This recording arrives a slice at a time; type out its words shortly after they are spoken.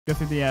Go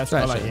through the air.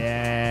 So like, Do you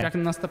yeah.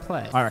 reckon that's the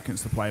play? I reckon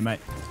it's the play, mate.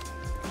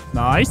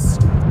 Nice.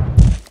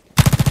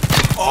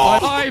 Oh.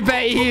 I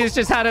bet he's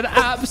just had an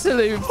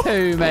absolute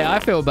poo, mate. I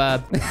feel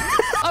bad.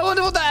 I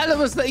wonder what the Ella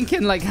was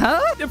thinking. Like,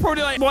 huh? They're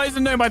probably like, why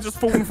isn't Nomad just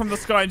falling from the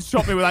sky and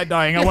shot me without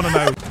dying? I want to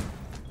know.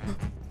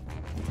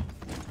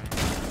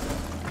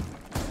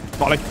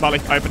 Marley,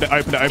 open it.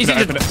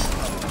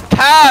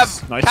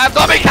 Cav! Nice. Cav,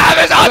 got me!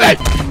 Cav is on it!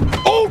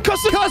 Oh,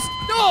 custard!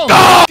 No!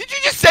 Oh, did you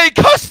just say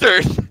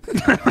custard?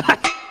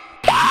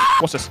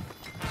 What's this?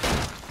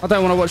 I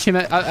don't want to watch him.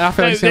 I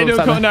feel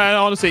like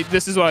No, honestly,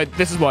 this is why.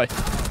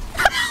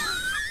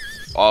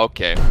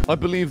 Okay. I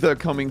believe they're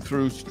coming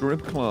through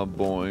strip club,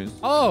 boys.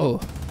 Oh.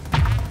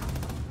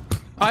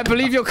 I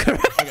believe you're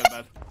correct. I got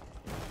bad.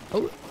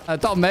 Oh,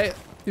 Dom, mate.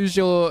 Who's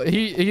your... Are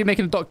you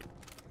making a doc...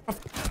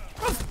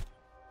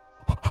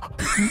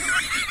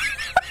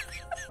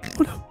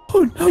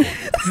 Oh, no.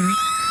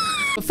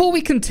 Before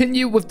we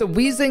continue with the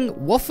wheezing,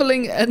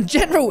 waffling, and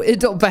general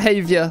adult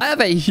behavior, I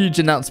have a huge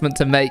announcement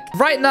to make.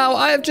 Right now,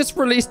 I have just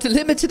released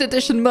limited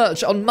edition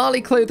merch on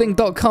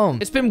marleyclothing.com.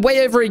 It's been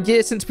way over a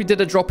year since we did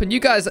a drop, and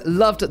you guys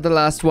loved the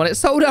last one. It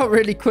sold out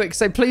really quick,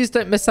 so please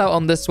don't miss out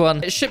on this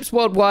one. It ships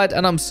worldwide,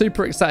 and I'm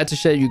super excited to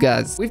show you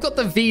guys. We've got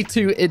the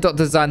V2 idot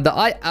design that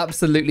I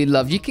absolutely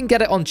love. You can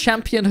get it on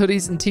champion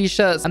hoodies and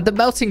t-shirts, and the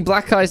melting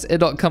black ice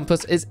idot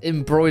compass is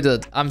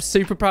embroidered. I'm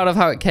super proud of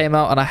how it came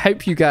out, and I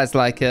hope you guys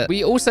like it.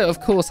 We also,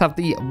 of course, have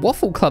the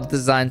waffle club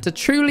design to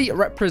truly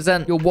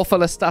represent your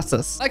waffler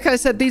status. Like I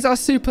said, these are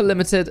super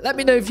limited. Let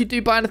me know if you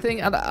do buy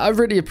anything, and I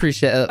really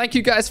appreciate it. Thank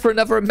you guys for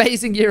another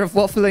amazing year of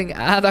waffling,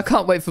 and I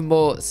can't wait for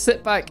more.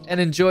 Sit back and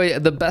enjoy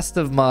the best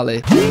of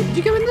Marley. Did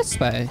you go in this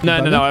way? No.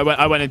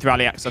 I went into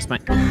rally access,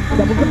 mate. No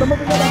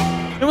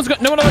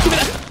one else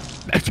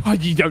there. Oh,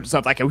 you don't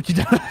deserve that kill. You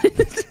don't.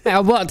 Hey, I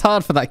worked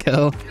hard for that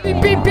kill.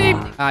 Beep, beep, beep.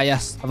 Ah,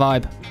 yes, a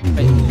vibe.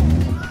 Hey.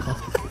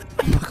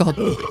 Oh my god.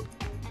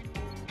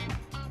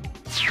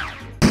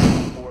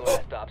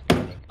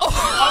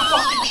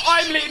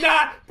 I'm leaving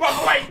that.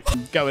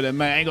 Wait. Go with him,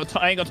 mate. I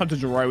ain't got time to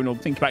drone or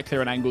think about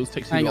clearing angles.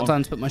 Takes too I ain't got long.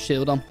 time to put my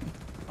shield on.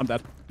 I'm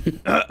dead.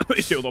 Put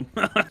your shield on.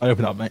 I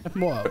open up, mate.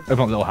 What? Open up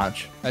the little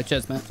hatch. Oh,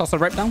 cheers, mate. Toss a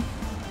rope down.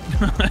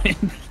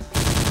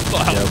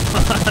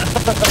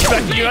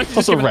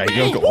 Toss a ray.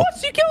 You got one.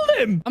 What? You killed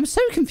him? I'm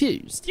so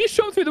confused. You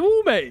shot through the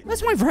wall, mate.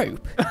 Where's my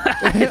rope?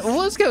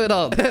 What's going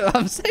on?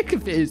 I'm so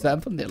confused,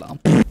 man. Put the alarm.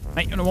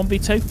 Mate, you want a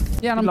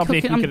 1v2? Yeah, and I'm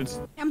Lovely cooking.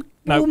 I'm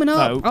warming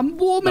up. No. I'm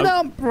warming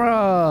up,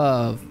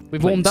 bruv.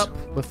 We've warmed up.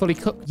 We're fully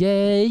cooked.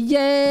 Yeah.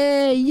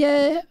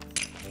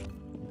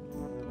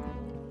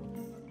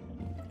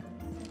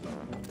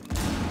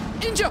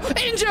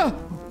 Injure!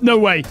 No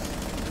way.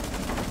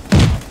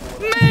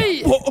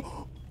 Mate!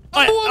 Oh,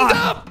 I'm warmed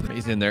up!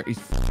 He's in there. He's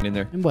in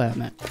there. In where,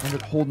 mate? I'm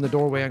just holding the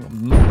doorway.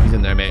 He's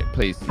in there, mate.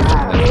 Please. He's in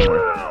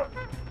there.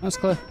 That's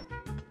clear.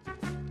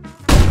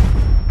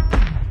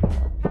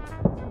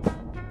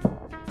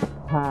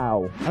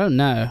 How? I don't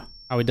know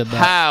how we did that.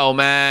 How,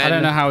 man? I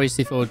don't know how we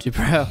see forward to,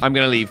 bro. I'm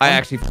gonna leave. I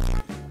actually...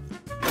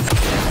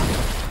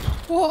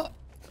 What?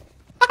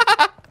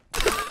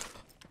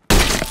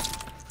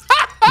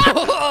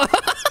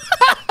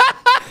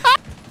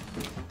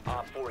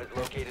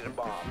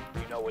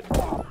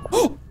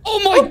 Oh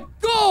my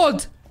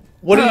god!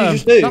 What did you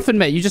just do? Nothing,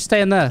 mate. You just stay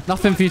in there.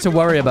 Nothing for you to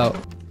worry about.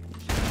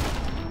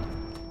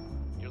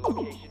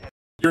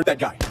 You're that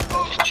guy.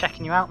 Just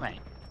checking you out, mate.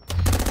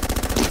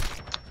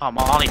 Oh,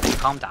 Marley,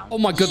 calm down. Oh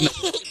my goodness.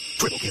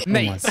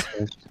 Mate.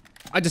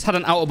 I just had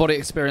an out-of-body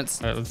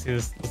experience. All right, let's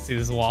see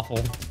this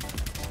waffle.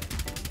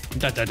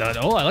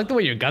 Oh, I like the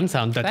way your gun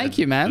sounds. Thank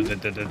you, man.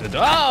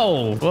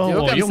 Oh! Whoa,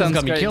 Your gun you almost sounds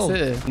got me great killed.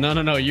 too.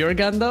 No. Your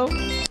gun, though?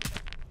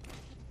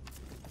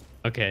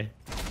 Okay.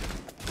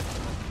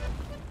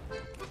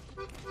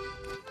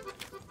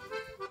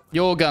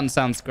 Your gun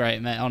sounds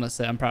great, mate.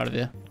 Honestly, I'm proud of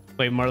you.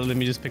 Wait, Marley, let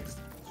me just pick this.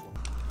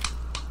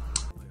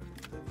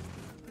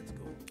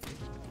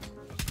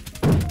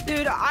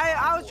 Dude,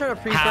 I was trying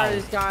to freestyle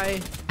this guy.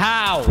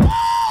 How?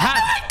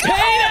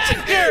 Paid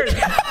actors!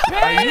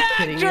 Are you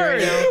kidding me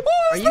right now?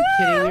 Are you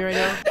kidding me right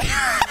now?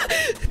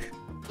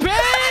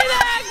 Paid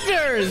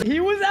actors! He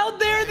was out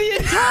there the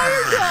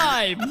entire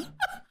time!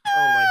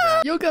 Oh my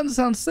god. Your gun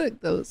sounds sick,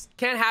 though.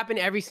 Can't happen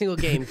every single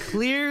game.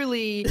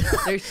 Clearly,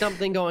 there's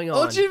something going on.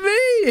 What do you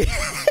mean?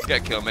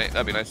 Get killed, mate.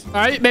 That'd be nice. All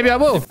right, maybe I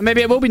will.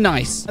 Maybe it will be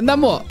nice. And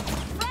then what?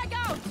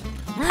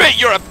 Mate,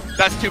 you're a...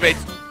 That's two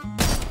mates.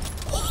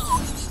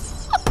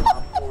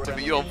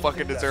 You don't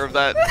fucking deserve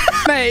that.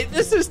 Mate,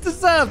 this is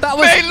deserved. That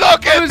was... Mate,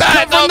 look at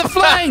that! On the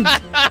flank!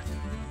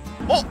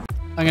 Oh.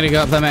 I'm going to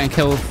go up there, mate, and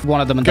kill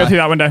one of them and die. Go through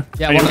that window.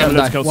 Yeah, one of them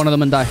die. One of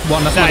them and die.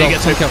 One, that's my you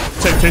goal.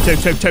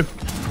 get two.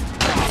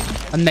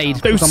 A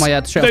nade. Deuce. On my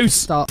head. Straight off the Deuce.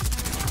 start.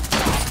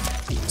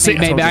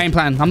 Maybe I ain't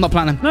planning. I'm not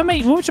planning. No,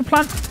 mate, what's your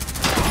plan?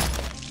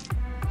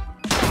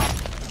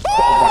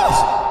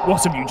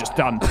 What have you just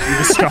done, you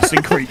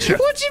disgusting creature?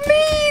 What do you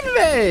mean,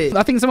 mate?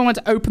 I think someone went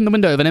to open the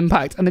window of an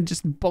impact and it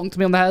just bonked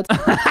me on the head.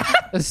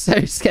 That's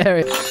so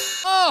scary.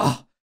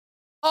 Oh,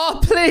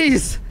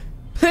 please.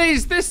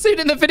 Please, this suit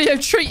in the video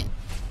treat.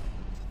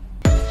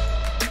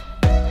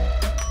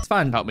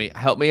 fine. Help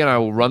me, and I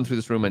will run through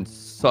this room and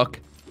suck.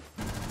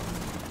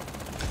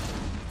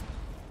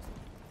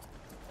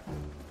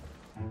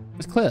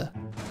 It's clear.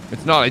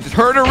 It's not. I just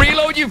heard a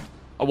reload. You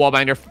a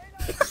wallbanger.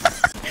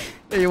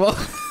 There you are.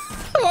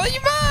 Why are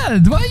you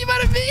mad? Why are you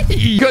mad at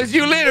me? Because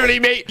you literally,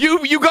 mate,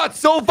 you got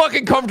so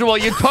fucking comfortable.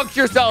 You tucked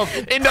yourself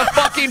in the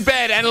fucking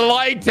bed and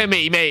lied to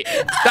me, mate.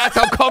 That's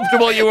how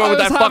comfortable you were with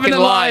that fucking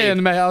lie.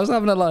 Mate. I was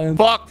having a lion.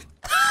 Fuck.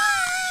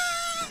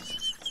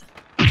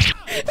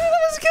 That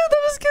was good.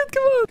 That was good.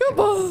 Come on. Come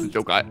on.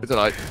 Joke, guy. It's a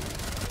lie.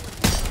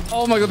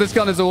 Oh my god, this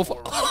gun is awful.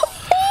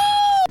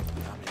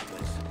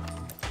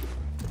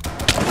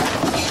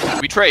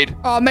 We trade.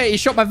 Oh, mate, he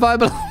shot my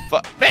vibe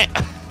alarm. Mate,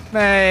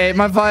 Mate,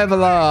 my vibe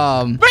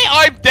alarm. mate,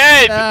 I'm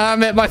dead.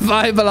 Damn it, my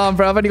vibe alarm,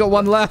 bro. I've only got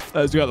one left.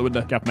 Let's go out the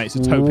window. Gav, mate, it's a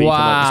topee.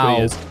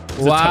 Wow. It's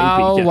a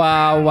Wow, topee.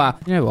 wow, wow.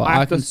 You know what?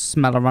 I can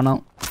smell a run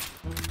out.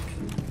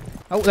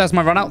 Oh, there's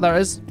my run out. There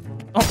it is.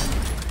 Oh.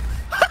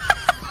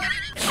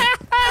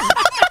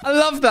 I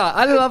love that.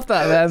 I love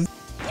that, man.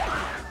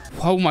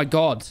 Oh my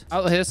god.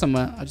 Out here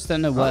somewhere. I just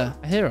don't know where.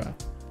 I hear her.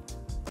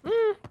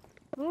 I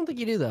don't think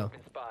you do, though.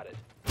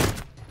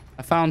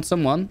 I found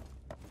someone.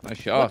 Nice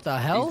shot. What the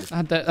hell?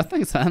 I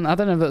think so. I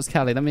don't know if it's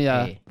Callie. Let me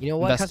Hey, you know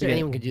what? Custer, investigate.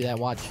 anyone can do that.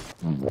 Watch.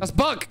 That's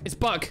Buck. It's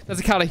Buck. There's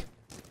a Callie.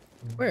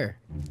 Where?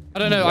 I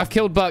don't know. I've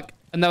killed Buck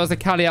and there was a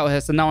Callie out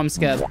here, so now I'm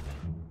scared.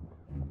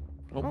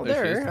 Oh,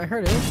 there she is. there. I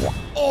heard it.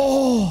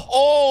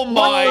 Oh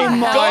my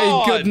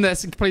god.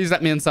 Goodness. Please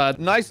let me inside.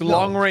 Nice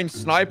long-range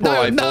sniper No,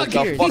 rifle. no, What the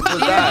Cheaters. fuck was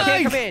Cheaters that?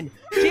 can't come in.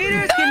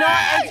 Cheaters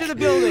cannot enter the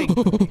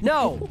building.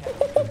 No.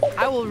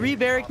 I will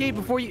re-barricade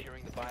before you...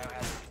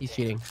 He's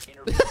cheating.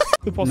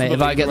 Mate,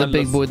 if I get the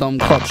big boy Dom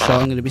crotch show,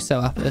 I'm going to be so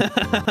happy.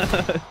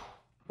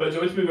 But do you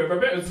want to move over a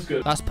bit? This is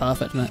good. That's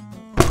perfect, mate.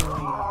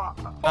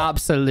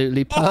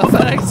 Absolutely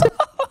perfect.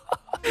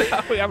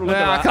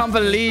 I can't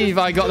believe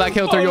I got that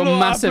kill through your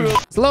massive...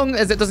 As long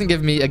as it doesn't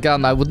give me a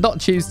gun, I would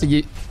not choose to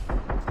use...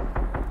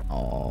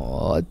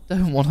 Oh, I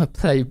don't want to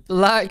play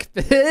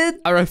Blackbeard.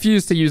 I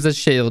refuse to use a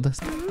shield.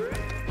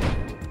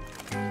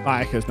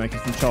 Right, Echo's making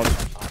some charge.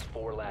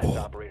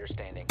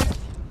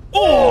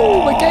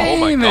 Oh, we're my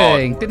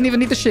gaming. Didn't even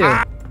need the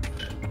shield.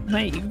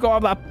 Mate, you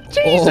got that.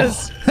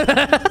 Jesus!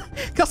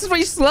 Gus, what are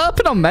you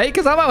slurping on, mate?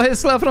 Because I'm out here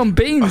slurping on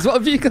beans. What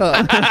have you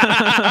got?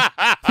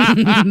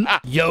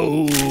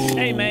 Yo.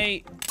 Hey,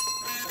 mate.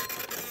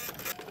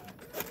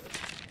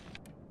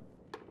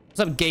 What's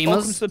up, Welcome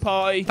gamers? to the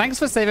party. Thanks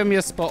for saving me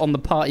a spot on the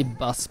party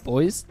bus,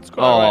 boys. It's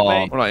quite all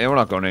right, mate. We're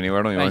not going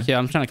anywhere. Don't you worry. Thank you.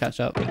 I'm trying to catch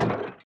up.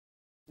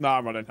 No,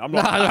 I'm running. I'm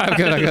No, not. I'm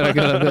good. I'm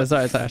good.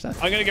 Sorry. I'm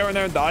going to go in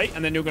there and die,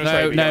 and then you're going to No,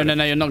 save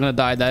me. you're not going to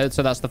die, though.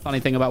 So that's the funny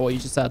thing about what you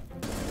just said.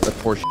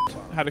 That's poor shit.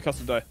 How did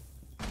Custom die?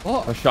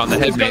 What? A shot in the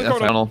head, He's got mate. the That's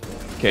corner. tunnel.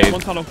 Cave. One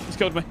tunnel. He's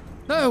killed me.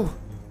 No.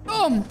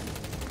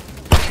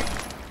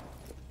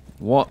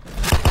 What?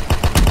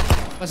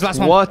 What's the last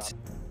one? What?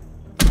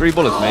 3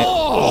 bullets, mate.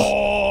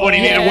 Oh, What do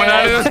you need? 1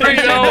 out of the 3,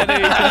 though?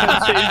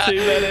 Too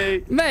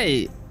many.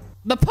 Mate,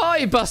 the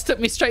party bus took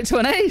me straight to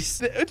an ace.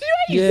 Did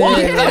you Yeah. What?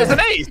 Yeah. That was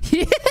an ace.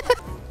 Yeah.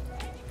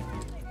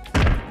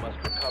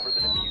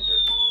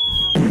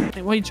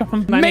 Hey, why are you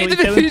chopping? Mate, the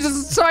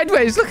diffuser's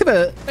sideways. Look at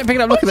it. Don't pick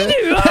it up. Look at it.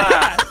 Do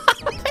that.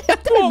 I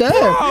don't know.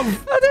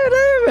 bruv? I don't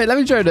know, mate. Let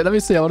me drone it. Let me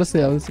see. I want to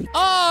see.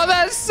 Oh,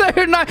 that's so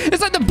nice.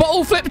 It's like the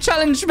bottle flip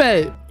challenge,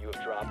 mate.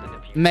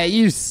 Mate,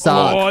 you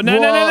suck. Oh, no.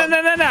 What?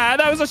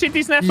 That was actually a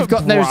decent effort. You've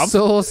got no bruv.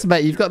 sauce,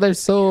 mate. You've got no Oh,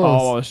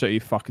 sauce. I'll show you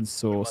fucking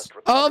sauce.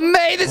 Oh,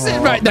 mate, this is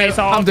right. No, mate, it's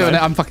hard, I'm doing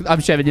mate. it. I'm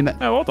shaving you, mate.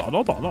 No, hold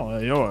on. No,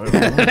 you're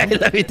right. Mate,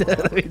 let me do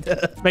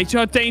it. Mate, you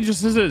have dangerous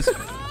scissors.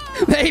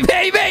 Mate.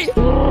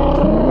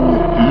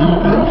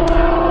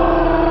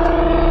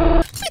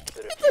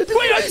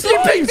 Wait, I You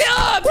picked it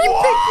up. You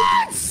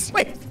picked it.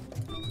 Wait.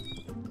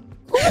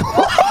 What?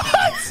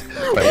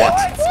 Wait,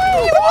 what?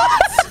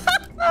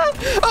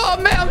 Oh,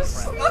 man, I'm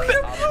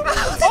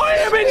I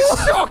am in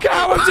shock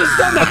how I've just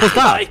done that.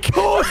 I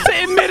caught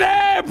it in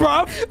midair,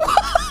 bruv.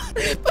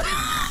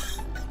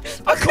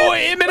 I caught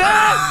it in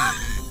midair.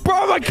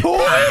 Bruv, I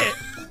caught it.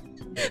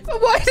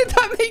 But why did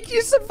that make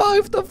you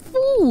survive the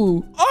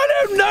fall?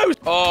 I don't know.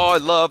 Oh, I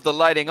love the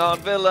lighting on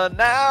Villa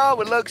now.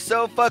 It looks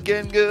so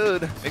fucking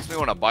good. Makes me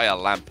want to buy a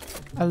lamp.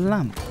 A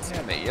lamp?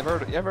 Yeah, mate. You ever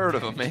heard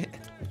of them, mate?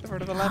 Ever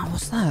heard of a lamp?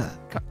 What's that?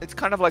 It's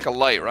kind of like a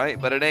light, right?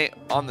 But it ain't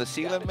on the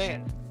ceiling,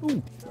 mate.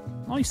 Ooh,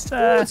 nice.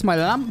 That's my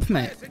lamp,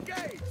 mate.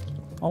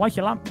 I like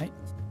your lamp, mate.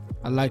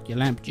 I like your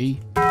lamp, G.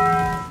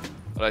 I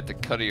like the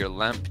cut of your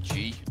lamp,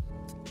 G.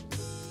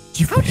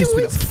 You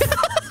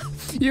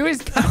You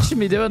always catch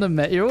me doing them,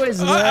 mate. You're always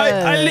there.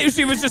 I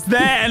literally was just there,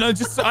 and I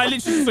literally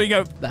just saw you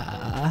go.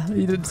 Nah,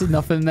 you didn't see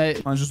nothing,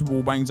 mate. I just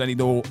wall bangs any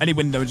door, any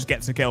window, and just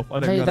gets a kill. I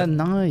don't Hey, get they're it.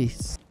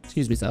 nice.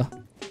 Excuse me, sir.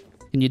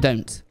 And you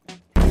don't.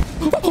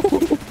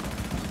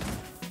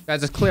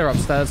 Guys, just clear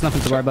upstairs.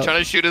 Nothing to worry about. Trying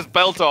to shoot his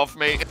belt off,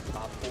 mate.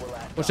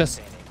 Watch this.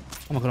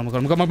 Oh my god, oh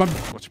my god.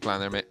 What's your plan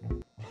there, mate?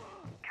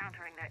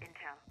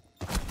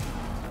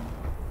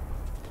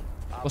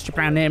 What's your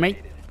plan there, mate?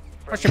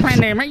 What's your plan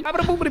there, mate?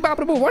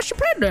 What's your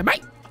plan there,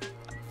 mate?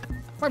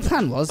 My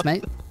plan was,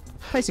 mate,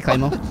 place a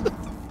claymore.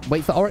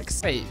 Wait for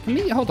Oryx. Wait, can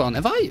we... Hold on.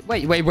 Have I...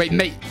 Wait, mate.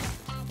 Wait,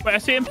 I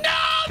see him. No!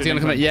 He's going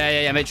to come in.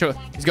 Yeah. Make sure.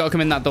 He's got to come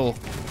in that door.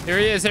 Here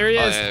he is.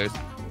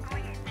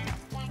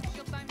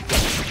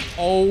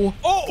 Oh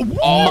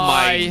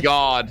my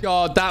God.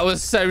 God, that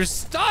was so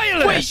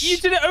stylish. Wait, you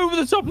did it over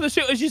the top of the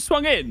shot as you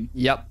swung in?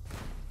 Yep.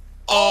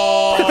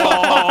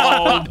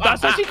 Oh,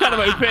 that's actually kind of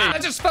OP.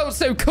 That just felt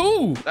so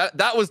cool.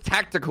 That was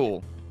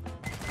tactical.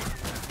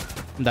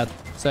 I'm dead.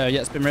 So,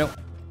 yeah, spin real.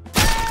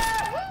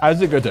 How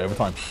does it go to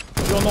overtime?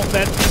 You're not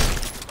dead.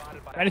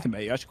 Anything,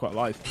 mate. You're actually quite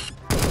alive.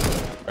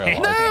 No,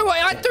 I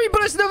had 3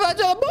 bullets in the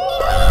job.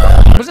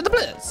 Was it the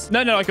blitz?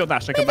 No, I killed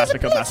Nash. I killed Nash.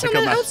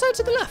 Outside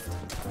to the left.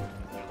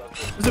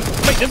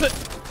 There's it.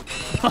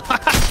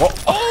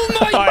 Oh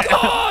my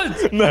God!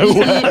 No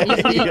way.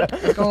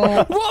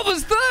 What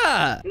was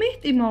that?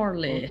 Mighty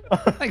Marley.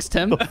 Thanks,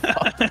 Tim. What?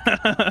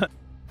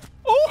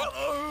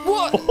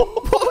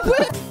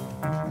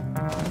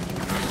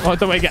 Oh,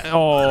 don't wait,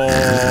 oh.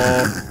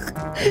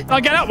 No,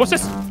 get out. What's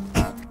this?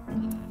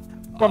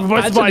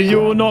 Actually,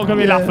 you're not going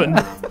to be laughing.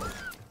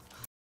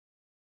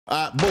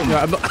 Boom.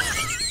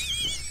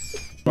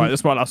 Right,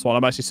 this is my last one.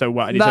 I'm actually so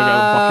wet. I need to go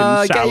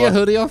fucking shower. Get your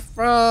hoodie off,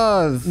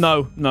 bruv.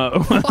 No.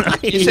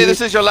 You say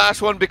this is your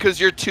last one because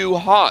you're too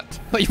hot.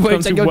 But you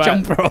won't take your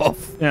jumper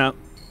off. Yeah.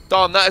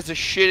 Dom, that is the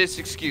shittest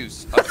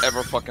excuse I've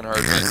ever fucking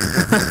heard,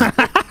 man.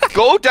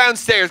 Go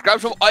downstairs, grab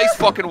some ice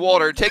fucking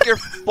water, take your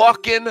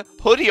fucking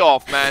hoodie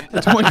off, man.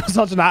 That's why you got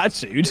such an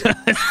attitude.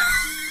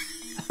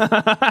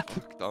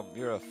 Dom,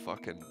 you're a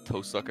fucking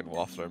toe-sucking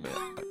waffler, mate.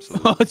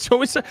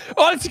 Absolutely.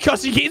 Honestly,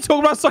 cuz you keep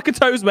talking about sucking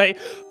toes, mate.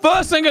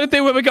 First thing I'm going to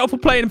do when we get off a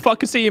plane and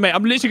fucking see you, mate,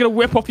 I'm literally going to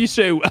whip off your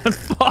shoe and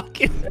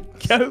fucking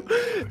go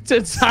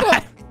to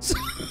town.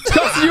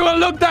 Cuz you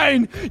want to look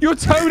down, your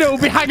toenail will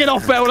be hanging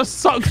off there when I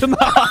suck them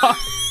up.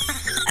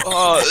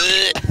 Oh,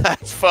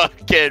 that's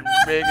fucking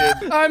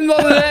minging. I'm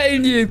not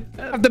letting you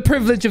have the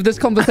privilege of this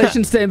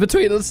conversation staying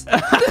between us.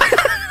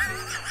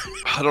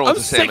 I don't know what I'm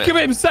to say, sick of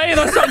him saying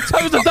I suck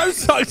toes and don't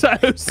suck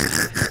toes.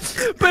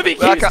 But if he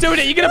keeps doing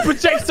it, you're going to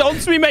project it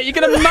onto me, mate. You're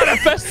going to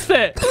manifest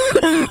it.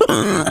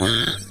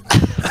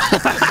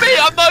 Mate,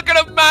 I'm not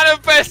going to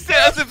manifest it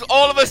as if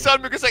all of a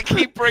sudden, because I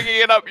keep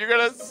bringing it up, you're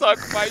going to suck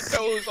my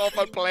toes off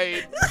a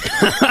plane.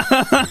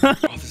 Oh,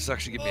 this is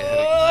actually giving me a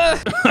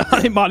headache.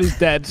 I think Marley's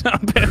dead.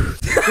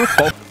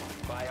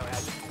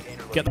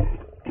 Get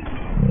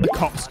the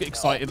cops get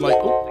excited like...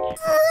 Oh.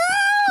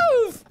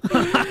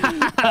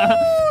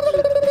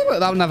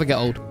 That will never get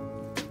old.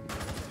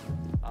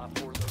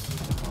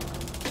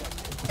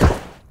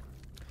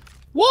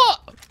 What?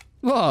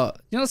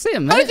 What? You don't see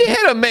him, mate? How did you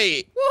hit him,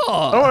 mate? What?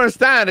 I don't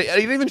understand. He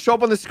didn't even show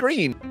up on the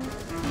screen.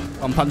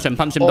 Don't punch him,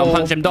 don't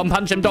punch him, don't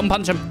punch him, don't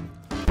punch him.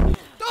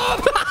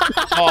 Hey,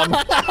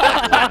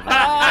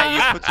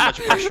 you put too much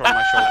pressure on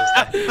my shoulders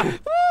there.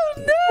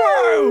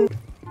 Oh, no!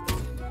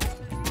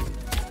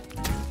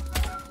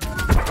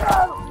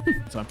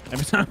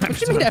 Every time. What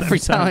do you mean every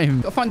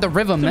time? Gotta find the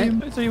rhythm,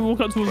 mate. So you walk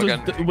up towards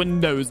the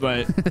windows,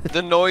 mate.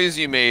 The noise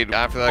you made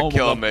after that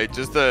kill, mate.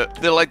 Just the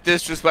like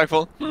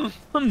disrespectful. You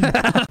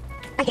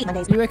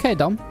okay,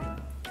 Dom?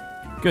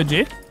 Good,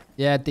 you?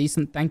 Yeah,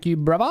 decent. Thank you,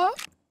 brother.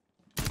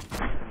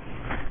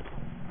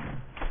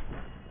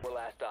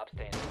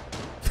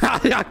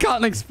 I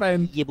can't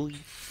explain. Yeah, boy.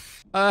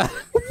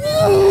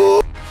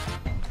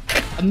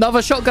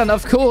 Another shotgun,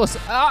 of course.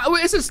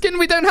 It's a skin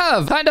we don't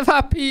have. Kind of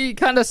happy,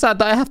 kind of sad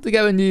that I have to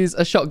go and use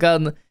a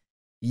shotgun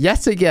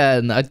yet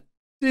again. I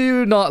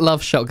do not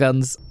love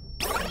shotguns.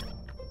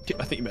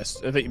 I think you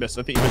missed. I think you missed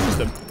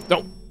him.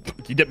 No,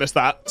 you didn't miss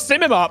that.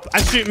 Sim him up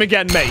and shoot him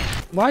again, mate.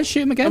 Why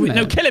shoot him again, mate?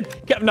 No, kill him.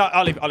 Get him. No,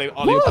 I'll leave.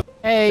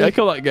 Hey. Yeah,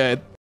 kill that guy.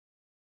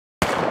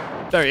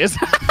 There he is.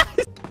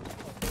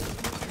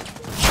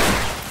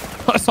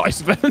 That's nice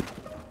of him.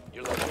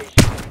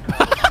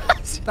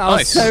 That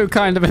was so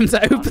kind of him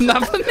to open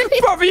that for me.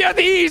 Brother, you had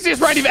the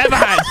easiest raid you've ever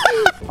had.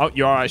 Oh,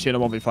 you're alright, actually in a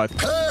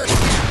 1v5.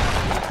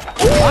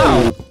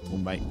 Wow. Oh,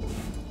 mate.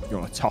 You're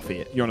on a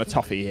toughie. You're on a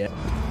toughie here.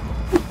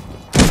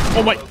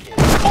 Oh, mate.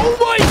 Oh,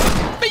 mate.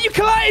 Mate, you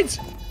collided.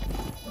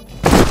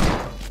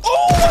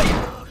 Oh, mate.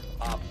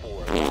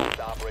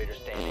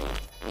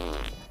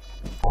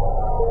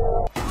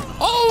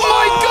 Oh,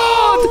 my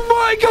God. Oh,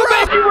 my God,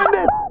 mate. You win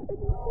this.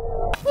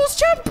 What's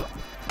champ?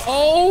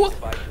 Oh.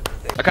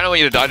 I kind of want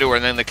you to die to her,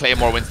 and then the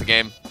Claymore wins the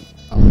game.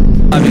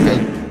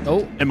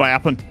 Oh. It might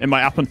happen. It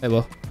might happen. It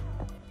will.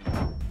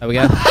 There we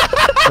go. Look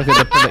at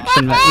the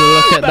prediction, mate.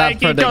 Look at that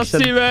prediction.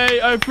 Thank you,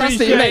 mate. I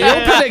appreciate it. Mate,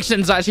 your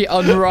prediction's actually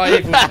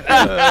unrivaled.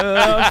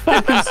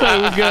 Fucking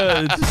so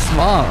good.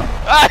 Smart.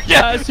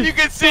 Yeah, you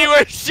can see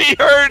where she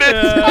heard it.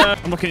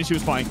 I'm looking and she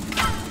was flying.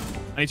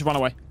 I need to run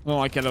away. Oh,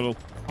 I get a little...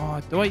 Oh,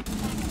 do I...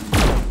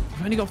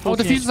 I've only got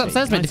 40 diffuser's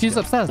upstairs, mate. Diffuser's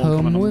upstairs.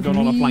 I'm going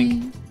on a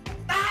flank.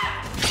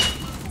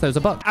 There's a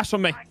buck. Ash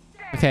on me.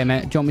 Okay,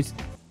 mate. Do you want me to...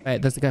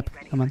 Wait, there's a gap.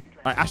 Come on.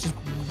 Right, Ash is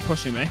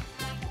pushing me.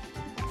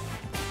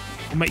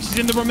 Oh, mate, she's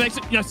in the room next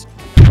to... Yes.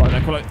 Right,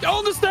 there, call it. Go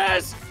on the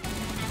stairs!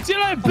 See you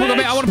later, bitch! Oh,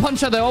 mate, I want to punch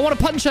her, though. I want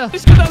to punch her.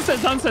 Let's go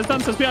downstairs,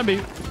 behind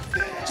me.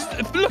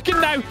 She's looking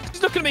now.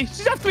 She's looking at me.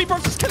 She's after me, bro.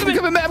 She's killing me. I'm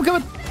coming, mate. I'm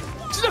coming.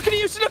 She's She's looking at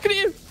you. She's looking at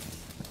you.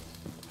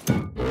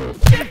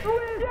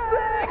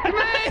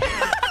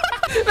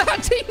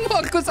 That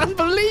teamwork was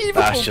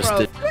unbelievable, That's just bro.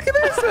 it. Look at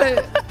this,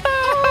 mate.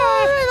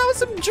 Oh, man, that was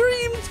some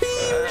dream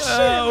team shit.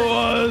 That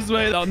was,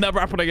 mate. That'll never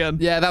happen again.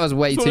 Yeah, that was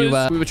way So too...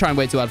 it's- we were trying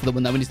way too hard for the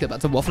win there. We need to get back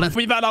to waffling.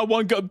 We've had our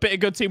one bit of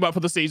good teamwork for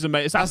the season,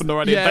 mate. It's happened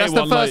already. Yeah, Day that's the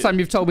one, first like- time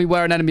you've told me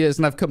where an enemy is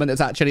and I've come and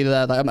it's actually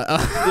there. Like,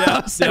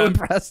 I'm so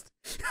impressed.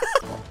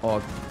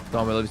 Oh,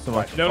 Dom, I love you so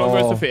much. No longer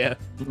is the fear.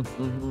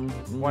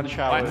 One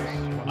shower.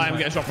 I am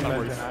getting shot from that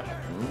roof.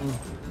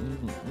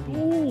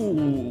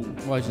 Ooh.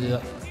 Why'd you do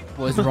that?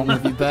 What is wrong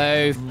with you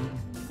both?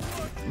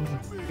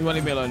 You won't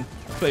leave me alone.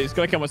 Please,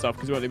 go kill myself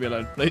because you won't leave me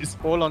alone. Please.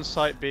 All on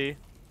site B.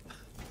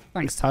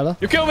 Thanks, Tyler.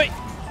 You kill me!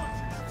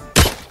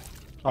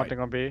 Planting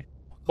on B.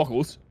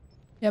 Buckles.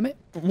 Yeah, mate.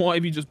 Why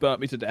have you just burnt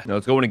me to death? No,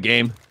 let's go in a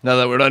game. Now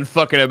that we're done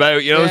fucking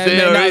about, you know what I'm saying?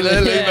 Yeah, Alright, let's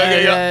fucking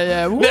go.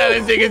 yeah. Woo. Now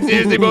let's take it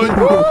seriously, boys.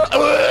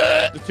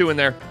 There's two in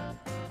there.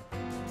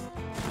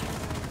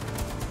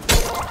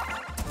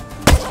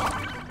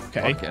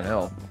 Okay. Fucking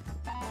hell.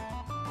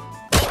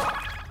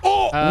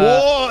 Uh,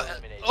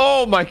 What?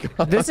 Oh my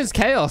god. This is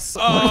chaos.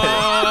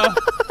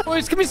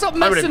 Boys, can we stop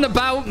gonna- messing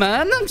about,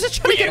 man? I'm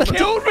just trying to You get...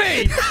 killed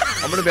me!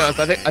 I'm gonna be honest.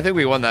 I think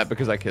we won that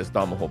because I kissed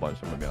Dom a whole bunch.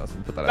 I'm gonna be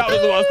honest. Put that out That was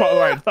there. the worst part of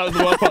the road. That was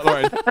the worst part of the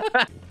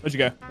road. Where'd you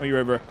go? Oh, you were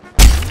over.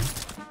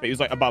 He was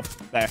like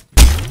above. There.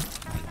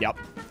 Yep.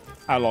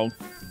 How long?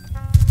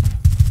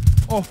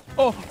 Oh.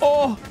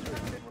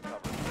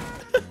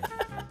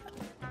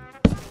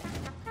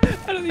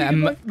 I don't think you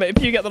can life, mate.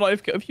 If you get the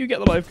life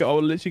cut, I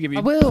will literally give you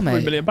I will,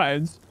 mate. £3 million.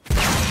 £3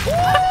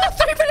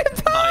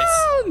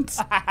 million!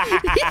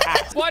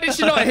 Yes! Why did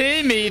she not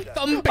hear me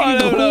thumping I the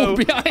don't wall know.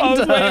 behind I was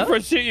her? waiting for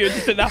a shoot you. It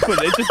just didn't happen.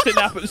 It just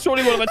didn't happen.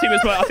 Surely one of my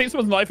teammates might. I think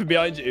someone's knifing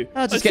behind you.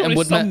 I'll just Like, get him, surely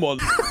wouldn't it?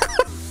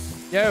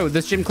 someone. Yo,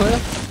 this gym clear?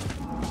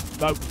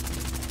 No.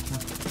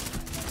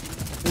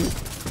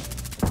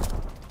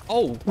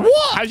 Oh,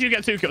 what? How did you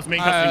get 2 kills? Me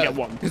and Custom get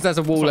 1. Because there's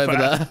a wall It's over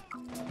not fair.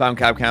 there. Bam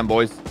cab cam,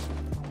 boys.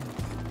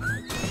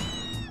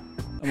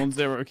 I'm on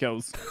 0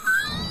 kills.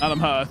 And I'm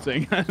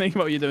hurting. Think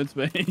about what you're doing to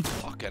me.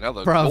 Fucking hell,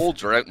 the Bruv.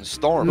 golds are out in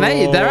storm.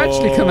 Mate, they're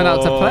actually coming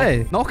out to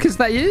play. Knock, is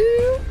that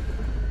you?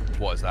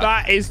 What is that?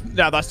 That is...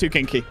 No, that's too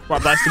kinky.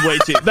 Right, that's way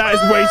too... That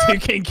is way too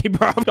kinky,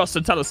 bro.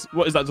 Justin, tell us.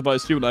 What is that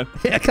device? You know.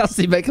 Yeah, I can't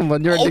see making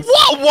one. You're Oh, an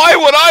what? Why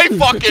would I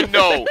fucking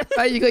know?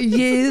 Mate, you got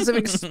years of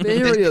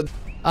experience.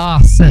 Ah,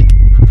 sick.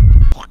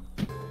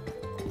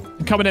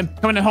 I'm coming in.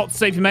 Coming in hot to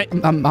save you, mate.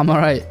 I'm all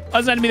right.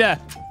 There's an enemy there.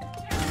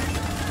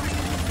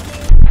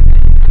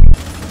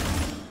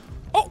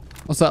 Oh!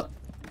 What's up?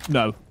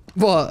 No.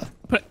 What?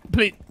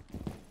 Please.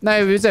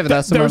 No, he was over there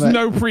There somewhere. was mate.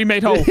 no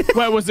pre-made hole.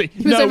 Where was he?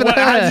 was No, over where,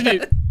 how there. did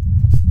you...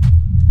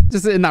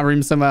 Just in that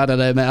room somewhere. I don't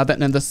know, mate. I don't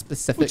know the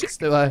specifics,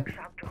 do I?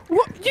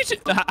 What? You should...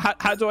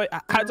 How do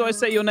I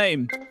say your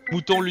name?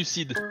 Mouton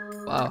lucide.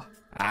 Wow.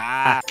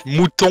 Ah.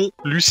 Mouton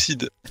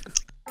lucide.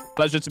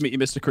 Pleasure to meet you,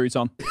 Mr.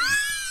 Crouton.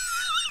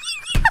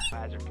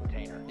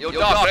 Yo,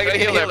 Doc, can I get a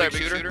heal there,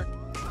 big shooter?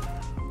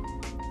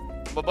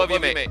 I'm above you,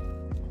 mate.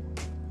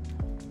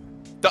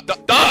 Doc!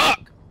 Doc!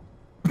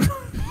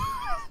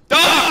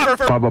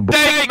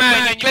 Dang,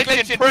 man, you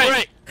glitching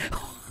prick!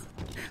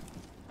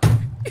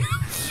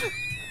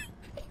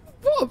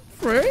 What a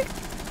frick?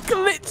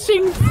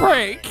 Glitching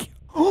prick.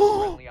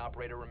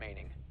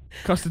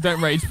 Costa,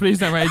 don't rage. Please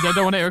don't rage. I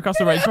don't want to hear a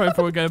Costa rage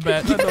before we go to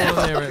bed. I don't want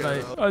to hear it,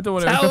 mate. I don't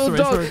want to hear a Costa rage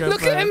before we go to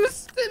bed. Look at him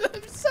still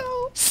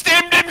himself.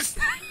 Stemmed him!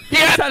 He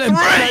had Tell him,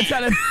 three!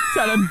 tell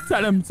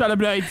him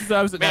that he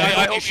deserves it. Man, mate.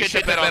 I hope you shit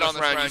the bed on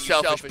this round, you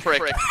selfish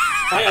prick.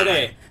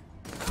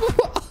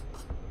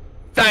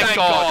 Thank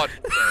God.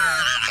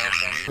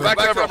 Back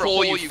whatever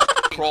hole you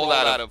crawled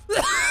out of.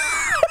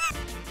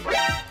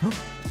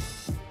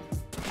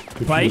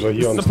 Play?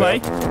 This is the play?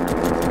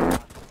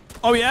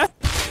 Oh, yeah?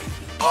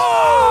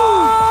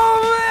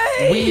 Oh,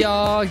 mate! We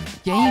are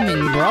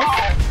gaming, bro.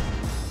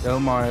 Go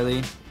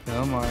Marley.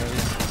 Go Marley.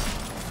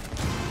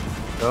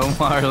 Go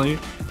Marley.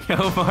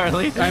 Go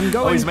Marley. I'm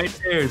going. Oh, he's made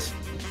stairs.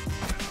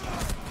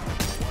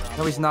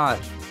 No, he's not.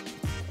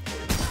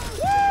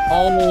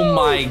 Oh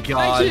my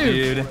god, Thank you.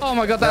 dude. Oh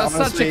my god, that was such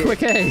a Honestly,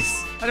 quick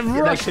ace. I'd have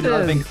That rushed could not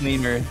have been in.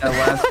 cleaner. That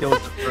last kill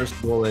was the first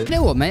bullet. You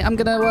know what, mate? I'm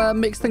gonna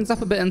mix things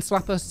up a bit and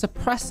slap a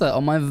suppressor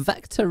on my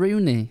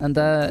Vectoruni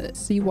and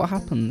see what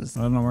happens.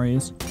 I don't know where he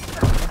is.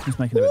 He's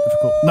making it a bit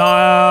difficult.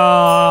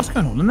 No! What's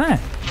going on in there?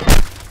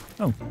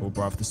 Oh,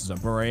 bruv, this is a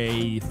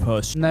brave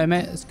push. No,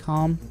 mate, it's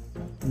calm,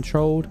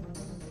 controlled.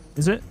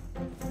 Is it?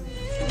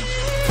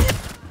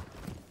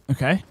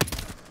 Okay.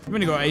 You've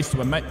only got ace to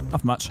win, mate.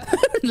 Not much.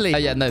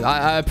 Yeah, no,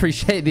 I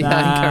appreciate the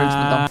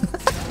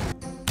encouragement.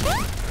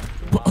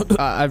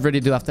 I really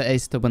do have to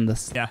ace to win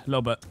this. Yeah, a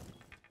little bit.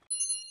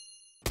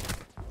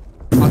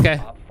 Okay.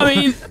 I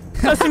mean,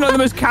 that seems like the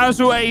most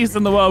casual ace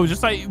in the world.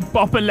 Just like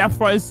bopping left,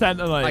 right,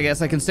 center. Like. I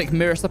guess I can stick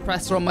mirror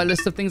suppressor on my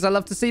list of things I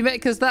love to see, mate,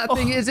 because that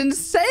thing is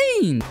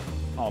insane.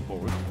 Oh,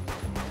 bored.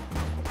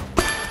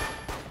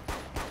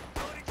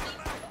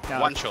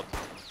 One shot.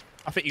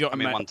 I think you got I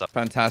mean, one tap.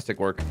 Fantastic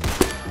work.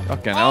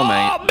 Fucking hell,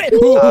 mate.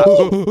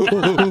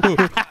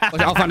 Oh,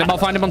 I'll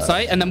find him on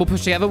site, and then we'll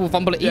push together. We'll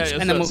fumble it each,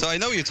 and then we'll... So I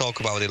know you talk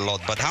about it a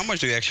lot, but how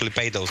much do you actually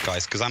pay those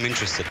guys? Because I'm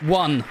interested.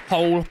 1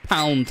 whole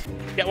pound.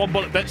 Get 1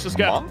 bullet, bitch. Let's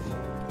go.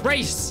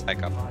 Race.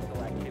 Back up.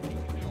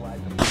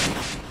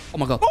 Oh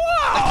my god.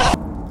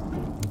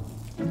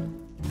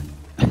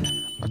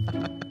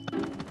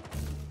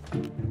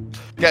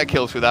 Get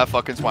kills through that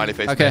fucking smiley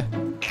face. Okay.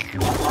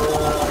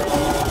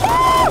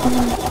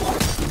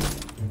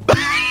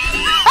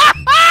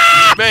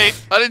 Mate,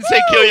 I didn't say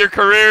kill your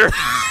career.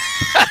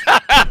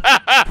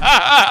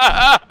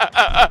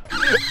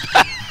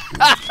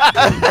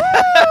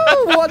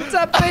 What's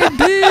up,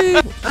 baby?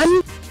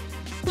 I'm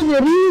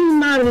real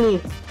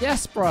Marley.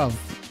 Yes, bro.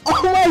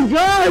 Oh my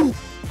god!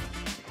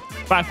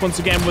 Back once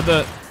again with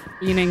the...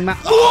 Beaning Matt.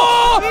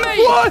 Oh,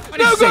 mate! What?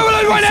 No, go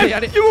on right now!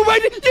 You're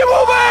moving! You're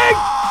moving!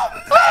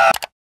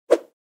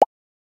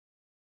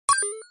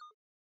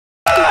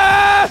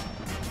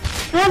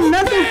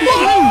 Nothing.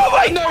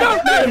 No!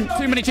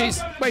 Too many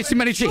cheese. Way too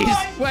many cheese.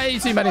 Way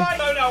too many. No.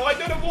 I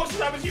don't know what's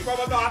happened to you, bro.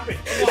 I'm not happy.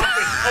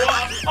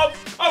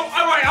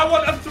 Alright. I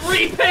want a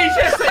 3-page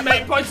essay,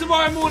 mate, by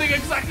tomorrow morning.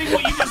 Exactly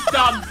what you just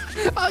done.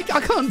 I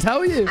can't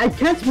tell you. I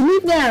can't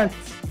believe that.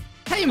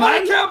 Hey,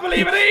 man. I can't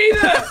believe it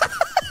either.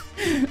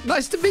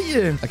 Nice to meet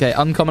you. Okay,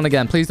 uncommon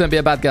again. Please don't be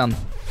a bad gun.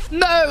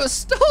 No,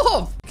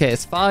 stop. Okay,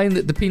 it's fine.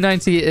 The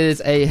P90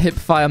 is a hip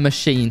fire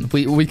machine.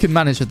 We can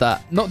manage with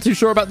that. Not too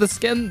sure about the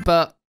skin,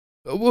 but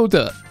we'll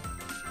do it.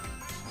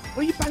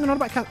 What are you banging on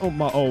about?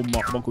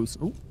 Mongoose.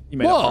 Oh, you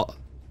made what?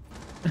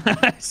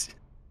 There's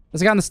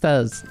a guy on the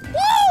stairs.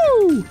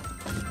 Woo!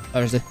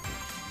 Where is he?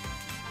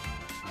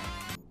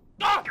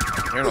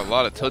 Hearing a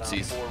lot of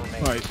tootsies.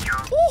 Right.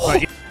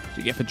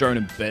 You get for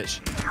droning, bitch.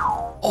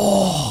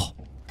 Oh.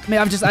 Mate,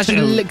 I've just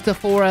actually licked her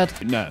forehead.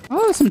 No.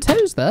 Oh, some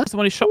toes there. That's the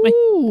one who shot me.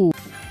 Ooh.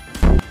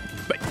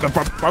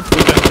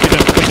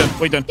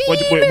 We're done. What?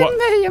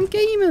 Mate, I'm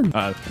gaming.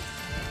 Oh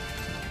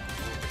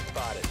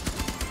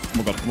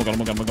my god.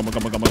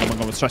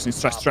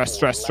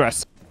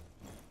 Stress.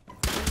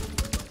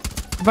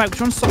 Fuck, you want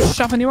to stop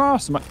shoving your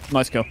ass?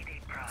 Nice kill.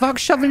 Fuck,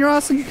 shoving your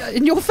ass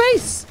in your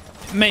face.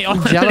 Mate,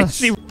 I'm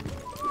jealous. It's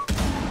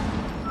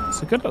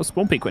a good little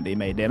spawn peek you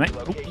made there, mate.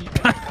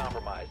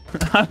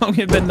 How long have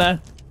you been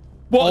there?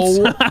 What?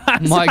 Oh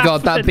my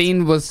god, that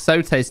bean was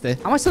so tasty.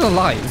 Am I still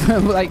alive?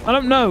 Like, I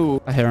don't know.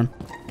 I hear him.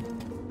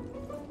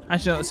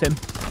 Actually, no, it's him. Oh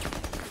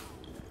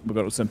my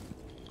god, it's him.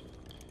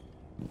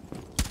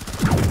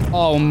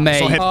 Oh,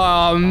 mate.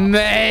 Oh,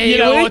 mate. You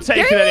know, we'll take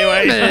it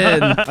anyway.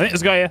 I think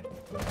there's a guy here.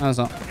 No, it's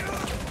not.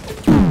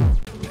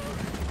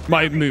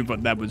 My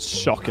movement there was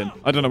shocking.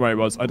 I don't know where he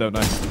was. I don't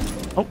know.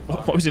 Oh,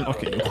 what was he not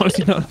looking? What was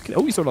he not looking?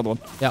 Oh, he saw another one.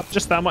 Yeah.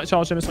 Just that much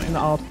charge him. It's not even that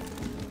hard.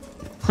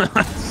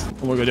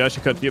 Oh my god, you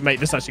actually could. You mate,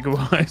 this actually could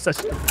work.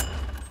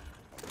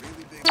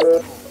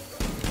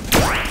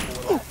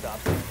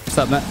 What's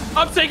up, mate?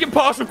 I'm taking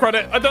partial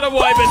credit. I don't know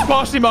why, but it's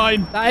partially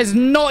mine. That is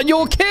not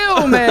your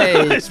kill,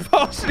 mate. It's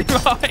partially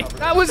mine.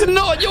 That was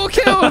not your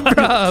kill,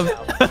 bruv.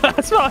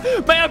 That's right.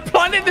 Mate, I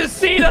planted the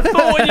seed of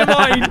thought in your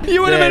mind.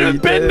 You would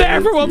have been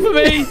there for one for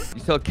me. You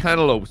sell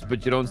cantaloupes,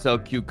 but you don't sell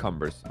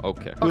cucumbers.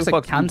 Okay. Who the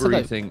fuck you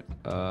breathing?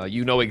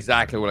 You know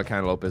exactly what a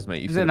cantaloupe is,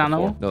 mate. Is it an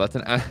animal? No, that's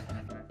an...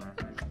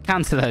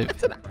 Cantaloupe.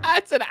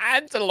 That's an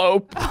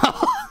antelope.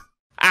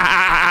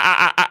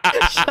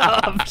 Shut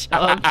up.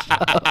 Stop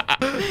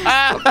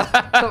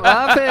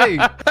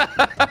laughing.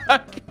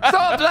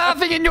 Stop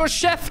laughing in your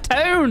chef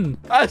tone.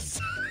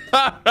 What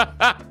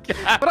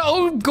an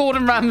old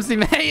Gordon Ramsay,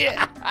 mate.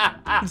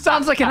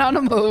 Sounds like an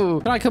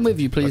animal. Can I come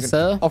with you, please,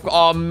 sir?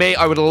 Oh, mate,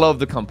 I would love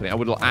the company. I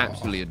would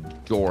absolutely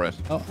adore it.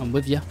 Oh, I'm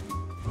with you.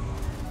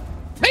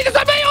 Mate, is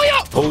that me? Oh,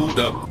 yeah. Hold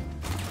up.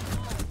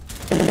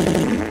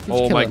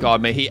 Oh my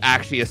god, mate, he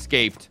actually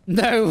escaped.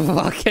 No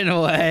fucking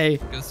way.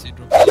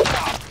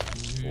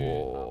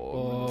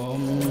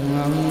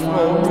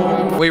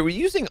 Wait, were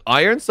you using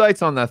iron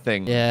sights on that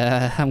thing?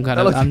 Yeah, I'm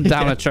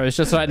down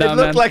atrocious right now, It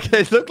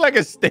looked like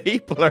a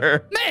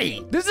stapler.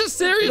 Mate, this is a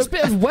serious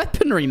bit of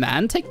weaponry,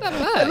 man. Take that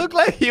back. It looked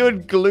like you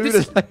had glued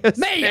it like a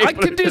Mate, I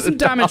can do some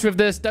damage with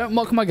this. Don't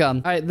mock my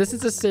gun. All right, this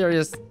is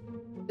a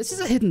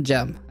hidden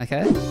gem,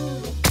 okay?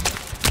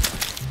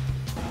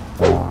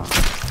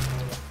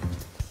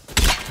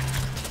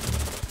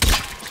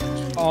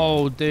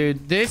 Oh,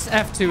 dude, this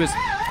F2 is...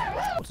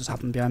 What just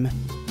happened behind me?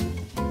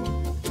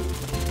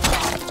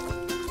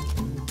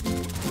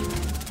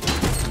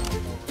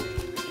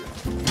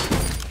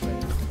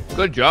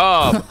 Good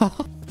job.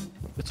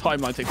 The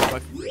time might take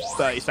like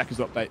 30 seconds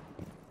to update.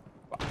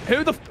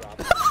 Who threw the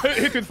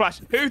flash?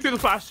 Who threw the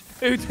flash?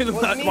 Who threw the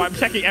flash? Right, I'm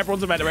checking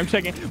everyone's inventor. I'm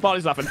checking.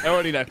 Marley's laughing. I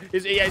already know.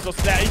 His EA's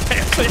lost there.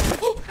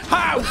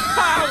 How?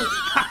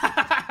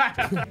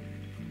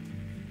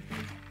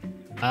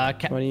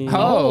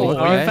 Oh,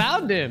 I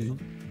found him.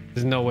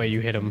 There's no way you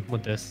hit him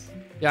with this.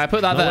 Yeah, I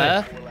put that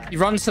there. He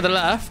runs to the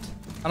left,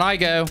 and I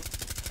go.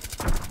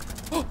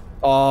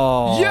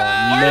 Oh,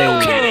 yeah!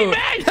 Are you kidding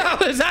me? That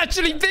was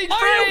actually big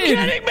brain! Are you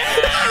kidding me?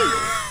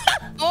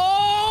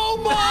 Oh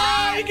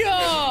my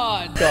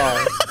god!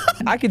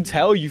 I can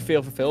tell you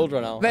feel fulfilled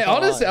right now. Mate,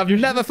 honestly, I've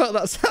never felt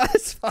that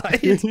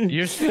satisfied.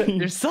 You're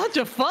such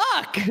a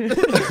fuck.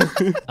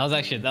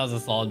 That was a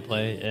solid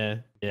play. Yeah.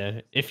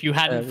 Yeah. If you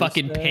hadn't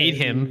fucking paid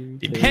him.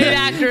 Paid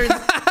actors.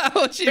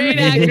 Paid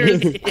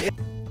actors.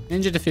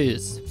 Ninja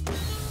defuse.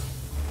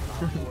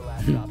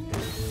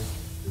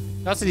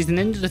 That's it, he's a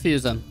ninja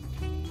diffuser.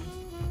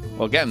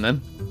 Well, get him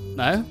then.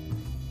 No.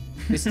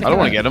 I don't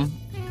want to get him.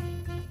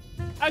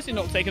 Actually,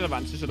 not taking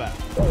advantage of that.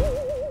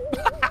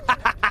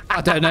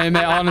 I don't know,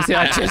 mate. Honestly,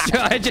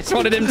 I just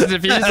wanted him to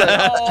defuse it.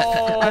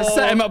 I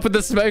set him up with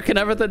the smoke and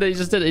everything. He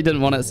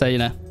didn't want it, so you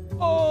know.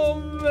 Oh,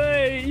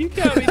 mate, you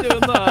can't be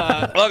doing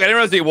that. Look, I didn't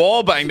realize he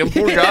wall banged him.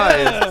 Poor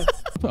guy.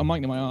 Put a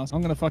mic in my ass.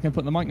 I'm gonna fucking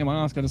put the mic in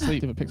my ass, go to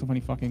sleep if it picks up any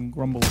fucking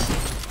grumble.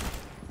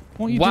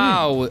 What are you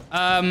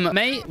doing?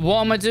 Mate,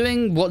 what am I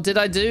doing? What did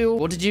I do?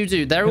 What did you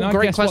do? They're all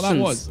great questions. What that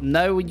was?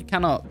 No, you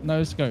cannot.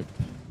 No scope.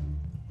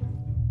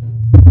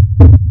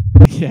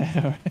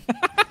 Yeah.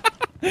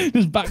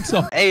 Just backs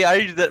off. Hey, are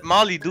you that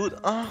Marley dude?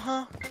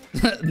 Uh-huh.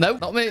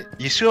 Nope, not me.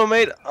 You sure,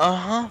 mate?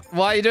 Uh-huh.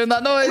 Why are you doing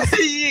that noise?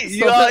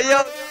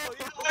 Yeah.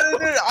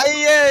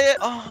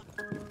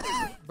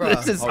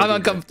 I'm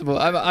uncomfortable.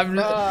 I'm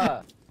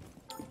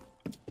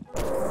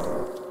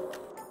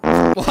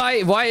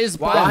Why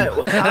is out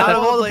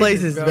of all the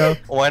places, bro?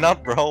 Why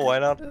not, bro? Why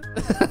not?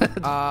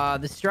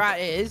 The strat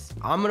is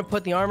I'm gonna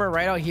put the armor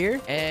right out here,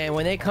 and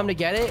when they come to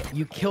get it,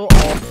 you kill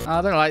all.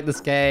 I don't like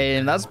this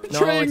game. That's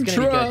betraying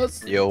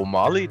trust. Yo,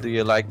 Marley, do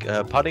you like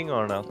pudding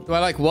or not? Do I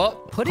like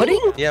what? Pudding?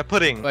 Yeah,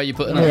 pudding. Where are you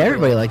putting Yeah, it?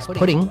 everybody likes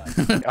pudding.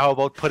 How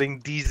about putting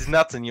these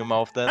nuts in your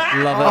mouth then?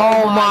 Love it.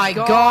 Oh my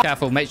god.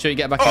 Careful. Make sure you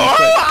get back in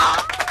quick.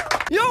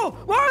 Yo,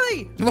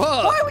 Marley!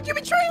 What? Why would you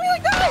betray me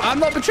like that? I'm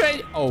not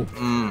betraying. Oh.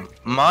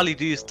 Marley,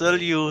 do you still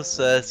use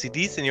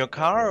CDs in your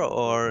car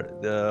or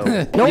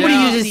the... Nobody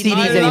uses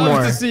CDs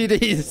anymore. I love the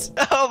CDs.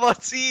 How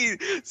about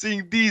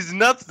seeing these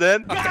nuts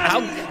then?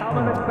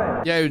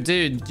 Yo,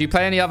 dude, do you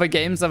play any other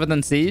games other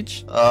than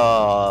Siege?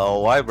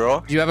 Why, bro?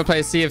 Do you ever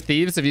play Sea of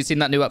Thieves? Have you seen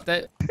that new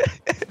update?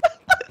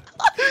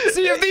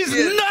 See if these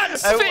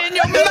nuts fit in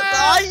your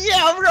mouth!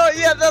 Yeah, bro.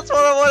 Yeah, that's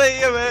what I want to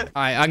hear, man.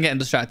 Alright, I'm getting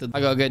distracted.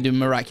 I gotta go do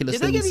miraculous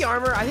Did they things. get the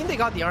armor? I think they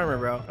got the armor,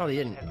 bro. No, they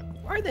didn't.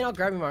 Why are they not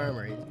grabbing my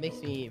armor? It makes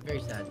me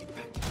very sad.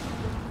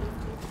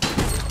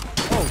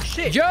 Oh,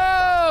 shit. Yo,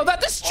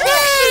 that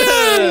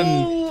distraction!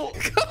 Oh!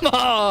 Come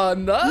on,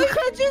 You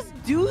can't just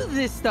do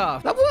this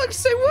stuff. That works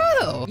so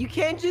well. You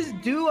can't just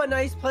do a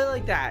nice play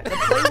like that. The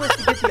play was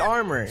to get the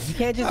armor. You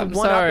can't just I'm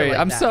one up sorry. it like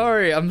I'm that.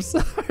 sorry. I'm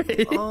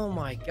sorry. Oh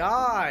my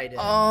god.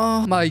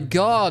 Oh my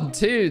god,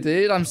 too,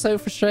 dude. I'm so You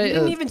frustrated.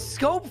 didn't even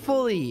scope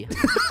fully.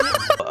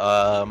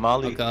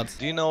 Marley, Oh, God.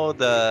 do you know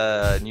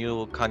the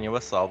new Kanye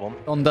West album?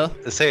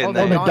 Donda. Say it Oh,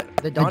 name.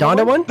 the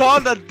Donda one?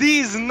 Donda,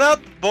 these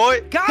nuts,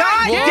 boy. God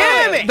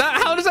damn it!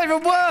 How does that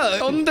even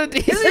work? Donda.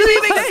 It doesn't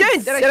even make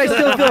sense. Did I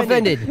still feel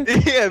offended?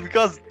 Yeah,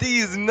 because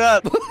these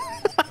nuts.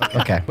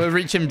 Okay. We're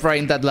reaching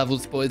brain dead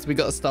levels, boys. We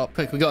gotta stop.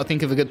 Quick, we gotta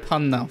think of a good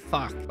pun now.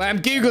 Fuck. Wait,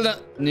 I'm googling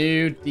it.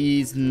 New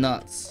D's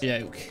Nuts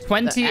joke.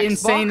 20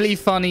 insanely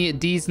funny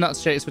D's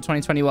Nuts jokes for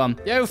 2021.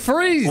 Yo,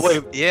 freeze!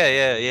 Wait,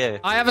 yeah.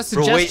 I have a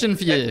suggestion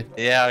for you.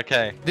 Yeah,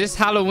 okay. This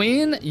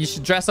Halloween, you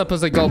should dress up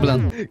as a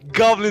goblin.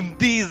 Goblin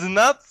these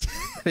nuts.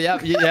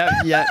 Yep, you do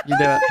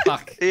it.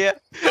 Fuck. Yeah.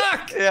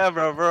 Fuck. Yeah,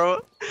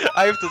 bro.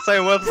 I have the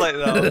same website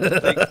now.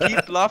 Like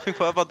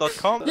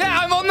keeplaughingforever.com. Yeah,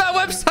 I'm on that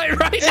website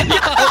right now.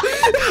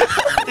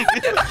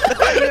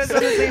 That's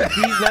on the same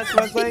D's Nuts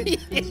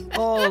website?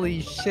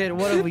 Holy shit,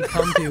 what have we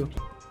come to?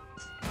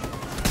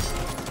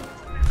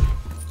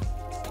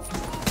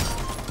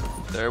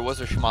 There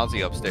was a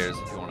schmozzy upstairs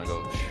if you want to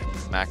go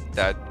smack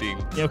that thing.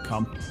 He'll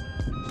come.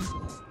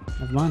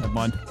 Never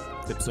mind.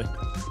 Tipsy.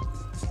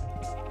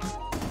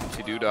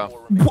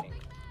 What?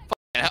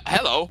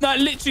 Hello. That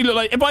literally looked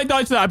like, if I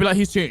died to that, I'd be like,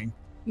 he's cheating.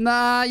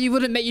 Nah, you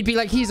wouldn't, mate. You'd be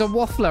like, he's a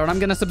waffler, and I'm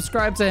gonna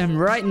subscribe to him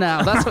right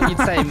now. That's what you'd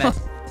say, mate.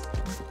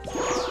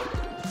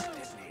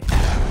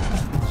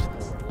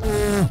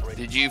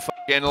 Did you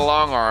fucking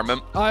long arm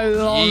him? I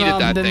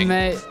long-armed him,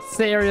 mate.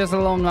 Serious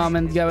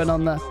long-arming going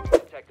on there.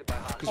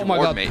 Oh my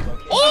god. Mate.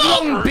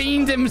 Long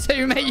beamed him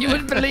too, mate. You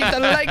wouldn't believe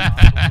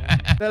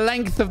the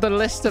length of the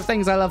list of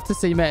things I love to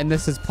see, mate. And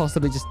this is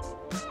possibly just...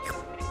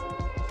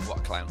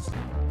 What clowns?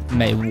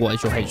 Mate, what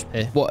is your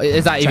HP? What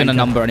is that even a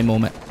number anymore,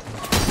 mate?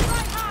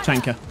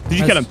 Chanka. Did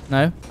you kill him?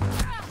 No.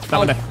 That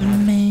one there.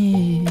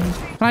 Me.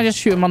 Can I just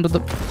shoot him under the...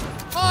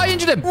 Oh, I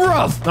injured him.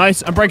 Rough.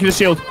 Nice. I'm breaking the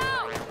shield.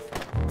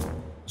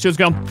 Shield's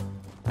gone.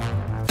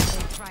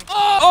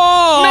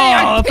 Oh, mate,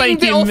 I pinged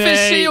thank it you, off mate.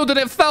 his shield and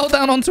it fell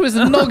down onto his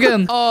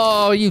noggin.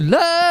 Oh, you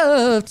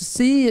love to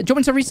see it. Do you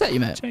want me to reset you,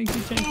 mate?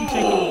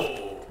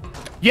 Chanky.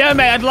 Yeah,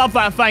 mate, I'd love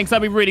that. Thanks.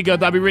 That'd be really good.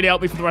 That'd be really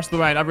helpful for the rest of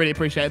the round. I really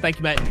appreciate it. Thank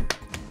you, mate.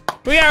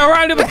 We get a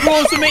round of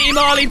applause for Meaty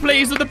Marley,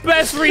 please, with the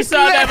best reset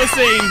I've ever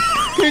seen.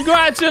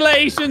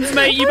 Congratulations,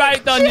 mate. You've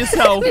outdone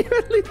yourself. I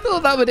really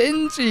thought that would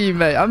injure you,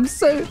 mate. I'm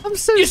so You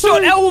sorry.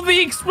 shot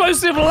LV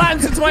explosive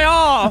lance into my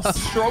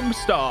ass. Strong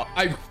start.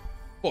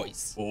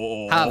 Boys,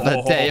 have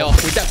a day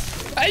off. We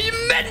don't... Are you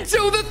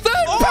mental? The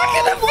third pack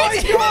in the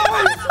video!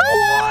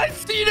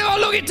 What? Do you know how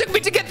long it took me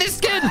to get this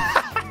skin?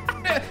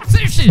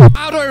 Sushi!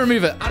 How do I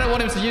remove it? I don't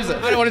want him to use it.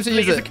 I don't want him to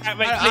use it.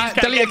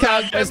 Delete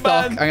account. It's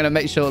dark. I'm going to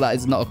make sure that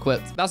it's not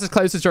equipped. That's as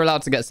close as you're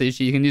allowed to get, Sushi.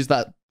 You can use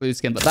that blue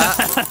skin, but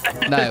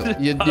that... No,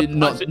 you're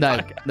not...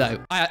 No.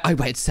 I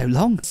waited so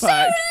long. So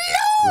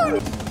long!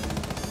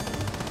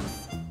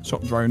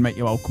 Shot drone, mate.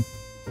 You're welcome.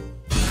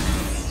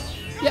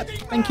 Yep.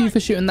 Thank you for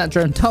shooting that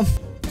drone, Tom.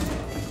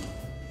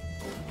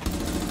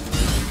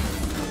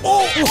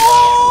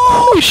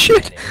 Oh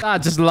shit!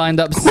 That just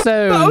lined up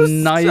so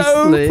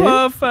nicely.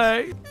 So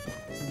perfect.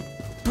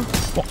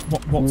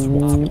 What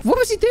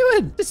was he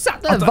doing? Just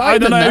sat there vibing, I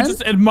don't know, man.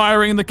 just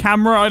admiring the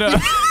camera. I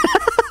don't.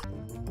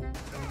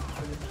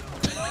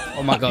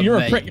 Oh my god, you're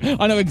mate. a prick.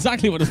 I know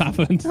exactly what has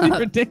happened.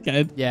 You're a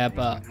dickhead. Yeah,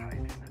 but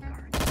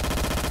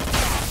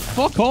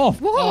fuck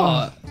off. What?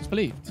 Oh, just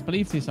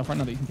believe to yourself right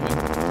now that you can do it.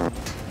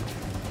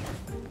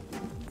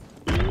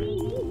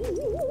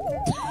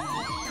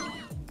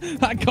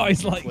 That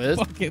guy's like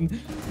fucking.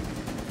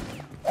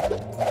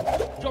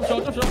 Drop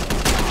shot.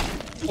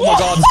 Oh my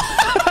god.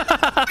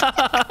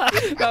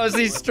 That was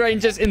the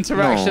strangest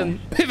interaction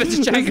with a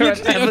Django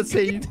I've ever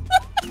seen.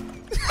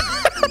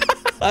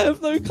 I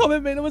have no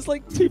comment, man. It was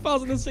like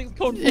 2006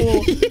 COD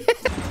 4.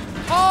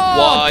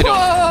 Why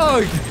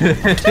Oh,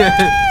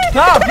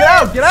 Stop!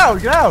 Get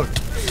out!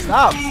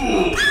 Stop!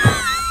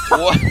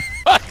 What?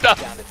 What the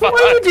fuck?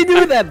 Why would you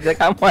do that?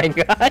 Like, oh my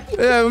god.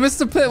 yeah,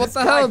 Mr. Pitt, what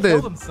the hell,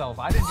 dude? Himself.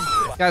 I didn't do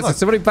shit. Guys, if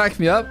somebody back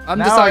me up. I'm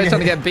just Now out I here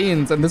trying to get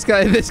beans, and this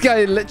guy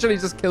literally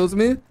just kills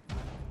me.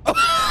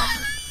 Fucking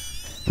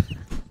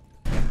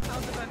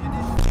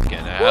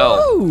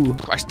hell. Woo!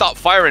 I stopped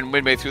firing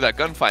midway through that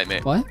gunfight,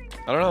 mate. What?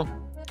 I don't know.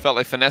 Felt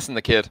like finessing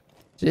the kid.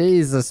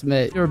 Jesus,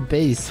 mate. You're a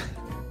beast.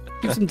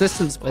 Keep some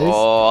distance, please.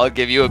 Oh, I'll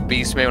give you a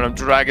beast, mate, when I'm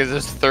dragging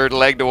this third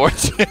leg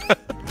towards you.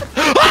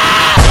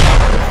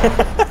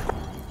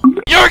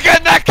 You're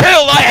getting that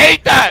kill! I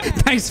hate that!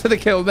 Thanks for the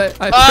kill, mate.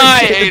 I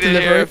hate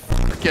it here.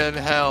 Fucking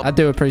hell. I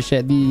do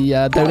appreciate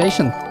the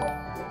donation.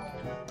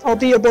 I'll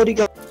be your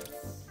bodyguard.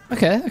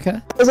 Okay.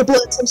 There's a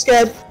blitz, I'm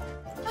scared.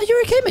 Oh,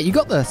 you're okay, mate. You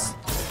got this.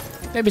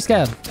 Don't be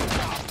scared.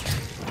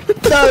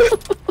 No.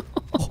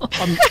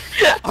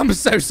 I'm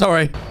so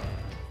sorry.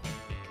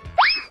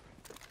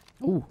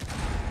 Ooh.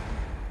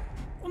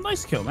 Well,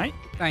 nice kill, mate.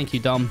 Thank you,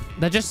 Dom.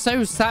 They're just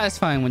so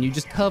satisfying when you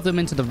just curve them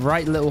into the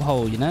right little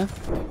hole, you know?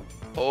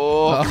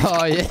 Oh,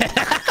 yeah.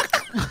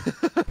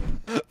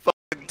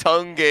 fucking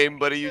tongue game,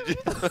 buddy. You just...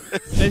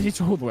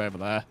 It's all the way over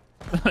there.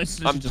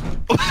 I'm just...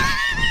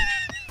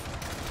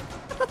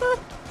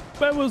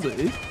 Where was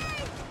it?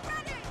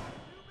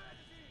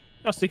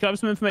 Justy, can I have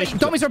some information?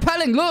 Tommy's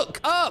repelling.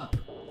 Look up.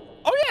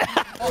 Oh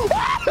yeah. I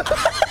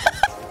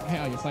hate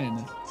how you're saying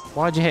this.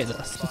 Why'd you hate this?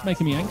 It's just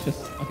making me anxious.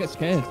 I get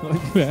scared.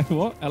 Like,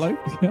 what? Hello?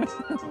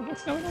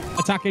 What's going on?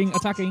 Attacking.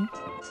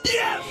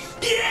 Yeah.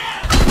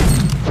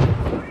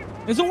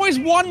 There's always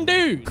one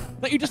dude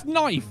that you just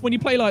knife when you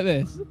play like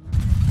this.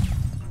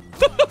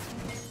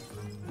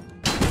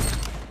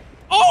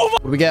 Oh my!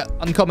 What do we get?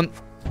 Uncommon.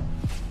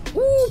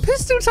 Ooh,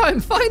 pistol time.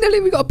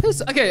 Finally, we got a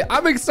pistol. Okay,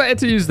 I'm excited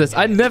to use this.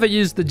 I never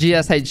used the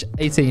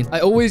GSH-18. I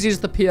always use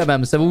the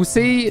PMM. So we'll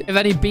see if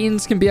any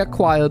beans can be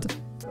acquired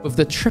with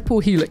the triple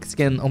helix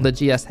skin on the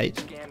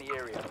GSH.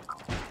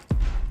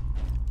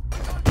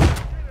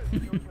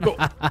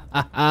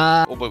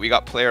 Oh, but we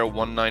got player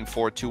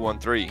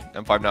 194213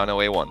 and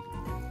 590A1.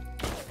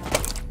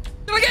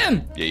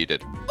 Again! Yeah, you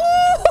did.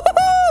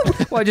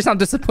 Why do you sound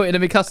disappointed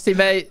in me, Custy,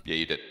 mate? Yeah,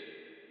 you did.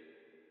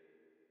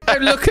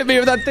 Don't look at me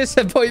with that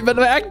disappointment,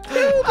 mate. I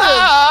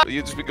killed him.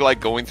 You just be like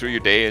going through your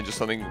day and just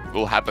something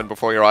will happen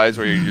before your eyes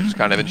where you're just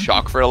kind of in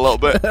shock for a little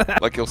bit.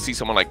 Like you'll see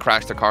someone like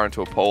crash their car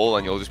into a pole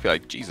and you'll just be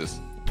like, Jesus.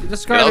 You're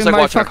describing like my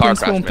watching a car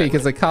fucking spawn crash, peak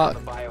as a car.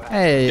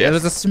 Hey, Yes. it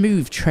was a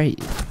smooth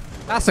trade.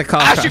 That's a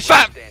car Ash, you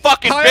crash. fat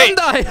fucking bitch!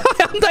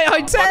 Hyundai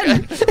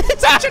i10. Okay.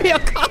 It's actually a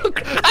car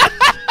crash.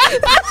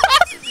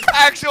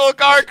 Actual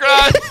car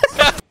crash.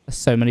 There's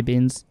so many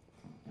beans.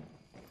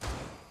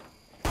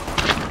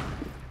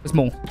 There's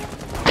more.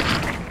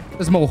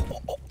 There's more.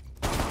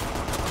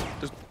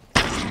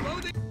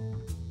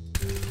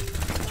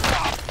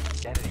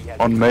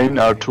 On main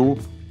R2.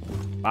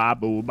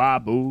 Babu.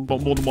 But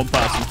more than one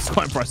person. It's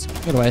quite impressive.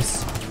 Good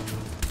ways.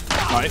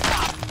 Right.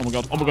 Oh my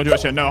god, you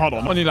actually no, hold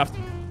on. On your left.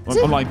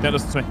 I'm like, don't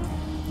listen to me.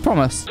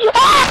 Promise.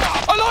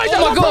 I lied!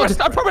 Oh my god!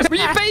 I promise. Were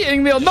you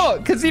baiting me or not?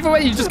 Because either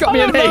way, you just got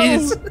me in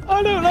haze.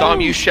 I don't know. Dom,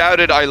 you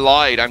shouted, I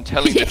lied. I'm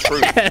telling the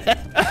truth.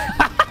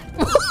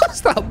 What's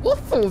that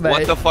waffle, mate?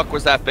 What the fuck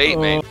was that bait,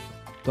 mate?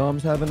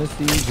 Dom's having a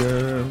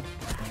seizure.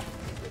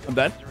 I'm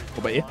dead. What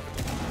about you?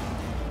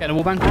 Get a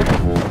wallbang. You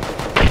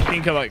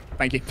can come back.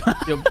 Thank you.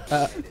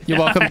 You're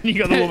welcome. You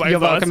got the wallbang. You're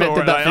welcome. It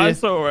did that for you. I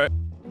saw it.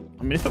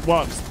 I mean, if it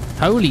works.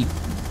 Holy.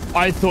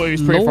 I thought he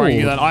was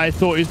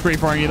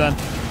pre-firing you then.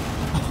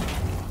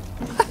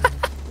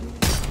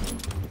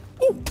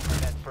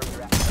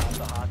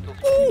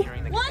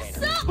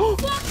 What's up?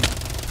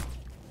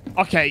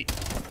 Okay.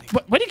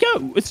 Where'd he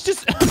go? It's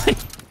just...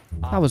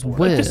 That was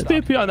weird. Just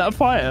spear behind that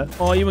fire.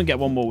 Oh, you wouldn't get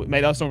one more.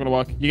 Mate, that's not going to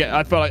work.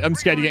 I feel like I'm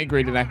scared you're getting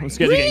greedy now. I'm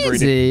scared you're getting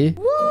greedy.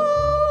 What?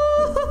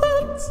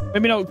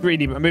 Maybe not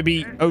greedy, but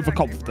maybe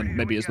overconfident,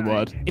 maybe is the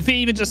word. If he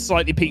even just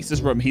slightly peeks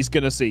his room, he's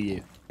going to see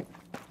you.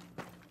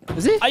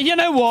 Is he? You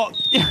know what?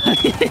 You know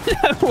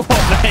what,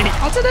 mate?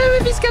 I don't know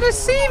if he's going to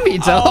see me,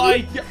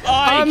 Dom.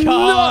 I'm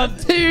not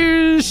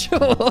too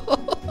sure.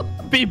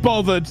 Be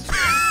bothered.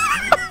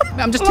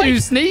 I'm just too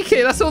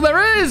sneaky. That's all there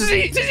is. Does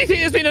he think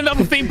there's been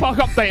another theme park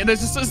update and there's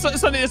just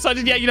suddenly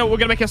decided, yeah, you know what, we're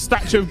going to make a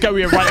statue of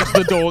Goya right next to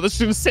the door that's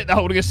just going to sit there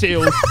holding a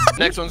shield.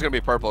 Next one's going to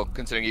be purple,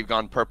 considering you've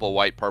gone purple,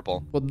 white,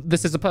 purple. Well,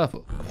 this is a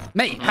purple.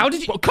 Mate, how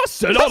did you... Well,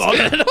 custard, hold on.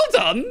 Hold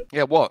on.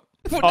 Yeah, what?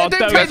 Oh,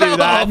 don't do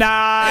that.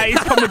 Nah, he's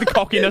come with the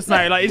cockiness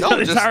now. Like, he's got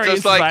his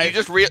arrogance, like,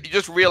 you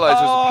just realize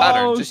there's a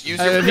pattern. Just use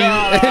your...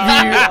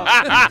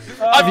 Have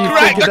you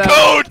cracked the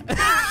code!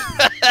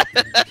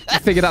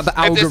 Figured out the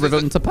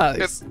algorithm to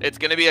pass. It's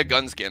going to be a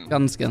gun skin.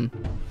 Gun skin.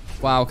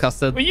 Wow,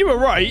 Custard. Well, you were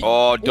right.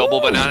 Oh,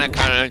 double banana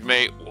cannon,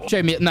 mate.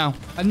 Show me it now.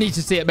 I need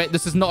to see it, mate.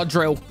 This is not a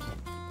drill.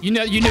 You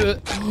knew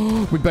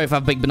it. We both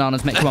have big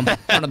bananas, mate. Come on.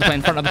 Front of the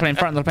plane, front of the plane,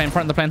 front of the plane,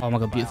 front of the plane. Oh my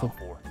god, beautiful.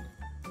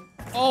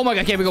 Oh my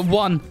god, okay, we got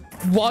one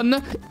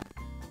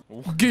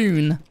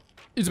goon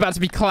who's about to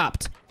be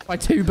clapped by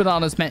 2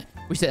 bananas, mate.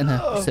 We sit in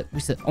here. We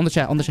sit. On the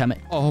chair,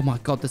 mate. Oh my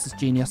god, this is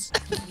genius.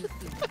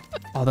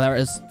 Oh, there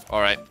it is. All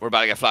right, we're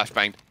about to get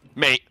flashbanged.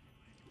 Mate.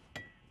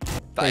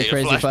 Very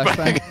crazy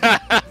flashbang.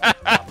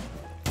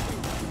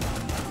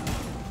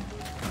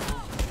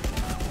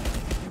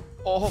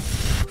 Oh.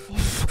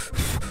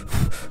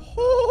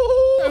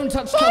 Don't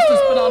touch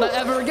Custard's banana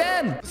ever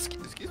again.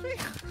 Excuse me?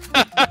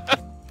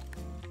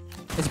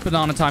 It's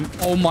banana time.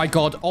 Oh my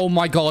god. Oh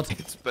my god.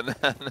 It's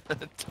banana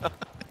time.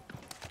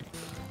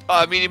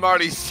 Meanie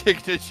Marley's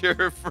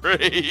signature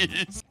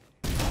phrase.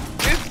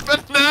 It's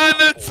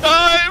banana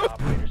time.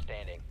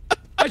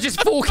 I just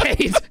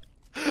 4K'd.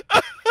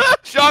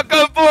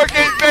 Shotgun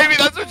 4Ks, baby.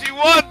 That's what you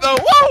want, though.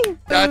 Woo!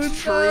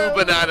 That's true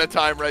banana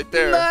time right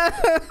there. No.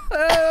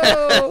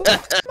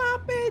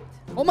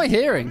 What am I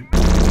hearing?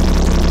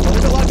 Oh,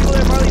 there's a lot of people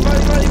there. Marley, 3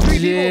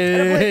 people.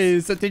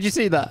 Jeez. Did you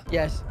see that?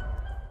 Yes.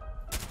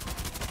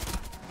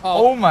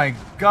 Oh my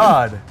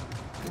god.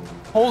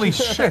 Holy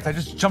shit, I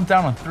just jumped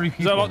down on 3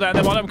 people. There's a lot there.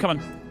 There's a lot of them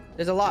coming.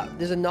 There's a lot.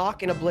 There's a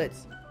knock and a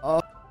blitz.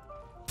 Oh.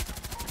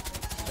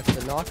 That's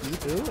the knocky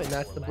poo, and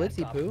that's the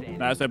blitzy poo. No,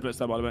 there's no blitz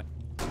there, by the way.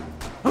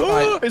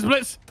 Right. It's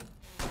blitz.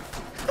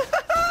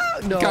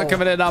 No. Can't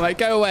come in now, mate.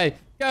 Go away.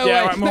 Go away.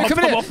 Right, no, come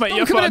in. Off, mate.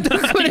 You're come in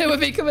fine. with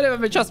me. Come in with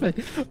me. Trust me.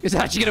 It's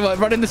actually going to work.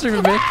 Run in this room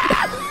with me.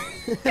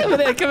 Come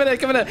in.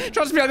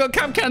 Trust me, I got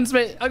cap cans,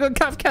 mate. I got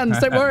cap cans.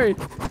 Don't worry.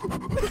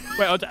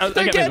 Wait, I'll don't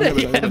get get it.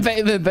 Yeah, bait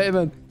him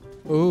in.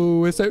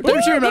 Oh, it's so...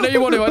 Don't shoot him. I know you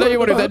want to. Don't. Get it.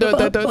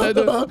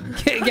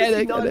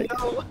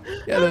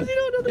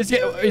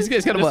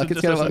 It's going to work.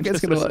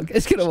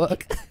 It's going to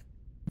work.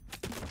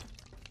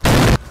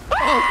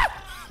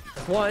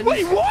 One.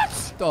 Wait, what?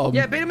 Stop.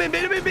 Yeah, bait him in.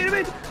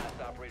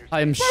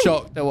 I am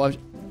shocked. I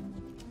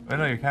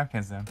know your cap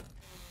can's down.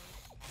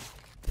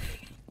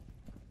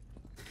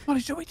 What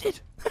did he did?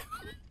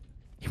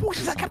 He walked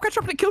into that cap can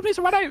trap and it killed me,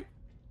 so I ran out.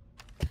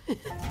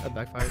 That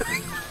backfired.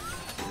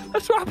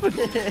 That's what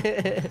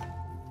happened.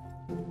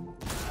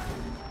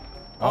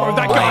 Oh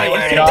that guy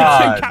was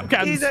God. 2 cap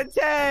cans. He's a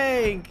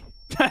tank.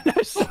 No,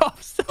 stop.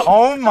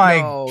 Oh my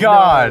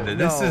god. No,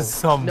 this is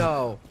some...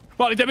 No.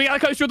 Marley, don't be that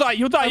close. You'll die.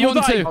 You'll die.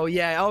 Oh,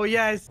 yeah. Oh,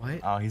 yes. What?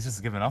 Oh, he's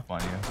just giving up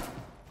on you.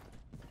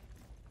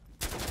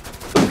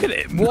 Look at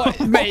him. What?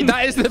 Mate,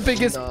 that is the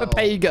biggest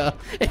papega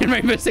in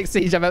Rainbow Six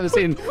Siege I've ever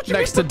seen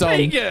next to Dom.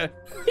 He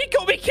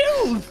got me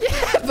killed.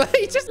 Yeah, but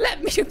he just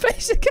let me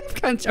place a cap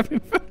can jump in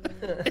front.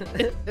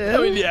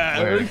 Oh, yeah.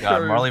 Oh my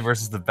god, Marley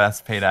versus the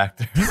best paid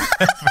actors.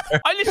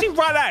 I literally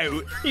ran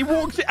out. He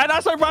walked, and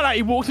as I ran out,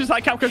 he walked into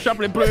that cap can trap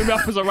and it blew me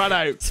up as I ran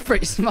out. It's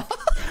pretty smart.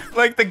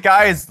 Like, the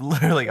guy is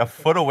literally a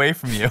foot away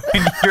from you,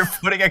 and you're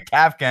putting a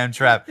cap can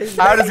trap.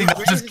 How does he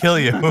not just kill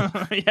you?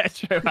 Yeah,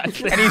 true,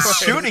 actually. And he's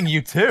shooting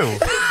you, too.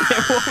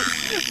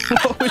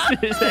 What was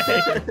his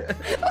aim?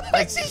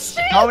 Like,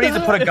 somebody needs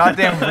to put a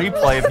goddamn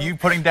replay of you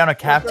putting down a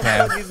cap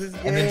can,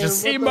 and then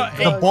just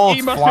the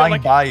bullets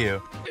flying by you.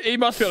 He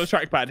must be on a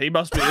trackpad. He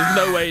must be. There's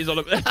no way he's on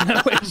a... There's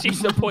no way he's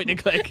using a point and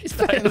click. He's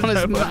playing on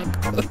his map.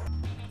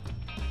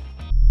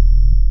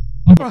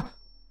 Oh, no!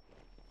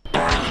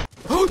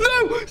 Oh,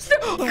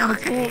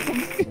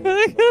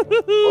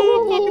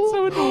 fucking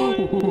so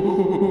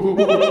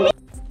annoying.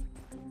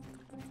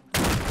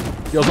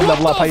 Yo, some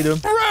level up. How you doing?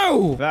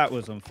 Bro! That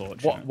was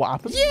unfortunate. What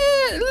happened?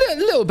 Yeah, a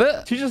little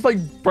bit. She just, like,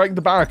 break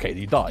the barricade.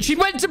 You died. She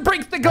went to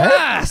break the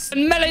glass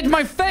and meleeed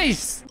my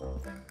face.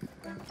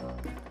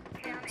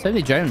 So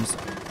did Jones.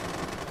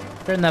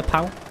 They're in there,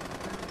 pal.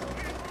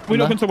 We're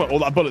not going to talk about all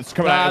that bullets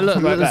coming out.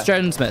 Look, there's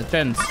Jones, mate.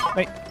 Jones.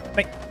 Mate,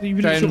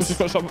 you just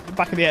got shot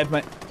back of the head,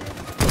 mate.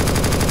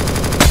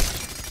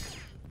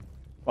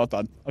 Well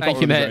done.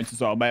 Thank you, mate. Jones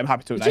as well, mate. I'm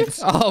happy to announce.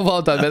 Oh,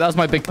 well done, mate. That's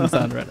my big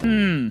concern, right?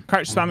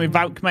 Crouch spamming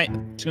Valk, mate.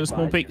 She's going to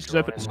small peek. She's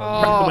open.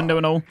 Crack the window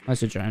and all.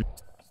 Nice to Jones.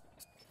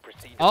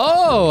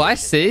 Oh, I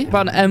see.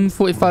 About an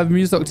M45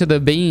 Muzok to the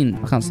bean.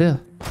 I can't see her.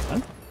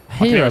 Huh?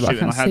 I hear her, but I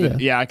shooting. can't see her.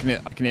 Yeah, I can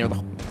hear the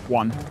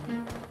one. I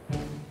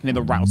can hear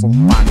the rattles of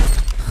Juan.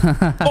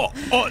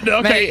 Oh, no,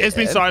 okay, Mate, it's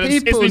been silenced.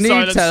 It's people been need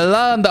silenced. to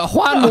learn that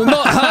Juan will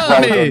not hurt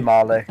Well me. done,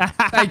 Marley.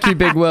 Thank you,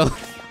 Big Will.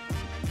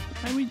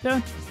 How we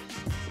done?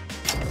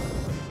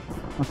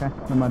 Okay,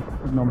 never mind.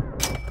 Ignore me.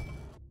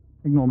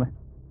 Ignore me.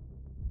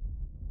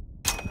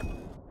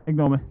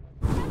 Ignore me.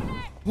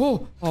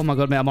 Oh my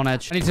god, mate, I'm on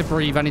edge. I need to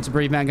breathe. I need to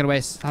breathe, mate. I'm gonna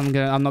waste. I'm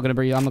not gonna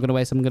breathe. I'm not gonna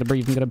waste. I'm gonna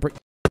breathe. I'm gonna breathe.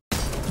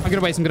 I'm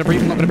gonna waste. I'm gonna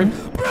breathe. I'm not gonna breathe.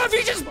 Bruv,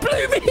 you just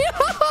blew me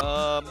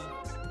up.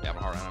 Yeah, I'm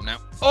hard on him now.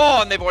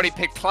 Oh, and they've already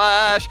picked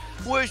Clash,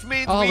 which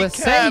means we we're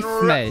can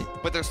safe, mate.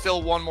 But there's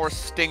still one more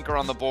stinker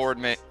on the board,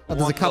 mate. Oh,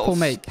 there's a couple,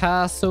 mate.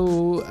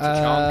 Castle,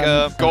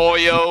 Chanka,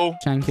 Goyo.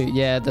 Chanka.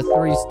 Yeah, the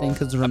 3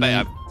 stinkers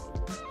remain. I'm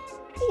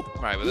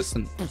right with this.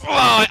 Oh,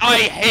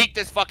 I hate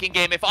this fucking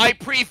game. If I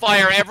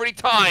pre-fire every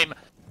time,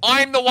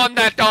 I'm the one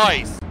that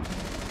dies.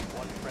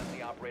 One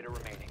friendly operator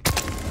remaining.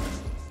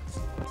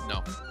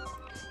 No.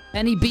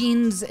 Any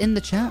beans in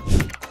the chat?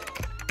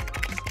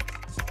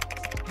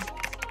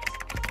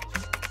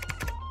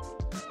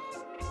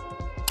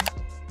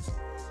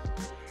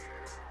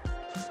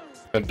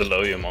 And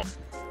below you, Mom.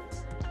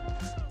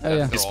 Oh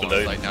yeah. It's below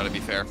you now, to be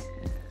fair.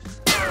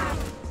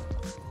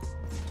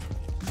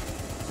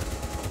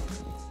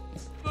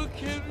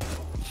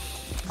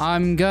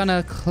 I'm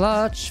gonna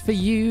clutch for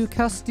you,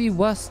 Custy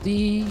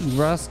Wusty,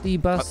 Rusty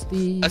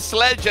Busty. A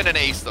sledge and an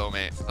ace, though,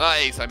 mate. Not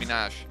ace, I mean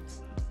Ash.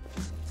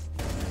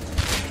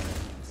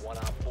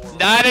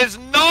 That is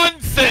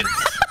nonsense!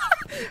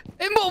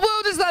 In what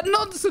world is that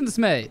nonsense,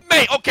 mate?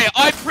 Mate, okay,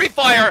 I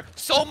pre-fire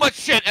so much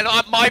shit, and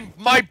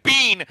my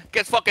bean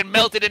gets fucking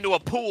melted into a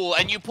pool,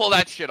 and you pull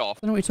that shit off. I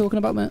don't know what you're talking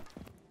about, mate.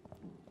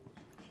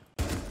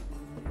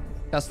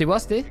 Custy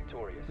Wusty,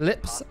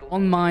 lips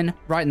on mine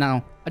right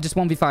now. I just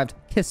 1v5'd.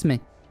 Kiss me.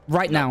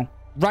 Right now.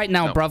 Right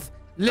now, No. bruv.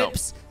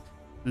 Lips.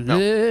 No.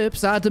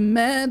 Lips. I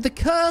demand the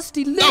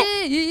Custy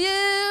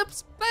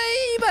lips,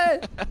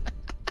 baby.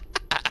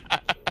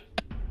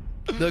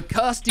 The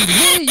Custy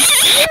lips.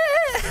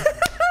 Yeah.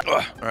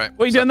 All right.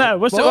 What are you doing there?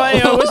 What's the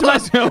Whoa. what's the I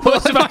don't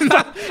know,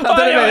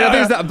 mate. I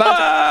think it's that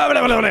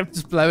battery.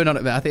 Just blowing on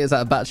it, mate. I think it's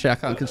that battery. I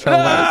can't control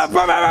that.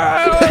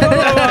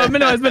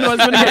 Minimize.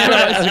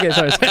 Okay,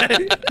 sorry.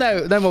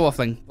 No more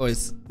waffling,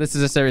 boys. This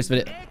is a serious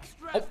video.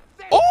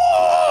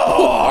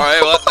 All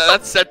right, well,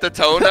 that set the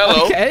tone.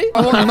 Hello. Okay.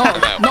 I want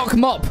knock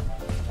mop.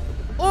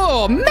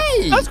 Oh,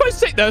 mate. That's quite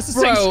sick, though. It's a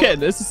sick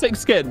skin. It's a sick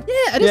skin.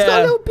 Yeah, and it's got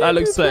a little bit that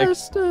looks sick.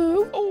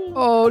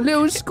 Oh,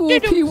 little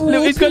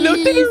Scorpio. He's got little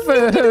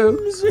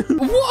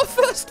What a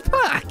first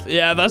pack.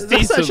 Yeah, that's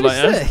decent, actually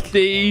mate. That's sick.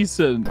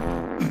 decent.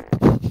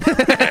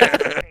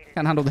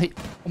 Can't handle the heat.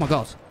 Oh my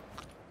god.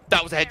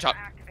 That was a headshot.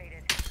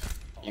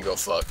 You go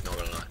fuck, not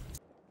gonna lie.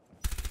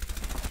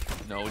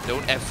 No,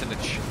 don't F's in the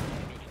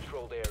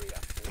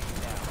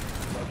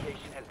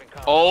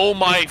Oh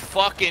my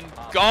fucking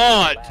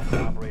god!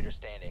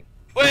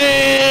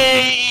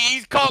 Wait!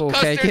 He's called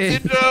Okay,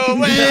 custard syndrome!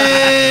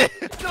 Wait!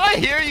 Did I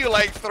hear you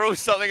like throw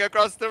something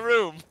across the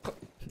room?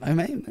 No,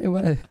 mate, no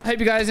way. I hope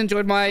you guys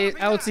enjoyed my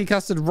LT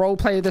Custard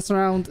roleplay this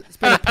round. It's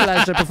been a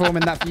pleasure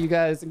performing that for you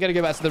guys. I'm gonna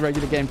go back to the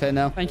regular gameplay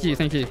now. Thank you.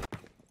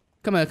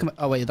 Come here.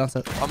 Oh wait, that's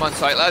it. I'm on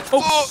site, lads.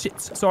 Oh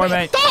shit! Sorry,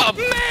 mate. Stop!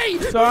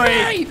 Mate!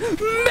 Sorry.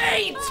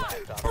 Mate!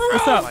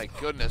 What's Oh up? my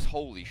goodness,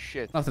 holy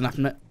shit. Nothing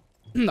happened, mate.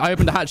 I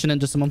opened a hatch and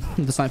into someone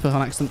with the sniper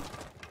on accident.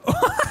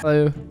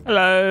 Hello.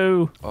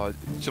 Hello. Oh,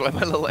 should I have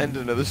my little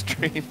ending of the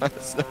stream?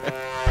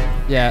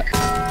 Yeah.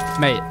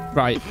 Mate,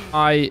 right.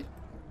 I'm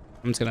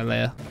just gonna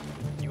layer.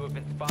 You have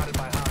been spotted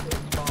by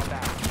hostiles. Fall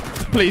back.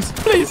 Please.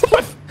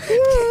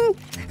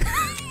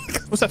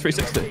 What's that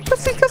 360?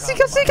 Cussy.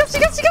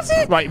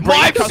 Right,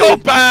 I'm so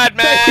bad,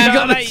 man! You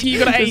gotta aim. If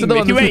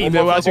you aim,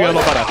 it will actually go a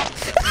lot better.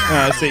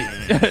 See.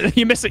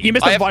 You missed a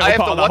vital part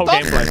of that whole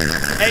gameplay.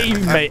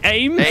 Aim, mate.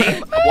 Aim.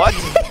 What?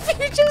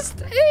 You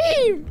just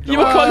aim. You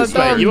were close,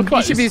 mate. You were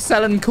close. You should be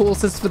selling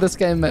courses for this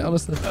game, mate,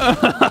 honestly.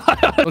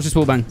 Watch this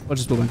wallbang.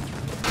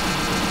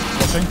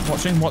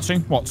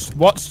 Watching.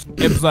 Watch.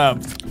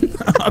 Observed.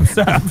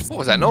 Observed. What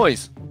was that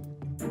noise?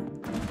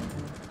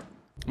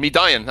 Me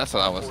dying, that's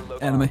what that was.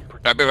 Enemy.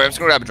 I'm just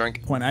gonna grab a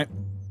drink. Point out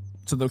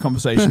to the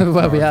conversation.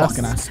 Where we at?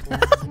 Fucking ass. Are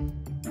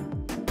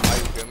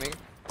you filming?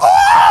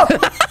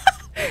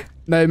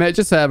 No, mate,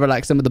 just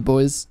relaxing with the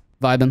boys.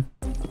 Vibing.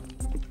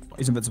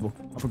 He's invincible.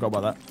 I forgot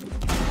about that.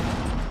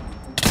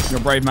 You're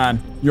a brave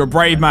man.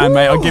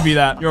 Mate. I'll give you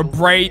that. You're a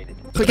brave...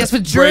 But guess for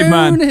brave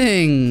man.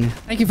 droning.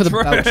 Thank you for the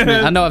belch, mate.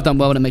 I know I've done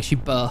well when it makes you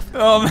buff.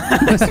 Oh, man.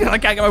 I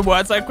can't get my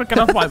words out quick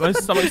enough. Like, my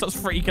stomach starts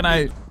freaking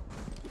out.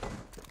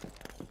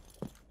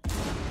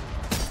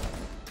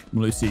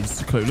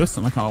 Lucy's clueless,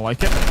 and I kind of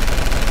like it.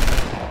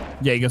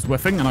 Jaeger's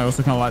whiffing, and I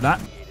also kind of like that.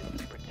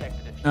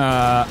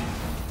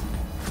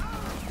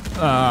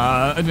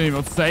 I don't even know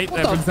what to say.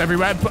 Everyone's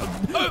everywhere. But,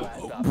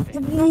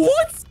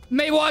 what?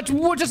 Mate,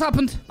 what just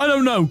happened? I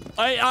don't know.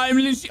 I'm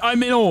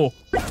in awe.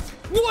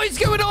 What is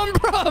going on,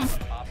 bruv?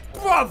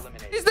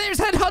 His name's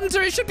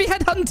Headhunter. It should be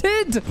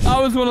Headhunted. That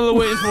was one of the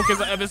weirdest walkers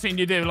I've ever seen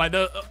you do. Like,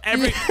 like...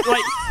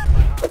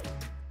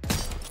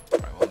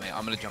 Alright, well, mate,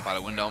 I'm gonna jump out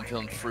a window. I'm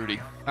feeling fruity.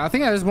 I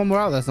think there's one more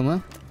out there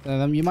somewhere.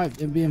 You might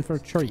be in for a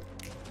treat.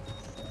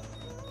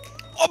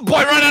 Oh,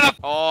 boy, run it up!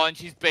 Oh, and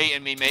she's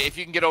baiting me, mate. If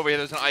you can get over here,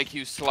 there's an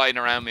IQ sliding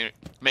around me.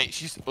 Mate,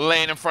 she's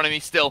laying in front of me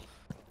still.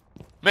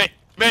 Mate,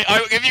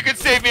 if you can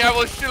save me, I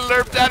will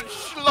slurp that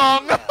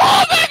schlong.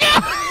 Oh, my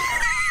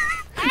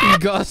God! You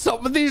gotta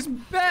stop with these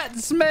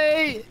bets,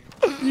 mate.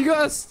 You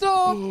gotta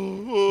stop.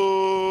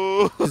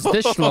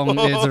 This schlong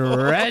is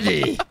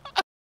ready.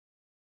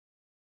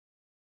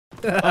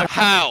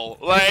 How?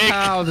 Like,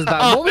 how does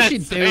that? What was she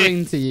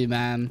doing to you,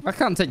 man? I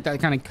can't take that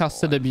kind of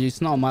custard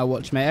abuse. Not on my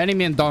watch, mate. Only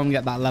me and Dom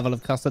get that level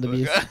of custard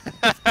abuse.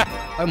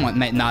 Oh my,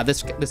 mate. Nah,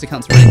 this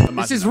account's rigged.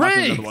 This is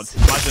rigged.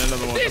 Imagine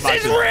another one. This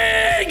is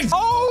rigged.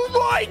 Oh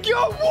my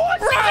God!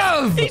 What?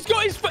 Bruv! He's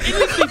got his. He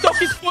literally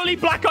Doc is fully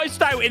black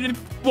iced out in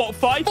what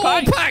 5 4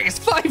 packs? packs.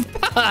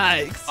 5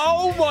 packs.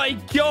 Oh my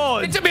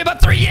God! It took me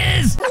about 3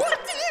 years.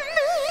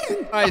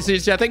 All right,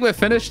 Sushi, I think we're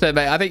finished here,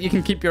 mate. I think you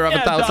can keep your other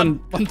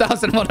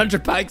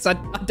 1,100 packs. I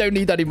don't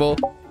need any more.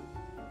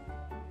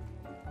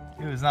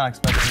 He was not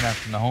expecting that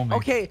from the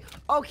homie.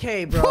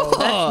 Okay, bro.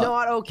 That's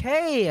not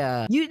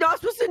okay. You're not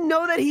supposed to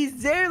know that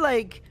he's there,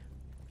 like...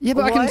 Yeah,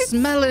 but what? I can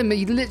smell him.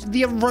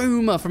 The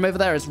aroma from over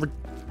there is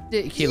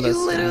ridiculous.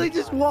 You literally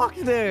just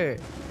walked there.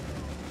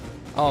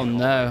 Oh,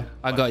 no.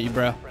 I got you,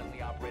 bro.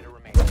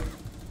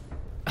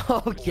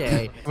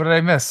 Okay. What did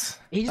I miss?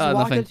 He just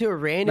walked up to a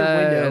random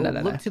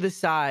window, looked to the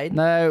side, and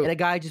a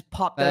guy just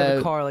popped out of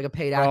the car like a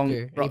paid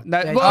actor.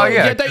 Oh,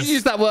 yeah, don't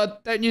use that word.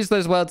 Don't use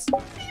those words.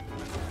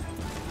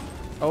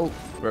 Oh,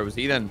 where was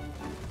he then?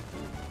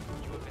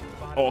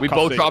 Oh, we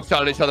both drop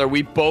shot at each other.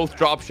 We both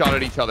drop shot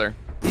at each other.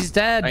 He's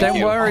dead.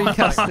 Don't worry,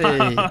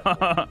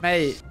 Custy.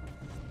 Mate.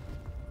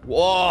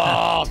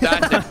 Whoa,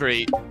 that's a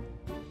treat.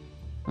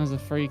 That was a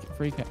free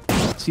kick.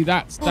 See,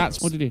 that's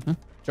what did he do? Huh?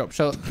 Drop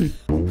shot.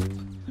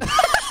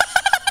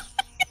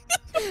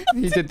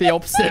 He did the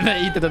opposite,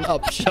 mate. He did an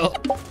up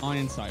shot.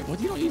 Iron sight. Why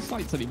do you not use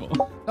sights anymore?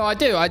 No, I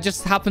do. I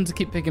just happen to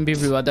keep picking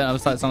people who I don't have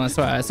sights on. I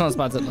swear. It's not as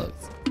bad as it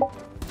looks.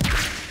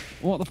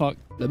 What the fuck?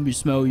 Let me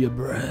smell your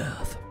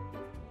breath.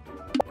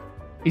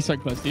 He's so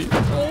close to you.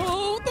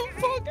 Oh, what the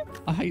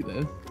fuck? I hate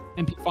this.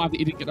 MP5 that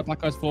you didn't get the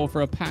Black Eyes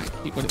for a pack.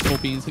 You got it for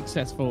being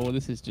successful.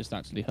 This is just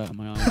actually hurting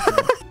my eyes.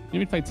 You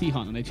know, play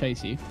T-Hunt and they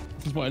chase you.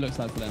 This is what it looks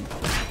like for them.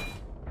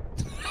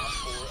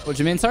 What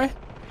do you mean, sorry?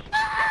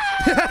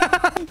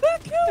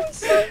 That guy's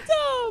so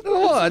dumb.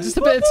 What? Just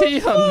a bit of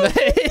T-Hunt,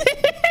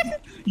 mate.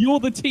 You're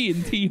the T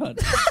in T-Hunt.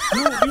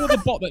 You're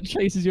the bot that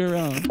chases you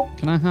around.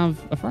 Can I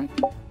have a frag?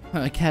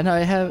 Can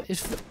I have...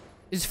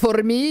 It's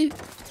for me?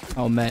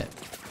 Oh, mate.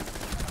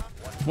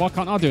 Why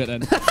can't I do it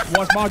then?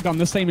 Why is my gun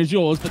the same as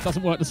yours but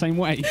doesn't work the same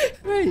way?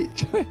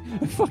 Mate. I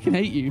fucking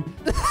hate you.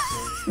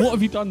 What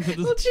have you done to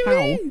this? What do you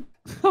mean?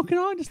 How can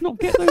I just not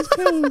get those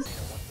kills?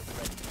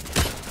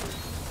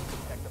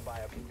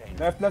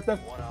 Left,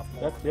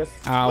 yes.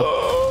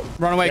 Ow.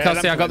 Run away,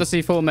 Custy. I got the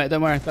C4, mate.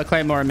 Don't worry. The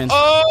Claymore I'm in.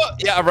 Oh,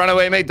 yeah, run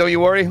away, mate. Don't you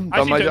worry.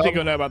 I actually don't think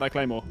he'll know about that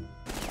Claymore.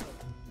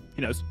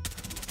 He knows.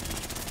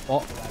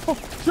 What?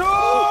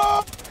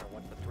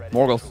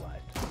 Morgles.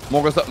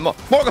 Morgles.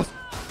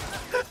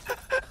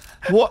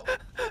 What?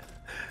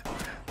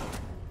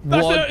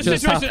 That's what a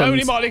just situation happened?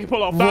 only Marley can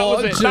pull off. That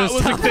was it. That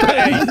was happened? Exhibit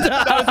A.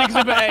 That was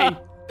Exhibit A.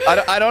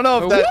 I don't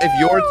know if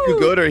you're too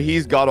good or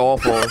he's got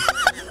awful.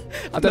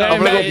 I don't know, I'm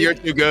gonna go mate. if you're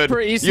too good.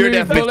 Pretty You're smooth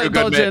definitely too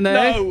bullet good, dodging,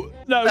 mate.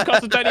 No,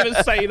 Costa, don't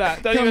even say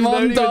that. Don't Come even,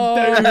 on,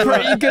 don't dog.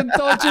 Pretty good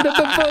dodging of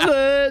the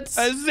bullets.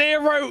 A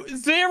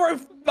zero,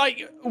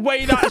 like,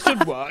 way that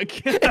should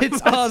work.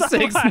 It's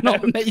R6,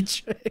 not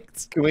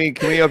Matrix. Can we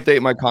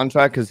update my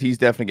contract? Because he's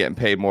definitely getting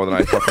paid more than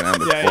I fucking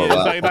am.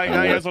 Yeah,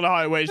 that goes on a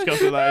higher wage,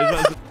 Costa.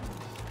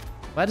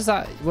 Where does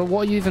that... Well,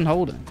 what are you even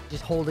holding?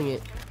 Just holding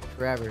it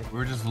forever. We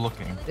were just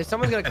looking. If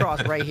someone's gonna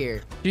cross right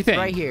here. Do you think?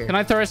 Right here. Can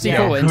I throw a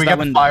C4 into we that got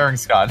window? the firing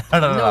squad.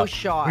 No.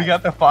 Shot. We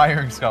got the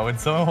firing squad. When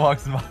someone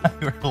walks by,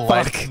 we're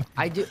lighting.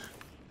 I do.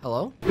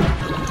 Hello? What?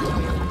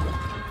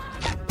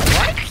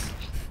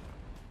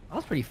 That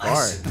was pretty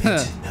far.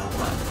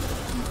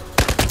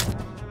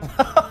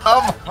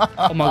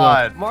 Oh my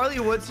god. Marley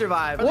would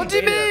survive. What do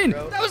you mean?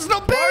 That was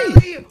not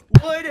big.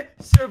 Marley would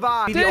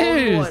survive. He's Dude. the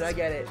only one. I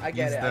get it.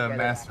 He's the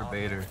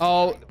masturbator.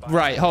 Oh,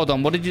 right. Hold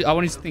on. What did you... I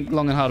want you to think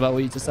long and hard about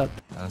what you just said.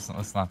 Let's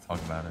not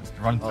talk about it.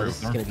 Run through. This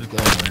is Run gonna through be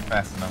good.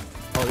 fast enough.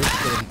 Oh, this is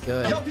gonna be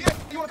good.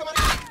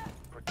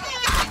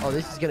 Oh,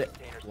 this is gonna...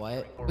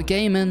 What? We're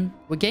gaming.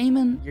 We're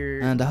gaming.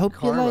 And I hope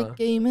karma. you like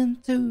gaming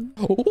too.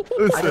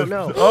 I don't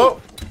know.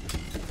 Oh!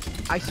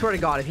 I swear to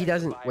God, if he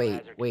doesn't...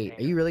 Wait. Are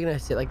you really gonna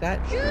sit like that?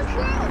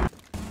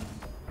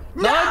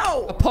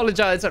 No!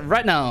 Apologize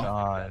right now.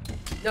 God.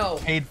 No.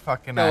 Paid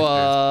fucking Go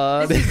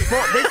on. This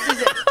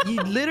is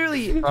you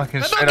literally...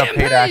 Fucking straight up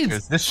paid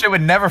actors. This shit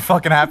would never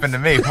fucking happen to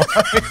me.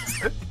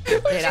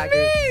 Paid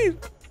actors.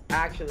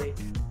 Actually.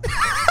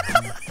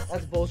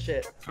 That's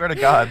bullshit. Swear to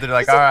God, they're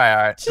like, all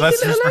right.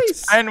 Let's just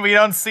pretend we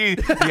don't see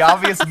the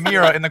obvious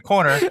mirror in the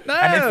corner. No.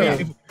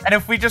 And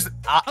if we just,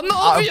 I'm not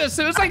obvious.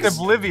 It was like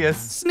oblivious.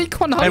 Sneak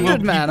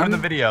 100, man. I'm in the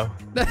video.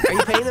 Are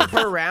you paying them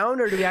per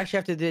round, or do we actually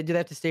have to do they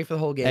have to stay for the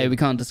whole game? Hey, we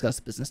can't discuss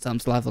business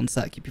terms live on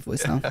set. Keep your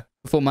voice down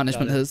before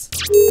management hears.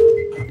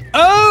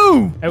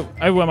 Oh,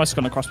 where am I just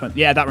gonna crossbow?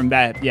 Yeah, that room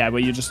there. Yeah,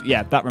 where you just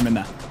that room in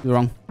there. You're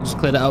wrong. Just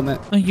cleared it out, mate.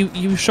 Oh,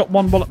 you shot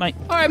one bullet, mate.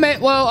 All right,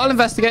 mate. Well, I'll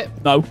investigate.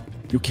 No.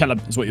 You'll kill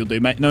him, is what you'll do,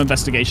 mate. No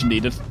investigation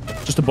needed.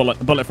 Just a bullet.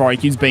 The bullet for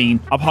IQ's been.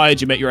 I've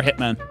hired you, mate. You're a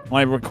hitman.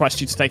 I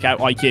request you to take out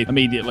IQ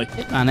immediately.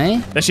 Hitman,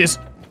 eh? There she is.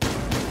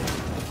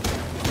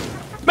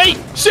 Mate,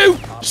 shoot!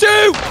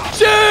 Shoot!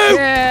 Shoot!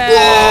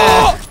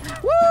 Yeah!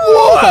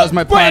 Whoa! That was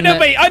my plan,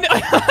 mate. I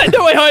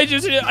know I hired you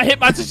to a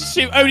hitman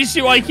to only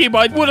shoot IQ,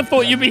 but I would have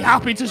thought you'd be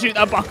happy to shoot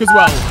that buck as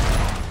well.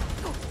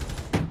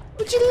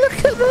 Would you look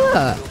at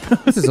that?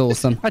 This is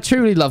awesome. I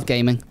truly love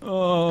gaming.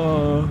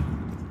 Oh.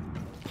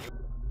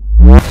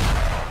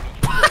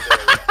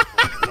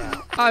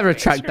 I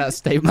retract that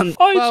statement.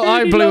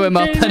 I blew him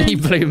up and he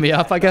blew me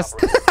up. I guess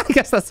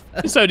that's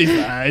fair. It's only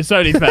fair. It's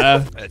only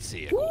fair. Let's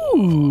see it.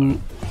 Ooh.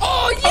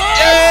 Oh,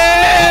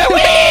 yeah!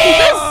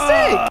 That's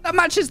sick! That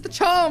matches the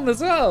charm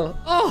as well.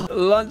 Oh.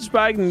 Lunch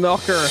bag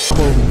knocker.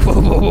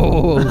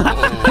 Whoa. Maybe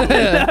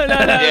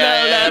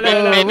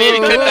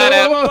cut that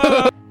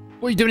out.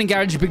 What are you doing in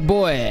garage, big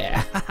boy?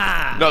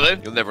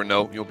 Nothing. You'll never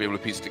know. You'll be able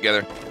to piece it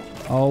together.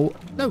 Oh,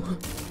 no.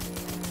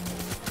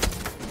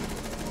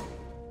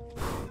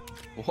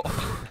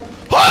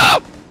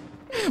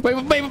 Wait,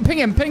 ping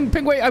him. Ping,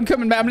 wait, I'm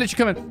coming, man. I'm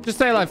literally coming. Just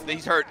stay alive.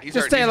 He's hurt.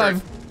 Just stay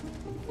alive.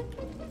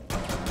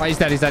 Oh, he's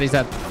dead, man.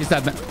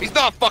 He's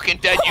not fucking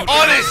dead, you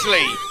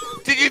honestly!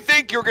 Did you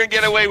think you were gonna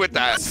get away with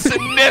that?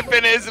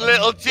 Sniffing his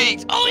little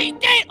cheeks. Oh, he's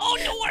dead! Oh,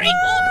 don't worry!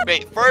 Oh.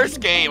 Mate, first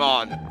game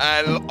on,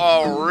 and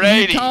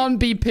already... You can't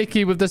be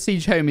picky with the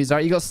siege homies,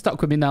 right? You got stuck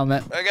with me now,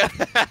 mate.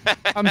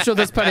 I'm sure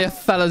there's plenty of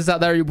fellas out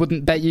there who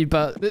wouldn't bet you,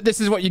 but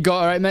this is what you got,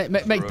 all right, mate?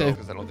 Make do.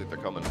 Because I don't think they're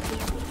coming.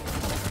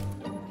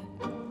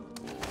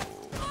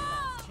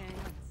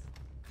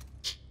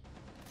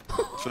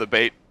 For the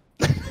bait.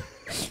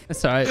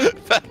 That's all right.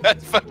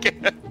 That's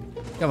fucking...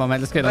 Come on, mate.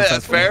 Let's get on.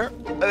 That's fair.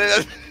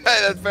 That's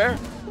fair.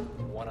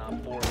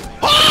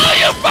 Oh,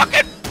 you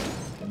fucking...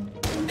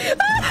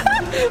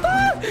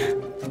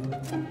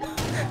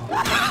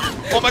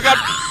 Oh my god.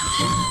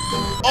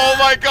 Oh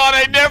my god,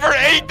 I never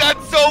ate that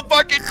so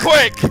fucking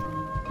quick.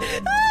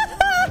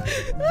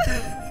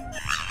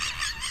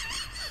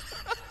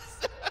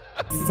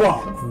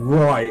 Fuck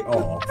right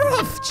off.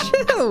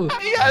 Bruv, chill.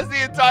 He has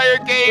the entire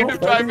game to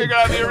try and figure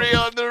out the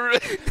real and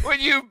the when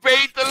you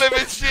bait the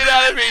living shit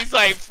out of me, he's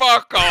like,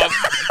 fuck off.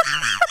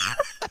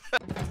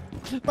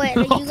 Wait,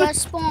 are you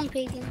guys spawn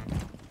peeking?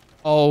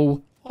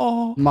 Oh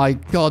my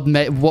god,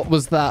 mate, what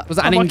was that? Was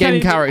that an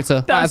in-game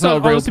character? That's not a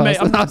real person. Mate,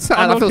 that's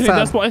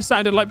what it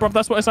sounded like, bro.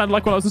 That's what it sounded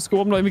like when I was in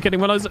school. I'm not even kidding.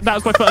 That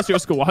was my first year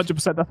of school.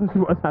 100%. That's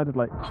what it sounded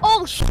like.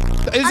 Oh,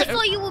 I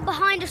thought you were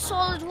behind a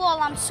solid wall.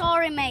 I'm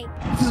sorry, mate.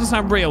 This doesn't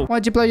sound real.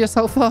 Why'd you blow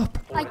yourself up?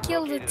 I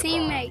killed a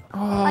teammate.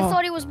 I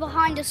thought he was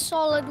behind a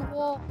solid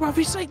wall. Bro,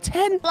 he's like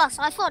 10. Plus,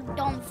 I thought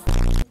Dom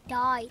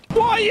died.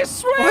 Why are you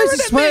swearing? Why is he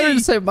swearing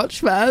so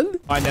much, man?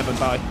 I never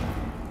die.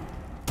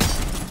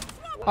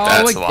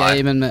 Oh, we're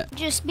gaming, mate.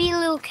 Just be a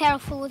little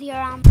careful with your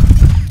ammo.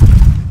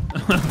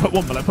 Put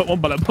one bullet, mate. Oh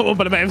my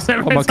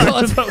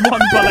god. Put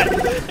one bullet.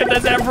 If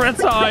there's ever a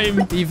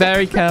time. Be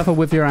very careful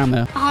with your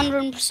ammo.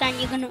 100%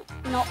 you're gonna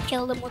not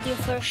kill them with your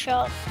first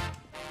shot.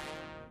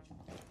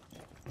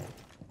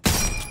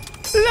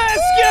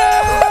 Let's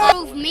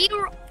go!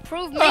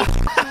 Prove me.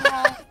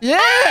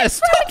 Yeah,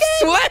 stop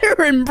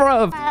swearing,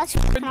 bro.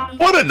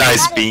 What a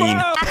nice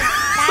bean.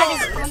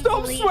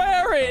 Stop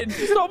swearing.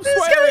 Stop This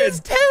swearing. guy is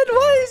 10.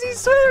 Why is he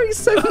swearing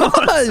so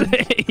much?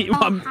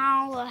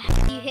 How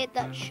you hit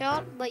that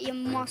shot, but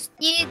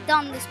you've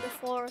done this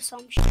before or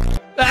some shit.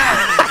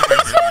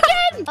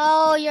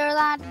 Oh, you're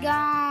that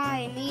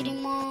guy. Meet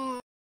him on.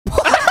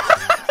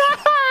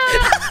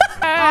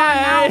 Oh,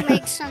 now it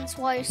makes sense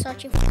why you're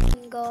such a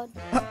fucking god.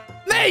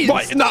 Mate,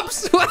 stop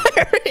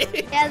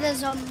swearing. Yeah,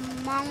 there's a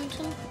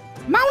mountain.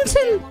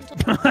 Mountain?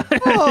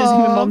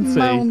 Oh,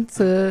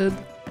 mountain.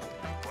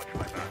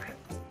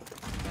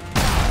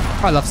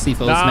 I love C4s,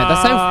 mate.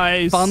 They're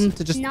so fun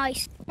to just...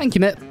 Nice. Thank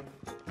you, mate.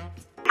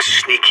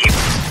 Sneaky.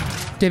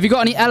 Have you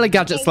got any Ella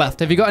gadgets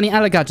left? Have you got any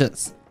Ella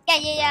gadgets?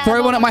 Yeah.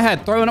 Throw one at my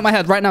head. Throw one at my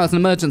head right now. It's an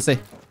emergency.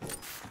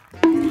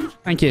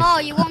 Thank you. Oh,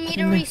 you want me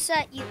to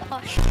reset you?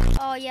 Oh,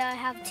 oh yeah, I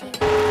have team.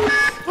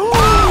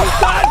 Oh,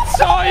 that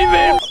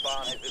timing!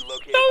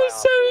 That was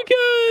so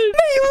good!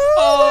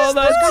 Oh,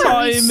 that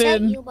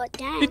timing!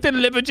 You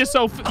delivered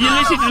yourself. You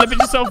literally delivered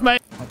yourself,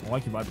 mate. I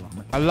like your Bible,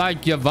 mate. I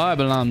like your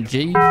Bible,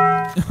 G.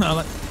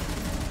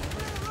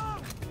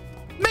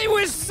 Mate,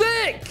 we're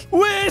sick!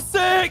 We're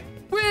sick!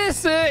 We're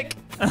sick!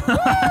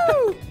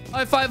 Woo!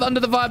 High five under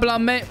the Bible,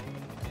 mate.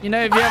 You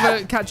know, if you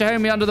ever catch a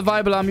homie under the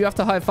Bible arm, you have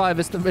to high five.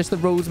 It's the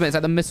rules, mate. It's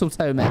like the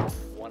mistletoe, mate.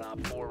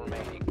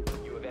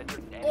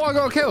 Oh, I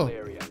got a kill.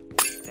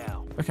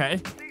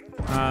 Okay.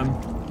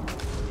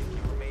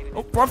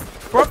 Oh,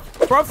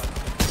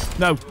 bruv.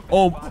 No.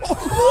 Oh. What?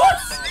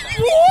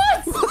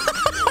 What?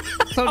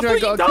 Told you I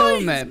got a kill,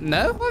 mate.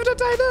 No? Why would I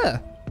die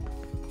there?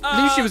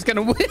 I knew she was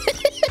gonna win.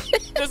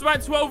 There's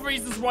about 12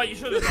 reasons why you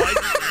should have died.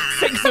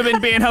 6 of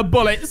them being her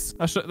bullets.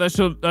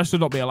 That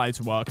should not be allowed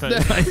to work.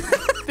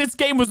 This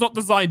game was not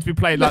designed to be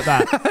played like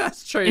that.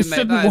 That's true, it mate.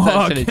 shouldn't That is work.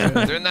 actually true.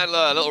 They're in that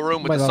little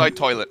room with the side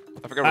toilet.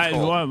 I forgot what it's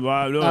called.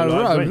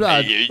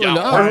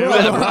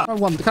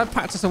 Can I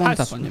practice a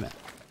one-tap on you, mate?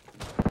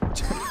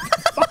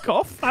 Fuck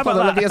off. How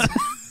about that?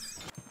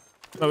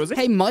 What was it?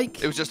 Hey,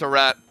 Mike. It was just a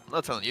rat. I'm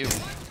not telling you.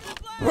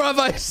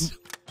 Bravo. Shut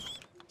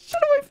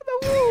away from the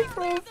wall,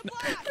 bro.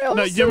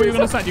 No, you're going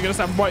to stand. You're going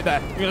to stand right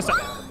there. You're going to stand.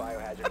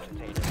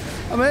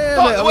 I'm here,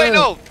 oh, wait,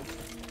 no.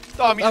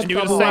 Dom, you're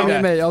going to stay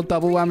there. Mate. I'll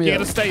double whammy. You're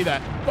going to stay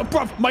there. But,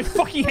 bruv, my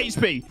fucking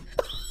HP.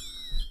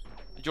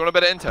 Do you want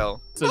a bit of intel?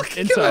 So,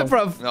 intel.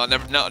 Bruv.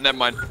 No, never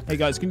mind. Hey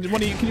guys, can you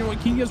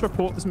guys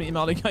report this meeting,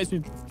 Marley? You guys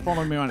been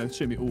following me around and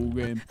shooting me all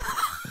game.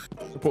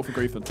 Report for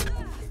griefing.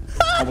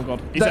 Oh my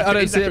god. I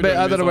don't see it, mate.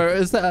 I don't know where it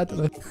is. I don't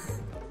know.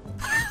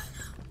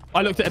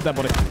 I looked at a dead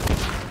body.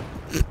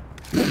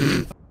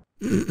 How'd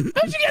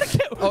you get a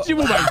kill? Did you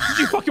wallbang? Did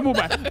you fucking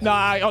wallbang?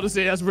 Nah,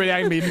 honestly, that's really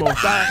angry me more.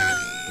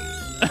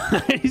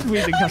 He's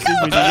wheezing, Cass. He's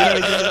wheezing.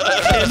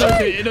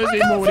 It knows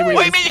even more when he wheezes.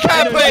 What do you mean you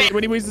can't play?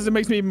 When he wheezes, it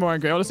makes me even more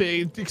angry.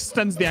 Honestly, it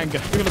extends the anger.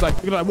 You're gonna die.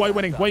 You're gonna die. Why are you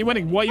winning? Why are you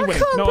winning? Why are you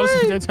winning? No,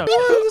 honestly, don't tell.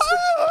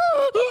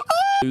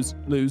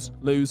 Lose.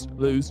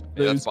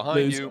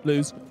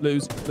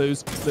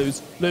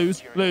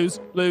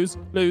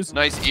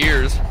 Nice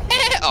ears.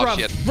 Oh, Bruv,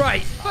 shit.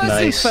 Right. First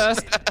things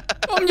first.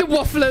 I'm your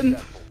waffling.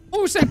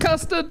 Also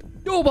custard.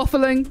 You're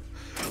waffling.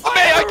 Oh,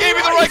 man, I gave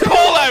you the right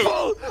call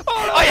out.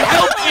 I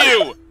helped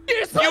you.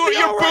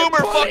 Your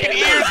boomer fucking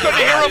ears couldn't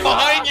hear him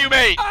behind you,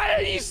 mate.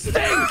 You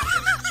stink.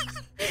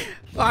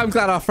 I'm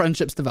glad our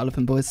friendship's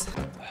developing, boys.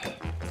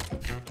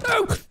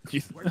 No. Put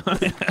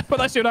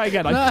that shit out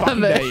again. I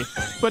fucking dare you.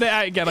 Put it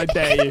out again. I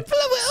dare you.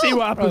 See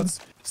what happens.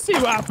 See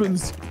what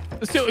happens.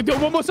 Still, do it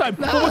one more time.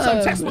 One more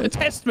time.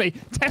 Test me.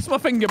 Test my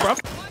finger, bro.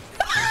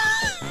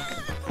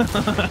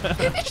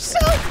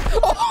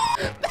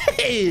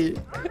 Hey.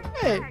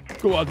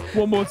 Go on.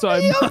 One more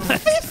time. You're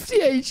 50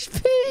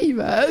 HP,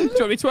 man. Do you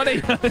want me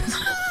 20?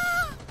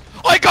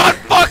 I got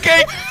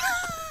fucking...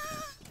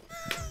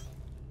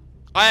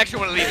 I actually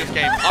want to leave this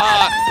game.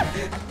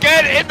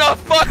 Get in the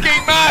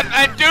fucking map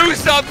and do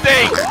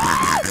something!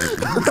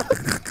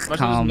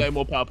 Imagine there's no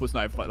more purples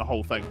now for like the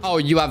whole thing. Oh,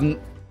 you haven't...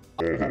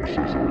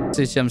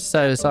 Sushi, I'm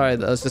so sorry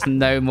that there's just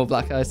no more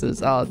black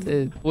ices. Oh,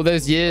 dude. All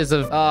those years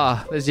of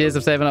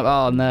saving up.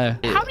 Oh, no.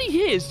 How many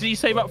years did you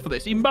save up for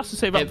this? You must have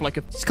saved up for like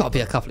a... It's got to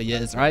be a couple of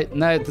years, right?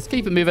 No, let's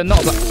keep it moving.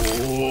 Not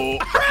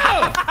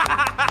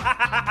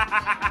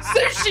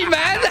Sushi,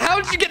 man!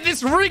 How did you get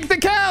this rigged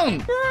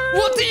account?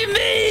 What do you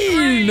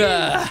mean?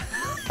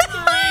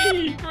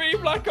 Three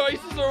black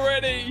ices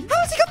already. How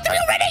has he got 3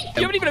 already?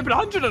 You haven't even opened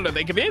 100, I don't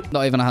think, have you?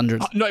 Not even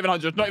 100. Not even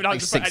 100. Not even 100. Like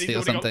 60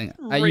 or something.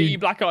 Are 3 you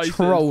black ices.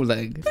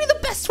 Trolling? They're the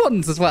best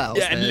ones as well.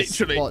 Yeah,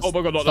 literally. Oh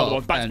my god, not another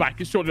one. Back to back.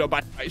 It's surely not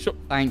back to back.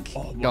 Thank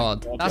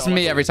God. That's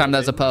me every time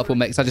there's a purple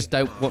mix. I just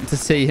don't want to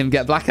see him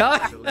get black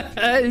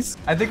eyes.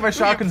 I think my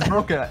shotgun's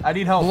broken. I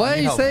need help. Why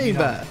are you saying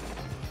that?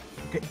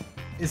 Okay.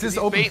 Is this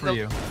open for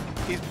you?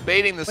 He's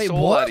baiting the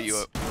soul out of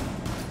you.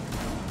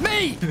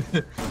 Me!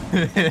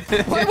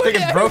 Why would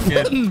it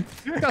broken?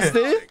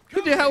 Gusty,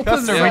 could you help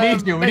us? We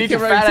need you. We need your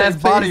fat ass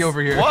body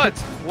over here. What?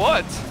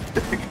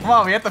 Come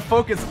on, we have to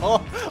focus all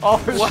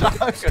the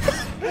shotgun.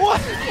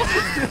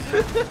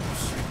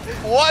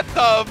 What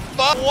the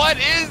fuck? What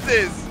is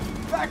this?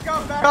 Back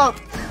up, back up.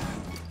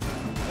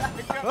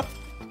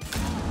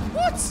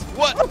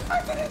 What?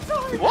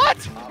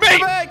 What?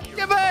 Mate!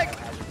 Get back!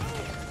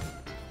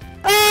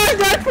 Ah,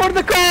 right for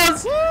the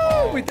cause!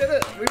 Woo! We did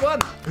it. We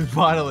won.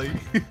 Finally.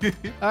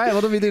 All right,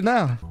 what do we do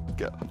now?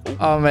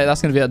 Oh, mate,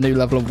 that's going to be a new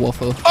level of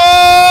waffle.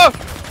 Oh!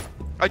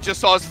 I just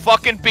saw his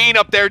fucking bean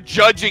up there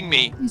judging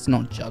me. He's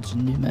not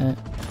judging you, mate.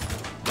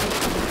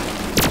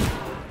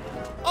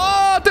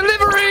 Oh,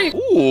 delivery!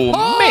 Ooh,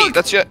 mate,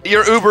 that's your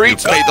Uber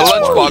Eats, mate. The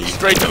lunchbox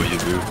straight to you,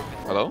 dude.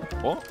 Hello?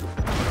 What?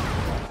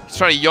 He's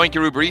trying to yoink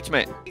your Uber Eats,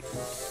 mate.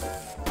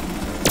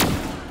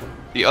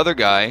 The other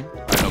guy...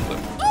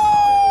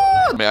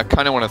 Mate, I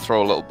kind of want to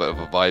throw a little bit of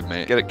a vibe,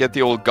 mate. Get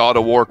the old God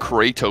of War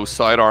Kratos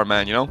sidearm,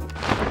 man, you know?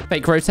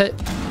 Fake rotate.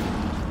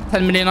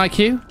 10 million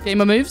IQ.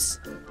 Gamer moves.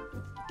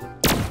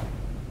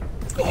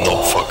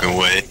 No fucking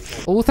way.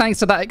 All thanks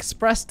to that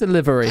express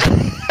delivery. Of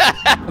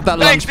that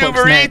Thanks, lunchbox,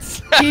 Uber mate.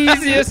 Eats.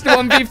 Easiest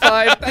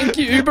 1v5. Thank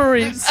you, Uber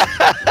Eats.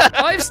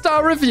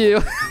 5-star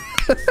review.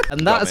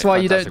 And that's why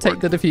you don't take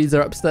the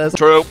diffuser upstairs.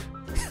 True.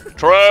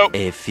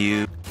 A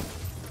few.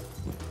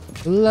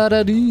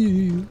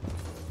 La-da-dee.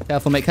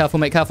 Careful, mate. Careful,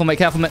 mate. Careful, mate.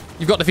 Careful, mate.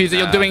 You've got diffuser.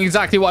 You're doing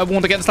exactly what I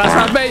warned against last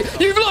round, mate.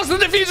 You've lost the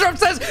diffuser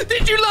upstairs.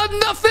 Did you learn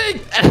nothing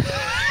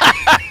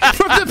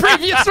from the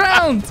previous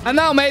round? And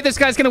now, mate, this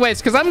guy's going to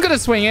waste because I'm going to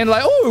swing in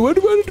like, oh, where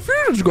did the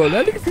diffuser go?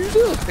 Let the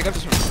diffuser. I think I'm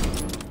just...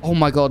 Oh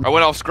my god. I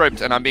went off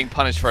script and I'm being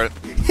punished for it.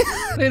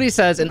 Clearly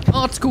says in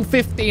Article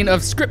 15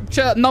 of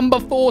Scripture number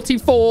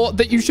 44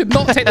 that you should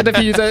not take the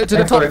diffuser to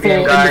the top floor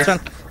in this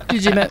round.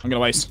 GG, mate. I'm gonna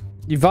waste.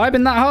 You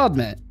vibing that hard,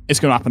 mate? It's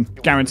gonna happen.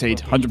 Guaranteed.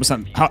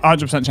 100%.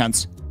 100%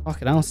 chance.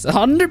 Fucking hell.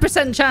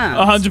 100% chance.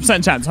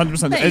 100% chance.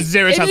 100%. There's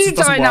zero chance. If you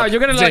die now, you're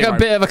gonna look like a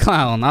bit of a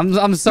clown.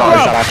 I'm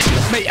sorry.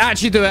 Mate,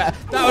 actually do it.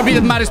 That would be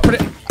the maddest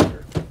prediction.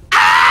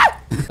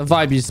 The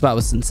vibe you just about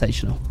was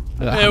sensational.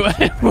 Where is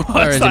he?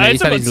 He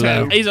said he's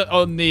low. He's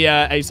on the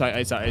A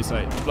site.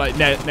 Like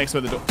next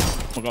to the door.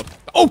 Oh my god.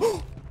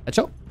 Oh!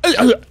 Headshot.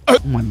 Oh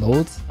my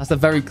lord. That's a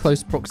very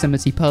close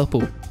proximity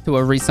purple to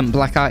a recent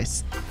black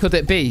ice. Could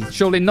it be?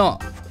 Surely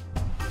not.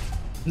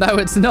 No,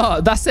 it's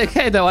not. That's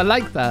okay though. I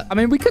like that. I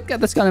mean, we could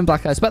get this gun in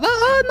black ice, but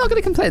I'm not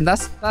gonna complain.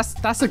 That's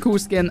a cool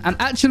skin. And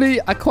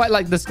actually, I quite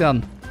like this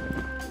gun.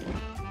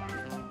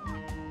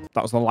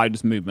 That was the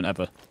loudest movement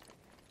ever.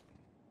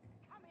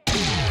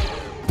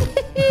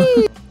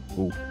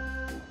 Ooh.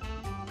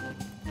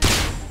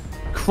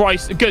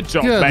 Christ, good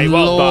job, mate.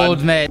 Well Lord,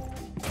 done. Mate.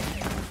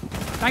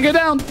 Tango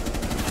down.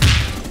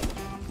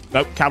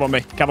 Nope, cab on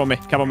me.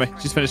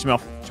 She's finished me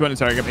off. She went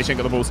into her, she ain't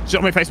got the balls. She's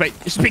on my face, mate.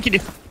 She's picking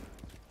you.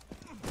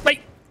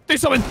 Mate, do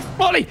something.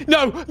 Marley,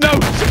 no,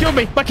 she killed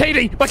me. My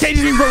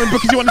KD's been ruined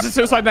because you wanted to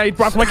suicide nade,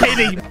 bruv. My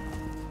KD.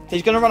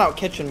 He's gonna run out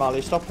kitchen,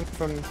 Marley. Stop him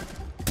from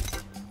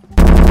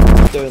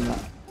doing that.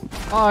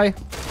 Hi.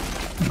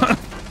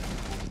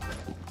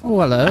 Oh,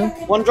 hello.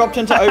 One dropped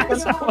into open.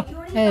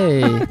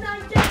 Hey.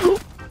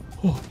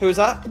 Who was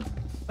that?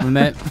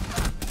 Mate.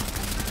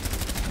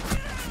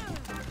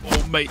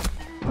 Oh, mate.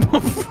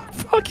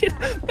 Fucking.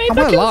 Mate, I'm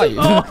alive.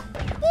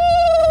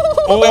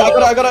 Oh, wait,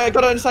 I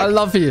got it in a sec. I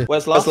love you.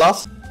 Where's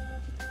last?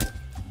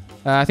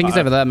 I think he's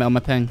over there, mate, on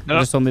my ping. I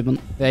just saw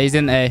movement. Yeah, he's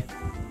in A.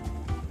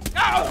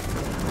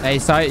 A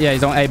site? Yeah,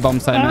 he's on A bomb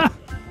site, mate.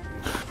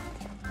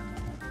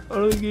 I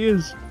don't think he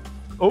is.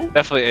 Oh.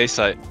 Definitely A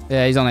site.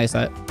 Yeah, he's on A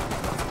site.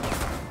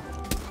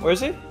 Where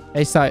is he?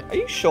 A site. Are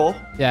you sure?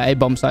 Yeah, A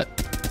bomb site.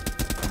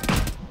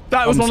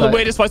 That was one of the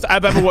weirdest fights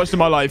I've ever watched in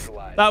my life.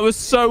 That was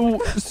so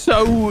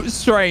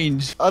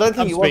strange. I don't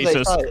think he was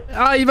A site.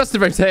 Oh, you must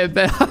have rotated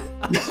there.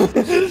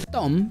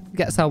 Dom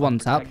gets our one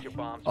tap.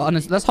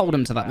 Honestly, let's hold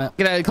him to that, mate.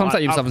 You know,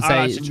 contact yourself and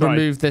say,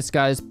 remove this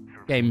guy's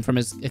game from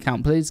his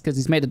account, please, because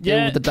he's made a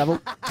deal with the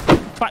devil.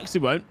 Facts he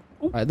won't.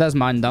 Right, there's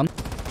mine done.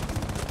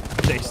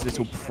 This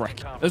little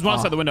prick. There's one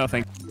outside the window, I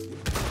think.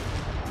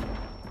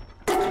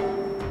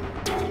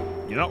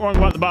 You're not wrong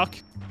about the buck.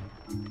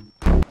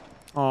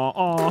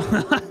 Oh.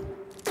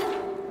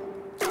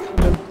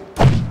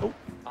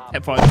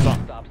 Hip fighters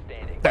on.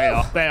 They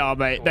are,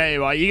 mate. There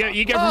you are.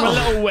 You get from a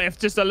little whiff,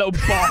 just a little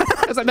bop.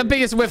 It's like the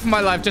biggest whiff of my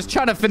life, just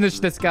trying to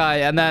finish this guy,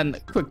 and then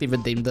quickly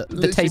redeemed it.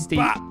 The tasty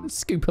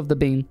scoop of the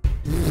bean.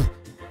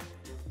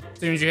 As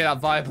soon as you hear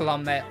that vibe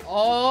alarm, mate.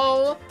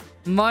 Oh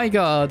my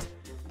god.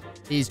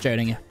 He's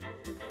joining you.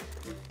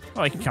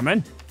 Oh, you can come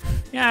in.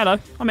 Yeah, hello.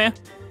 I'm here.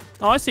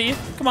 Oh, I see you.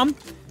 Come on.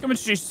 Come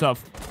introduce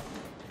yourself.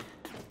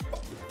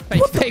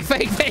 Fake.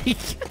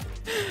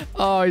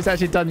 Oh, he's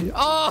actually done you.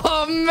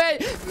 Oh,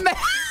 mate.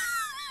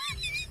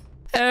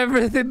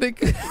 Everything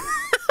that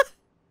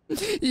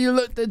you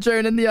looked at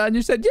Joan in the eye and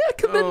you said, yeah,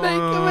 come in, mate,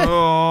 come in.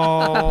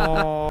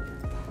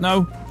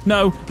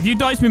 No. If you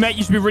die to me, mate,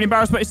 you should be really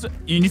embarrassed. But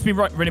you need to be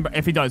really embarrassed.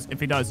 If he does.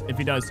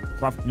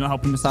 Bruv, you're not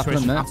helping the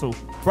situation at all.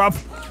 Bruv.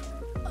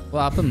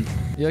 What happened?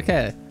 You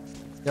okay?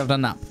 You have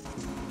done a nap?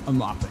 I'm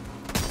not happy.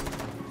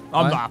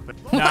 I'm not happy.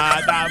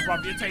 Nah,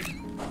 bruv, you're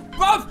taking...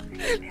 Bruv!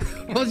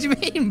 What do you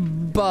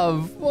mean,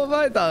 buv? What have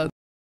I done?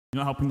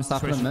 You're not helping the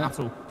situation at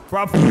all.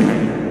 Bruv.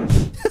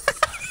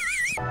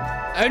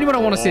 Only one I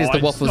want to see is the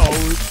waffles.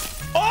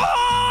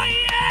 Oh,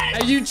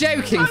 yes! Are you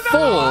joking?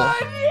 4?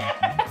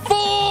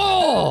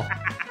 4!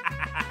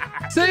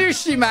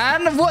 Sushi,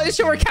 man. What is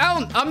your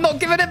account? I'm not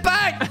giving it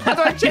back. How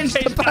do I change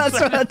the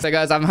password? So,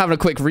 guys, I'm having a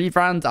quick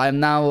rebrand. I am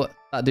now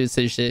that dude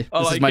Sushi.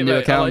 This is my new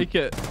account. I like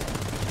it.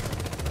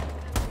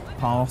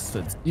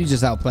 Bastards. You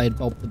just outplayed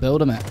Bob the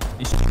Builder, mate.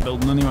 He's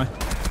building anyway.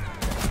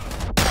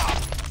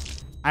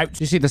 Ouch.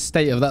 You see the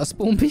state of that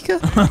spawn peeker?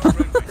 I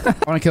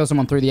want to kill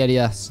someone through the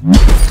ADS.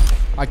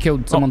 I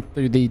killed someone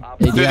through the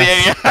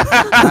ADS.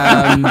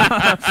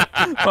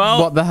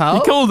 Well, what the hell?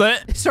 You called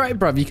it. It's right,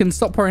 bruv. You can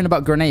stop worrying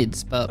about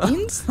grenades, but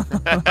beans?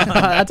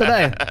 I don't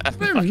know.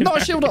 Boom, not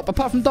a shield up,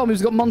 apart from Dom,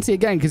 who's got Monty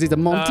again, because he's a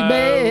Monty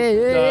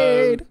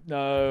maid.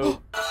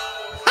 No.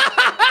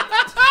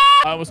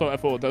 I almost thought I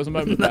thought. There was a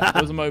moment there.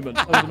 There was a moment.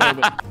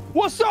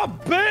 What's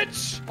up,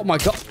 bitch? Oh my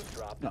god.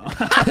 No.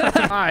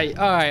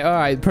 all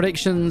right.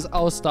 Predictions.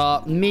 I'll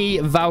start. Me,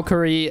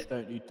 Valkyrie,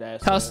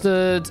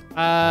 Custard,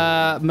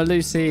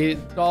 Malusi,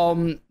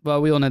 Dom.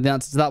 Well, we all know the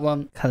answer to that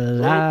one. Clash.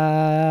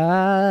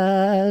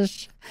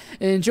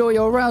 Enjoy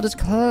your round as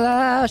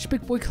Clash,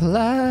 big boy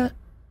Clash.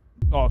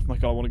 Oh my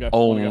god, I want to go.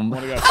 Oh. I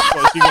want to go.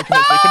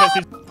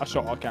 I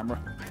shot our camera.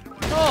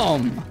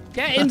 Dom,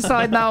 get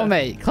inside now,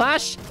 mate.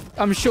 Clash.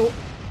 I'm sure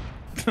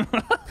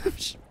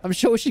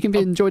she can be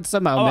enjoyed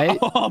somehow, mate.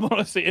 I'm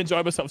honestly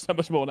enjoying myself so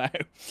much more now.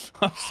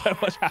 I'm so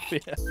much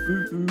happier.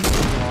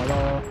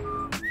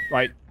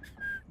 Right.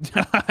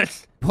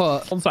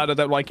 What? One side I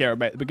don't like here,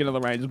 mate. At the beginning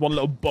of the round, just one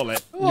little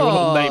bullet. Your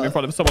little name in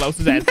front of someone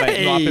else's head, mate.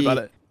 I'm not happy about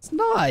it. It's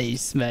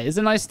nice, mate. It's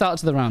a nice start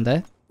to the round,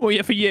 eh? Well,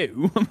 yeah, for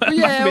you.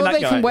 Yeah, well,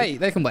 they can wait.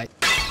 They can wait.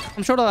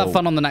 I'm sure they'll have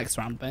fun on the next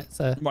round, mate.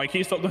 So. Mike, can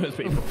you stop those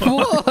people?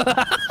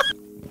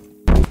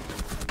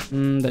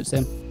 Don't see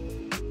him.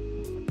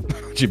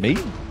 What do you mean?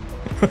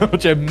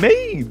 What do you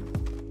mean?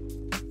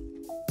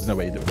 There's no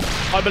way you do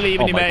it. I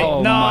believe in you, mate.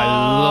 Oh,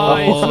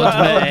 nice. my Lord,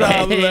 Well mate.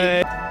 done,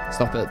 mate.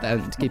 Stop it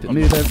then to keep it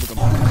moving.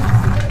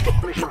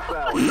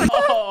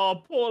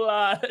 Oh, poor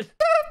lad.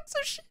 So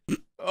shit.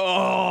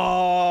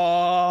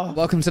 Oh.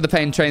 Welcome to the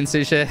pain train,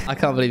 Sushi. I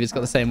can't believe he's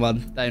got the same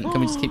one. Don't.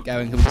 Can we just keep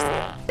going? Can we just...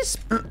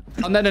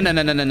 Oh, no. Don't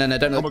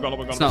look. Oh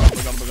my god, it's not.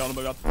 oh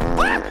my god.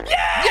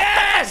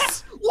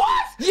 Yes!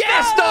 What?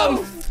 Yes,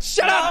 no!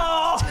 Shut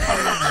up!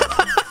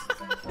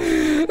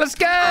 Let's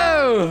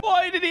go!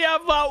 Why did he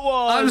have that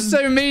one? I'm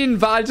so mean,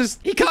 but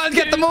he can't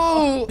get them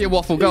all. Be a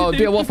waffle, go on,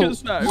 be a waffle. You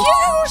sick!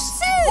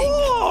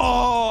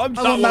 Oh, I'm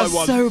Oh,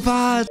 that's so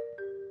bad.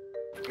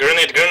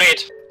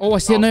 Grenade. Oh, I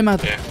see a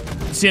nomad. Yeah.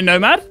 See a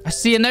nomad? I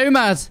see a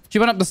nomad. She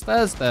went up the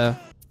stairs there.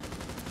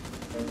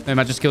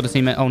 Nomad just killed a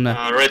teammate. Oh, no.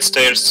 Red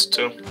stairs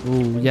too.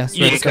 Oh, yes.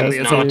 You Red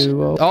stairs can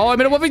too. Oh,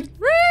 I'm in a waffle.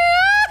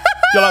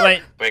 You're like,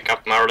 mate. Wake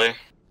up, Marley.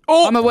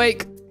 Oh, I'm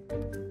awake.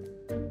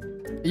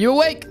 Are you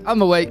awake?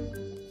 I'm awake.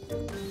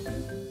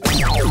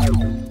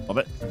 Love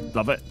it.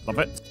 Love it. Love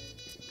it.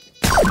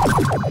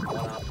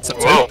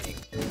 Whoa.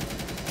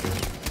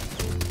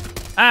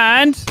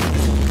 And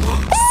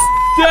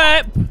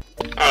step.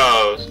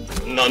 Oh,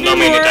 no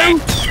mini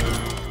tank.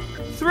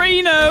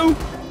 3 no.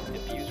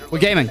 We're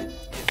gaming.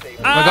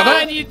 I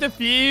got it? You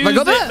defused Have I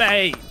got it, it?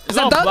 mate. Is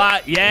that Love done?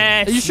 that.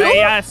 Yes. Are you sure?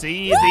 Mate, I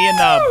see you in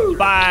the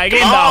bag. In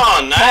Oh,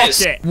 the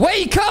nice. pocket.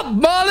 Wake up,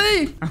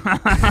 Marley!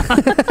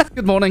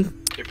 Good morning.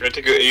 You're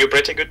pretty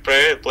good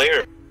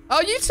player.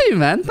 Oh, you too,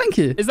 man. Thank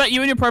you. Is that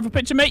you in your profile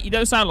picture, mate? You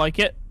don't sound like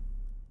it.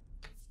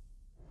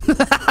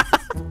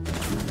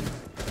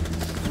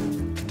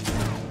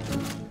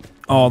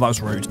 Oh, that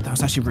was rude. That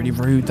was actually really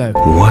rude, though.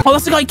 What? Oh,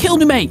 that's the guy who killed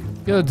me, mate.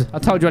 Good. I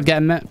told you I'd get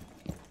him, mate.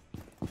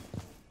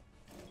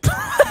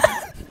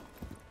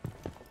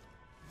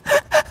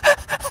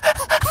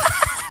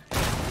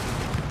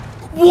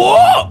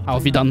 What? How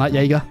have you done that,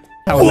 Jaeger?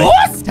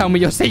 Tell me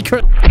your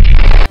secret.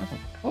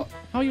 What?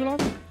 How are you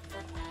alive?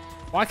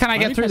 Why can't I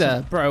get through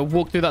there? Bro,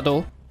 walk through that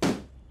door.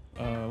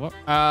 What?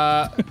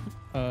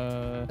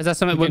 Is that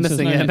something we're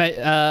missing here, mate?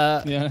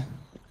 Yeah.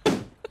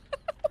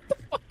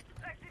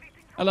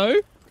 Hello?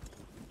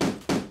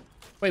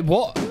 Wait,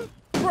 what?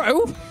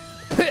 Bro?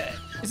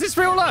 Is this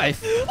real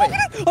life?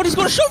 I just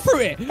got a shot through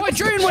it. My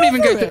drone won't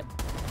even go through.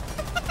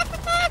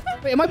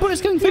 Wait, are my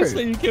bullets going through?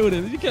 You killed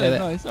him. You killed him.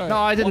 Nice. All right. No,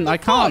 I didn't. I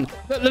can't.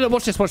 Look,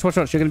 watch this. Watch. You're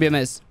going to be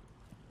amazed.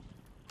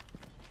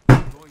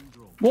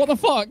 What the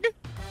fuck?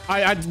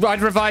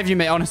 I'd revive you,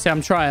 mate. Honestly,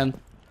 I'm trying.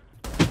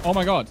 Oh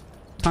my god.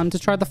 Time to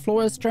try the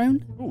Flores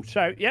drone? Oh,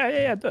 shout.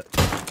 Yeah.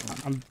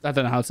 I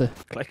don't know how to.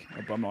 Click.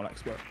 I'm not an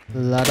expert.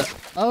 Ladder.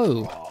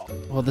 Oh.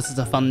 Well, this is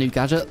a fun new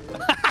gadget.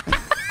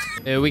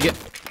 Here we go.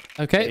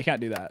 Okay. You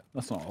can't do that.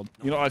 That's not odd.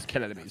 You're not always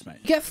kill enemies, mate.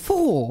 You get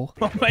 4.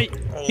 Oh, mate.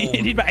 You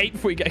need about 8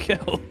 before you get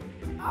killed.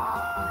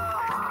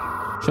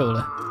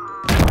 Surely.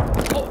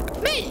 Oh,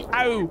 me!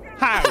 How?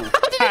 How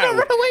did you not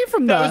run away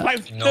from that? That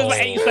was about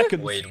 8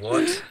 seconds. Wait,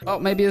 what? Oh,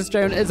 maybe his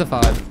drone is a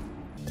 5.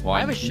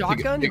 I have a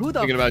shotgun? Who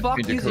the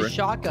fuck uses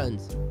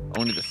shotguns?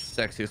 Only the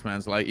sexiest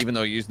man's like, even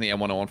though you're using the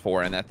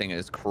M1014 and that thing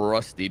is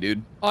crusty,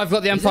 dude. Oh, I've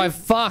got the M5.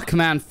 Fuck,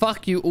 man.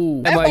 Fuck you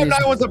all.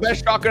 M19 was the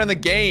best shotgun in the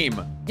game.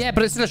 Yeah,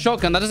 but it's still a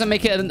shotgun. That doesn't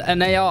make it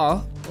an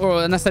AR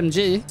or an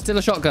SMG. It's still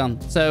a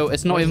shotgun. So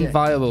it's not even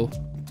viable.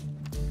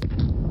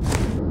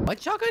 What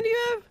shotgun do you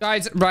have?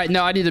 Guys, right.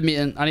 No, I need a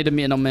meeting. I need a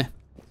meeting on me.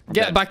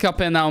 Get back up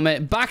here now,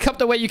 mate. Back up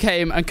the way you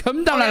came and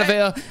come down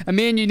elevator. And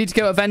me and you need to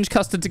go avenge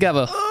Custard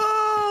together.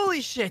 Holy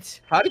shit.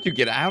 How did you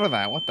get out of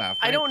that? What the fuck?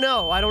 I don't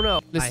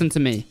know. Listen to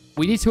me.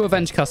 We need to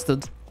avenge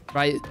Custard.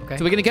 Right? Okay.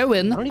 So we're going to go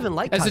in. I don't even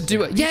like as a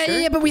duo.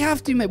 Yeah, but we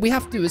have to, mate. We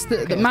have to. It's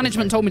the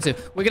management told me to.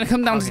 We're going to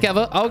come down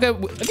together. I'll go.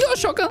 Have you got a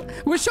shotgun?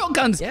 We're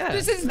shotguns. Yeah.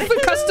 This is for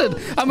Custard.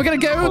 And we're going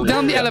to go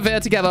down the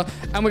elevator together.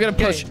 And we're going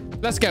to push.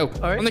 Let's go.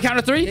 Right. On the count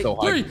of 3.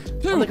 3,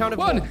 2, 1,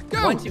 go.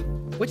 1, 2.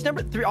 Which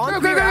number? 3.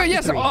 On go.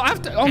 Yes.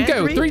 After. On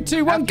go. 3,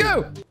 2, 1,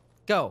 go.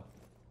 Go.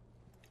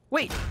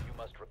 Wait. You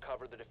must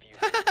recover the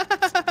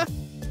diffuser.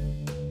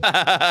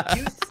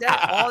 You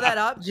set all that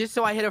up just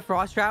so I hit a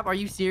frost trap? Are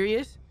you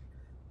serious?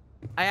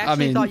 I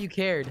actually thought you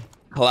cared.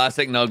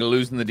 Classic Nugga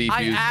losing the defuse.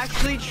 I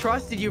actually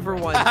trusted you for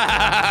once.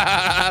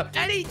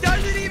 And he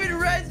doesn't even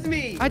res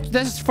me.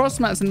 There's frost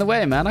mats in the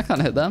way, man. I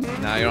can't hit them.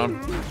 Now you're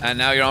on. And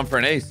now you're on for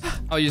an ace.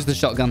 I'll use the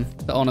shotgun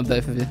to honor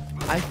both of you.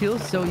 I feel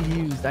so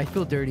used. I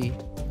feel dirty.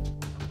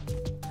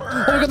 Oh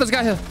my god, there's a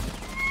guy here.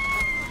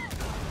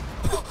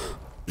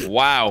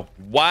 Wow.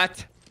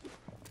 What?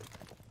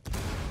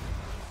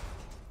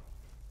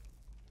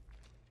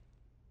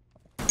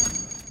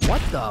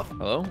 What the?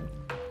 Hello?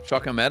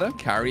 Shotgun meta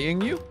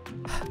carrying you?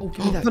 Oh,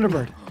 give me that.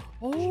 Thunderbird.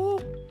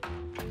 Oh.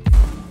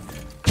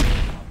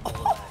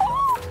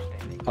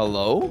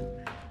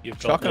 Hello?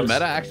 Shotgun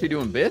meta actually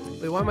doing bit?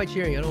 Wait, why am I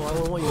cheering? I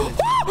don't want you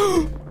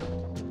to.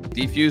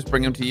 Defuse,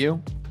 bring him to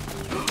you.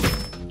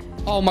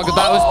 Oh my god,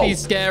 that was the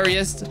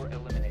scariest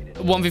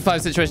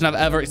 1v5 situation I've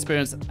ever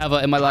experienced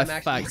in my life.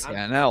 Facts.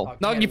 Yeah, no.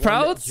 Nog, you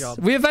proud?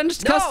 We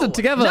avenged Custard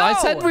together. I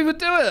said we would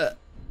do it.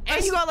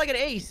 And you got like an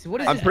ace.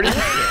 What is I'm it? pretty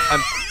sure.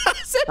 I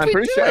said I'm we'd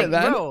pretty do sure, it,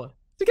 man. Bro.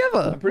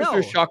 Together. I'm pretty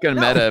sure Shotgun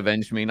Meta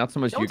avenged me, not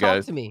so much Don't you talk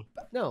guys. to me.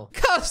 No.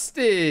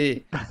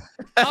 Custy.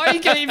 I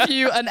gave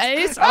you an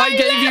ace. I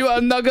gave you a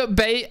nugget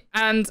bait,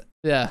 and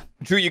yeah.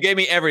 True, you gave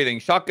me everything.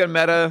 Shotgun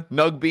Meta,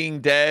 Nug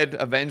being dead,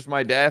 avenged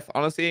my death.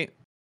 Honestly,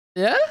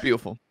 yeah,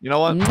 beautiful. You know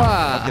what?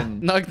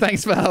 Nug,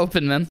 thanks for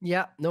helping, man.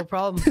 Yeah, no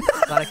problem.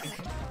 Yeah, I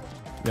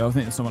think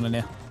there's someone in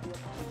here.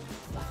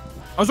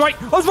 I was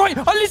right. I was right.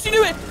 I literally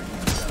knew it.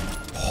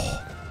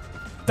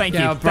 Thank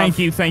you. Thank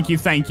you. Thank you.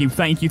 Thank you.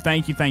 Thank you.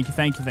 Thank you. Thank you.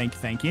 Thank you. Thank you.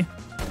 Thank you.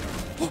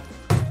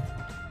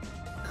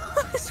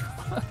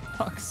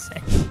 Fuck's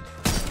sake.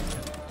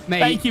 Mate.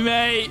 Thank you,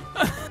 mate.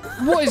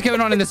 What is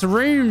going on in this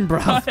room, bro?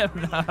 I don't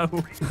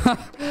know.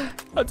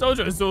 I told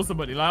you I saw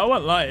somebody. Like, I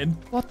wasn't lying.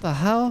 What the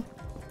hell?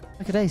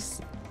 Look at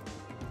Ace.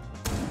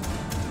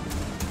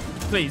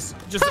 Please,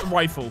 just a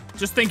rifle.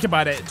 Just think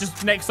about it.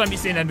 Just next time you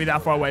see an enemy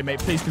that far away, mate,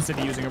 please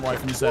consider using a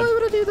rifle instead. Why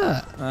would I do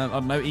that? I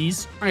don't know,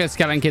 ease. I'm going to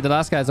skeleton kid the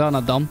last guys on,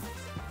 not dumb.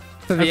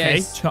 For the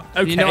ace.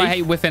 Okay. You know I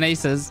hate whiffing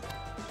aces.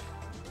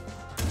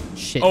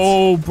 Shit.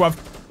 Oh, bruv.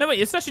 No, wait,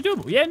 it's actually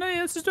doable. Yeah, no,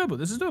 yeah, this is doable.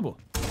 This is doable.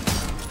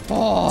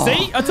 Oh.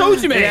 See? I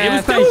told you, mate. Yeah, it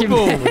was thank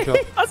doable.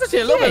 You, That's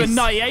actually a little bit of a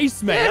nutty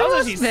ace, mate. Yeah, That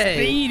was actually mate.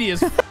 speedy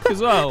as f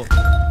as well.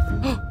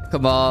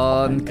 Come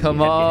on,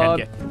 come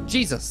on.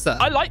 Jesus, sir.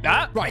 I like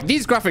that. Right,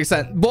 these graphics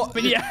then. What?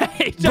 But yeah,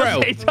 it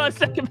Bro. does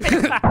look a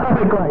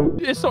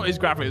bit It's not his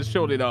graphics,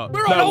 surely not.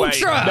 We're on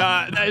Ultra.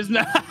 Nah, that is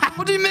not.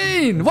 What do you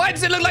mean? Why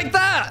does it look like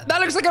that?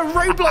 That looks like a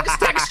Roblox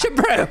texture,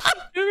 bro. It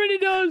really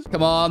does.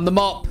 Come on, the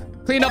mop.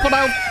 Clean up on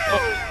out.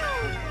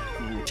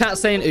 Chat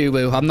saying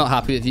ooh-woo. I'm not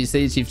happy with you,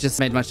 Siege. You've just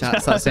made my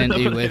chat start saying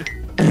ooh-woo.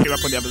 Get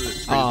up on the other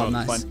screen. Oh, as well.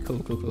 nice. Fine. Cool,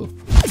 cool, cool.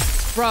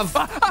 Bruv.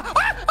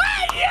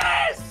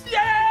 Yes!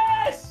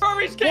 Yes! Bro,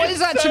 he's getting What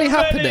is actually so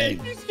happening?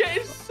 many. He's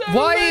getting so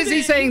Why many. is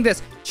he saying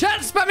this?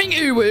 Chat spamming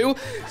ooh-woo.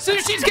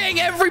 Sushi's getting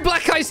every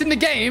black ice in the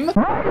game.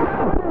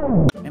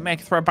 Hey,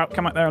 mate, throw a back.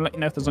 Come out there and let you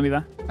know if there's any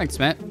there. Thanks,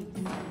 mate.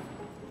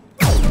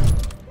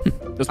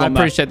 There's I one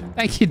there. appreciate it.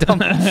 Thank you, Dom.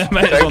 Mate,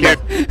 there's one there.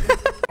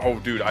 Oh,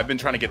 dude, I've been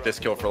trying to get this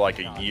kill for like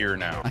a year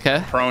now.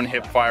 Okay. Prone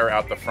hip fire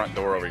out the front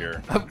door over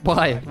here.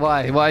 Why?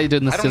 Why? Why are you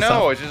doing this I to don't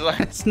yourself? know. It's just like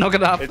It's not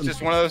gonna happen. It's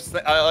just one of those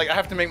things. I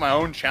have to make my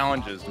own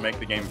challenges to make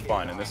the game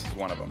fun, and this is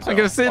one of them. I'm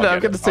gonna see that.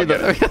 I'm gonna see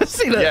that. I'm gonna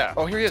see that. Yeah.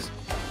 Oh, here he is.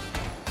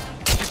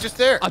 He's just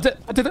there. I did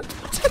it.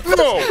 No.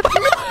 No.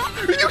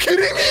 Are you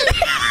kidding me?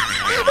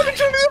 I've been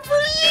trying to do that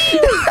for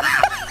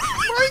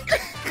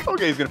years.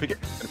 Okay, he's gonna pick it.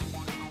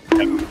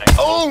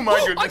 Oh my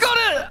goodness. I got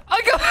it.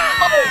 I got it.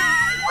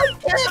 I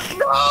can't.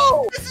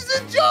 No. This is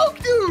a joke,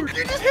 dude.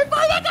 You just hit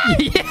by that guy.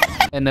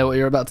 Yeah. I know what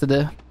you're about to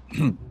do.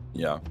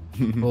 Yeah.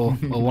 or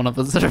one of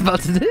us are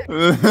about to do.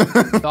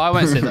 No, I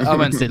won't steal it. I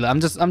won't steal it. I'm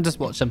just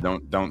watching.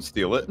 Don't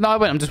steal it. No, I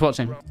won't. I'm just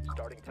watching.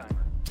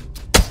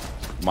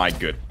 My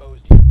good. Oh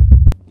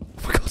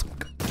my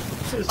god.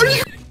 Are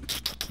you...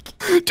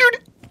 Dude.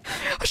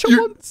 I shot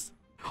once.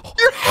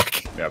 You're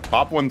hacking. Yeah,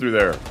 pop one through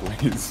there,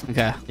 please.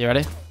 Okay, you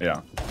ready?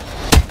 Yeah.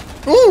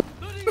 Ooh.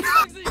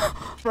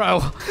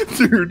 Bro.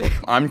 Dude,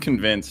 I'm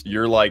convinced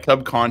your like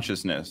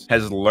subconsciousness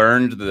has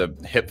learned the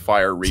hip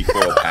fire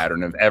recoil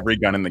pattern of every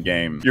gun in the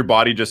game. Your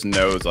body just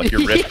knows, like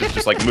your wrist is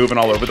just like moving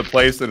all over the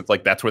place, and it's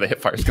like that's where the hip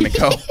fire is gonna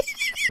go.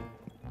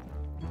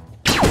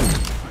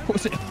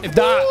 If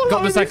that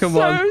got the second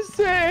one. So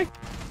sick.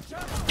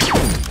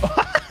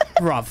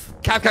 Bruv.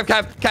 Cap.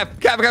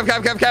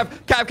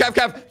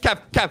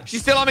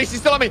 She's still on me.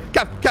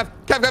 Cap. I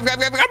don't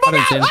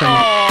see anything.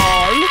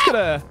 Oh, look at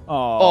her.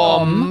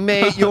 Oh,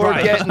 mate, you're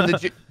getting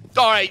the...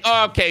 All right,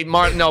 okay,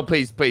 Martin, no,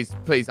 please.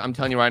 I'm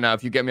telling you right now,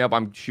 if you get me up,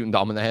 I'm shooting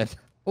Dom in the head.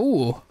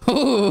 Ooh.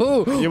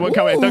 You won't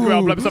come in. Don't go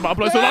out. Blow some up.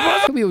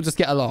 Can we all just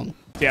get along?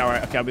 Yeah, all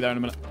right. Okay, I'll be there in a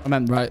minute. I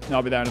meant right. No,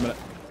 I'll be there in a minute.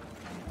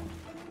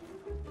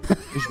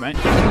 Ish, mate.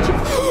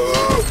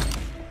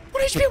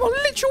 1 HP,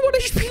 literally 1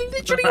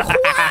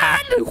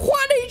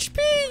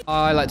 HP.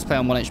 I like to play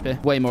on 1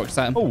 HP. Way more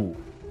exciting. Oh.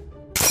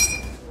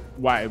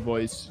 Wow,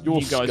 boys. You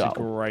guys are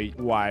great.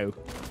 Wow.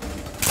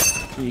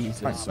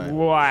 Jesus.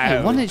 Wow.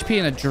 Hey, 1 HP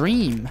in a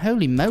dream.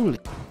 Holy moly.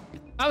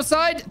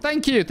 Outside.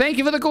 Thank you. Thank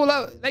you for the call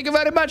out. Thank you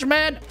very much,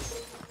 man.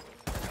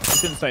 I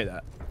didn't say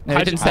that. No,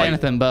 he didn't say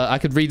anything, but I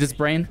could read his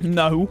brain.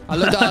 No. I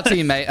looked at our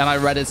teammate and I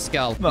read his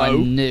skull. No. I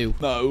knew.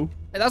 No.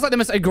 That's like the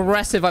most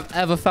aggressive I've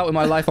ever felt in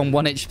my life on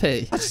 1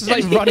 HP. That's just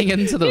like running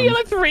into them. You get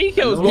like 3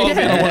 kills while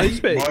being on 1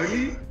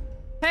 HP.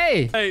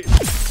 Hey.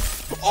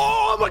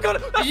 Oh my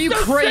god. Are you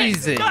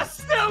crazy?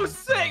 That's still kill.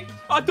 Sick.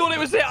 I thought it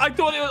was it. I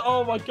thought it was.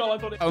 Oh my god. I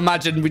thought it. Oh,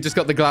 imagine we just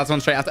got the glass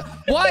one straight after.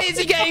 Why is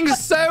he getting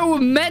so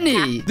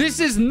many? This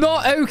is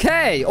not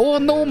okay or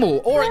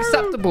normal or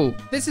acceptable.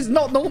 This is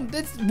not normal.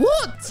 This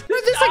what?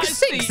 There's like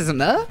 6, isn't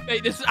there?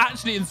 Mate, this is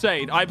actually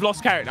insane. I've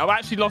lost count. I've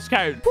actually lost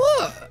count.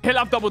 What? He'll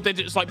have double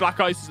digits like Black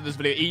Isis in this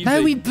video. Easy.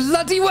 No, he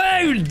bloody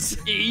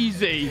won't.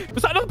 Easy.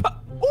 Was that another?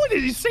 Oh,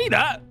 did you see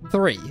that?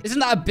 3. Isn't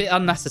that a bit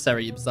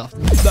unnecessary, Ubisoft?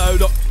 No,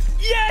 not.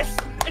 Yes!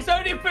 It's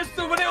only a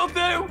pistol, but it'll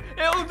do.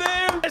 It'll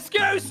do. Let's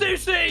go,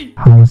 Sushi.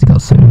 How has he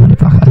got so many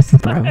Black Ice to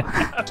throw?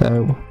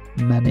 So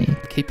many.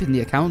 Keeping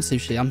the account,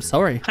 Sushi. I'm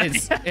sorry.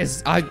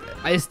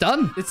 It's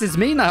done. This is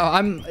me now.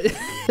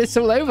 It's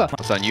all over.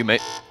 It's on you,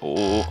 mate.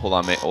 Oh, hold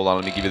on, mate. Hold on.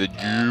 Let me give you the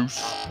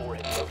juice.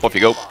 Off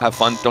you go. Have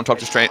fun. Don't talk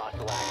to straight.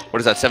 What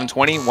is that?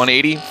 720,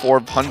 180,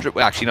 400.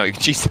 Well, actually, no.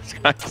 Jesus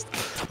Christ.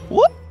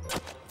 What?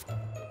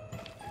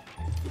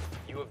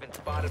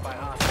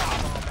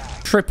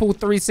 Triple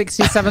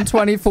 360,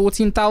 720,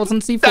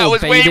 14,000 C4. That was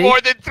baby. way more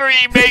than 3,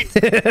 mate.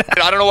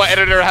 I don't know what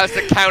editor has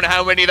to count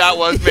how many that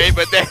was, mate,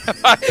 but they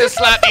have to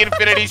slap the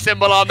infinity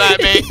symbol on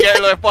that, mate. Get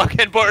her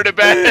fucking put her to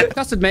bed.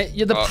 Custard, mate,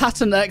 you're the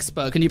pattern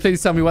expert. Can you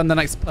please tell me when the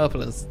next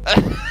purple is?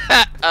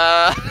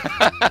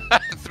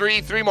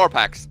 3 more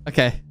packs.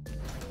 Okay.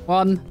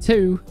 1,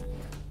 2.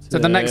 To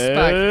the next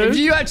pack. If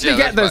you actually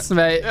get this,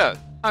 mate, I'm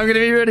going to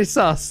be really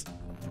sus.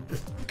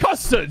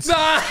 Custards.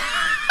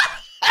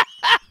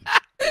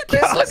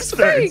 This looks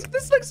fake.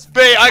 This looks fake.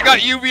 Mate, I got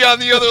UB on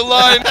the other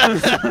line.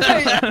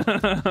 Hey,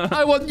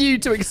 I want you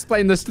to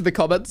explain this to the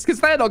comments because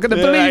they're not going to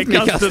believe me,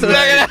 Custard.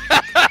 They're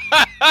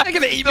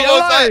going to eat me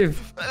alive.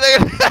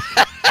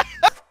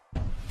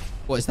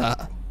 What is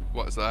that?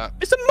 What is that?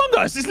 It's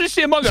Among Us. It's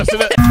literally Among Us.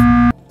 Isn't it?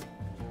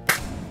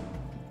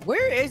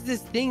 Where is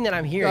this thing that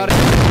I'm hearing?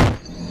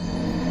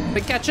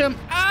 Big catch him.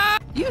 Ah!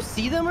 Do you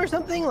see them or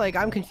something? Like,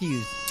 I'm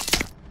confused.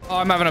 Oh,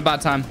 I'm having a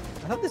bad time.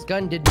 I thought this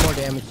gun did more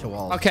damage to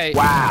walls. Okay.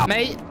 Wow.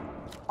 Mate.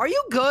 Are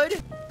you good?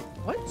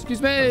 What? Excuse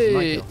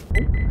me. I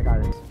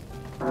got this.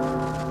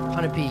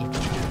 100 P.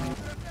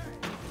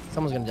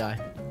 Someone's gonna die.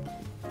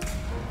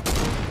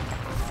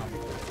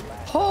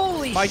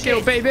 Holy My shit.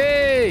 kill,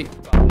 baby.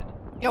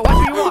 Yo, watch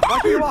where you walk.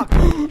 Watch where you walk.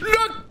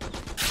 Look.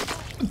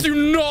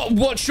 Do not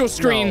watch your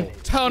screen. No.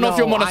 Turn off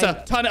your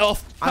monitor. Turn it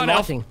off. Turn it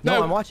watching. off.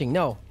 No, I'm watching.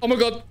 No. Oh my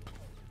god.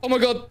 Oh my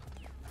god.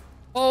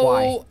 Oh.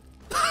 Why?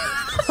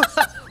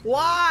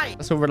 Why?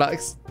 So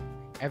relax.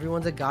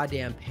 Everyone's a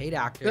goddamn paid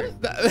actor.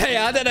 Hey,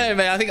 I don't know,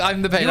 mate. I think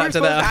I'm the paid actor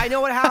there. I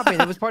know what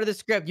happened. It was part of the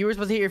script. You were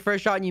supposed to hit your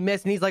first shot and you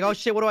missed. And he's like, oh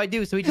shit, what do I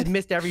do? So he just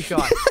missed every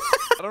shot.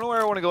 I don't know where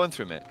I want to go in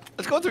through, mate.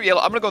 Let's go through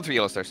yellow. I'm going to go through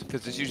yellow stairs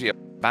because there's usually a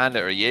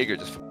bandit or a Jaeger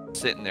just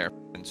sitting there.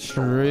 And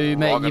True,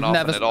 mate. You've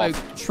never spoke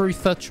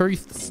truther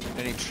truths.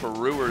 Any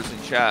truers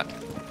in chat?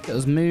 Look at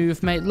us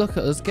move, mate. Look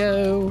at us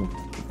go.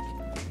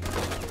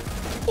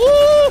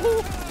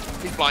 Ooh!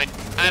 He's blind.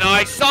 And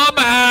I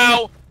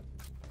somehow...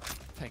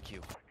 Thank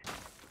you.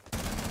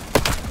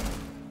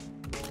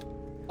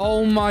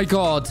 Oh my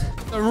god.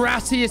 The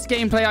rattiest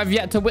gameplay I've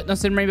yet to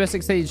witness in Rainbow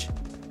Six Siege.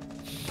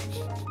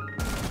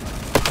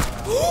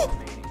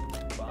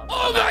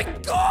 Oh my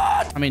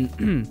god! I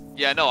mean...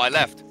 Yeah, no, I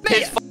left.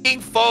 His fucking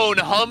phone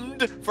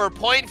hummed for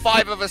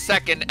 0.5 of a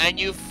second and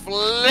you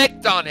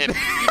flicked on him.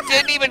 You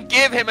didn't even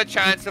give him a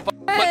chance to put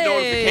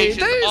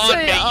notifications on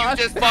me. You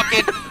just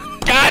fucking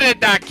gatted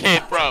that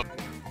kid, bro.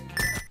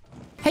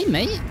 Hey,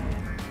 mate.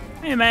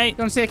 Hey, mate. You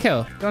want to see a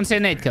kill? You want to see a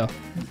nade kill?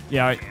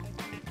 Yeah, right.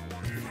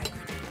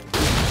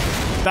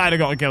 That'd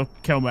have got a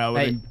kill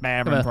mate.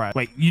 Hey,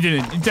 Wait, you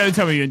didn't. Don't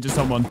tell me you injured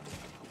someone.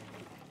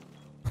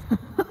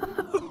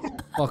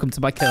 Welcome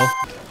to my kill.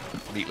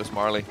 Meatless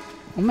Marley.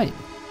 Oh, mate.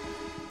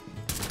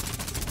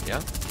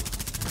 Yeah.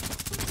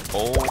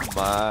 Oh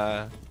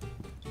my.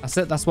 That's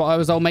it. That's what I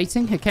was all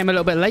mating. It came a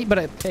little bit late, but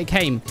it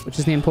came, which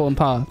is the important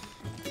part.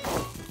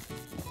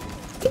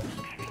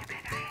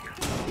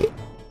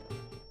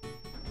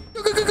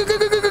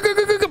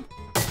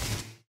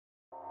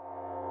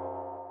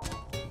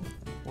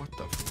 What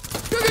the?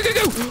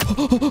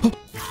 Go.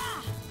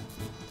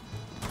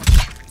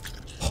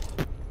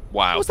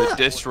 Wow, the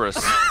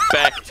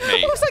disrespect,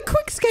 mate. What was that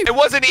quick scope? It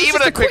wasn't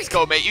even a quick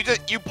scope, mate.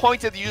 You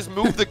pointed, you just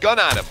moved the gun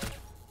at him.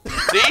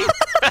 See?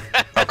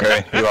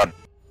 Okay, you are.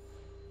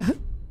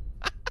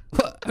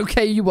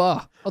 Okay, you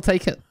are. I'll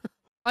take it.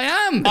 I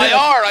am.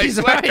 I He's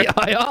swear. right,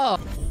 I are.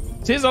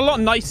 See, there's a lot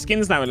of nice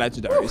skins now in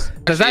Legendaries.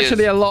 There's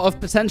actually a lot of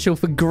potential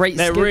for great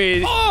skins.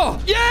 Really... Oh!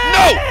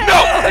 Yeah!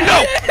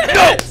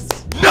 No!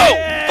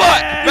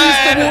 Fuck,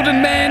 man! The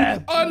Warden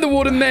Man. I'm the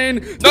Warden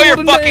Man. No,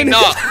 you're fucking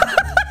not.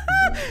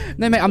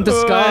 No, mate, I'm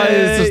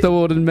disguised as the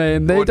Warden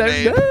Man. They don't know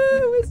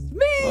it's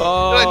me.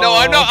 Oh. No,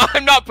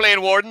 I'm not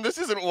playing Warden. This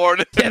isn't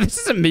Warden. Yeah, this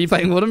isn't me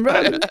playing Warden,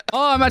 bro.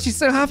 Oh, I'm actually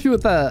so happy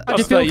with that. How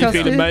do you feel, you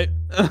feeling, mate?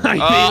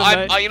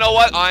 You know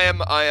what? I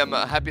am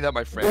happy that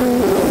my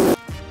friend.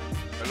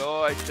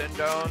 Hello, I send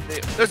down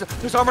the...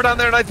 There's armor down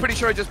there, and I'm pretty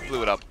sure I just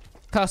blew it up.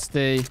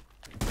 Custy.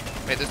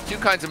 Mate, there's two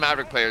kinds of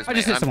Maverick players,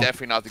 mate. I'm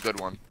definitely not the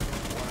good one.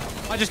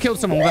 I just killed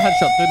someone with a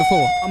headshot through the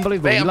floor.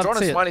 Unbelievable. Mate, I'm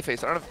throwing a smiley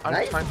face. I don't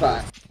have time for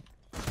it.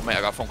 Mate,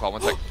 I got a phone call.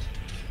 1 sec.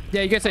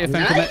 Yeah, you go take your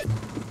phone from it.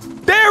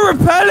 They're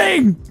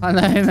repelling! I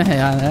know, mate.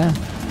 I know.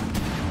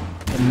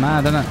 Getting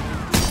mad, isn't it?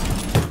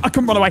 I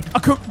couldn't run away. I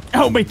couldn't.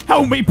 Help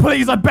me,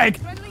 please, I beg.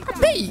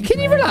 Mate, can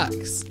you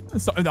relax?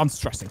 I'm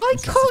stressing. I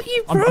caught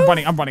you, bro.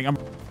 I'm running.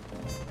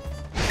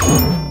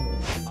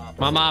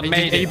 My mom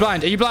made Are it. you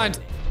blind? Are you blind?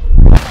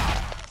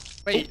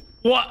 Wait.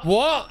 What?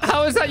 What?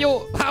 How is that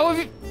your... How have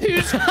you...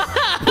 Who's...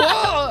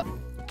 What?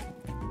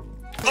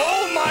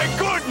 Oh my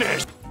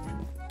goodness!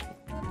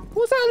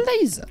 Was that a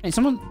laser? Hey,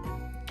 someone...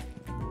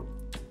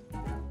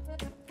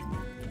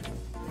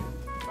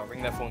 I'll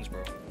ring their phones,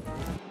 bro.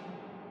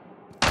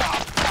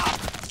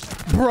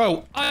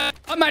 Bro,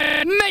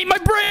 mate, my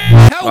brain!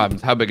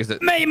 Help! How big is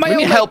it? Mate, my Let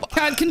me helmet help.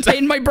 can't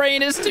contain my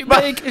brain. It's too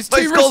big. It's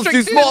too My skull's too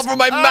restricted. small for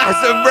my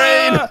massive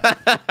brain.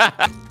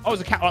 Oh,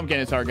 it's a cat. I'm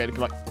getting interrogated.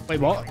 Wait,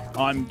 what?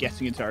 I'm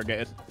getting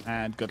interrogated.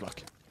 And good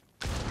luck.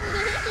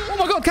 Oh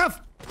my god,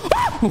 Cav!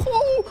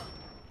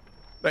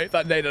 Mate,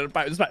 that nade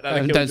about to smack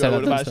that. Don't say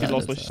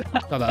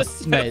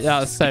that. Mate, that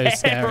was so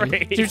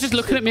scary. She was just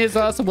looking at me as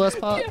well. That's the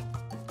worst part. Yeah.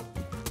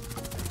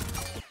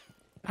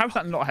 How's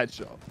that not a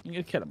headshot? You're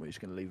going to kill him or you're just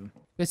going to leave him?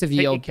 Bit of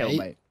Take your old kill, bait.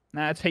 mate.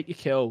 Nah, take your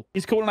kill.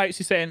 He's calling out.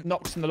 He's saying,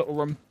 knocks in the little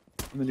room.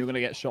 And then you're going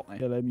to get shot, mate.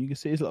 Kill him. You can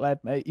see his little head,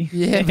 mate.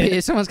 Yeah, mate,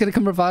 someone's going to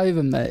come revive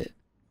him, mate.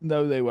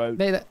 No, they won't.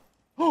 Mate, that...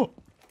 Oh.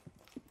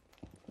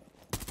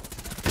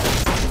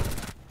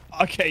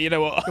 Okay, you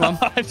know what?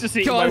 I've just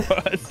eaten my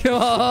words.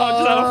 Come on. I've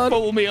just had a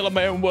full meal of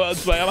my own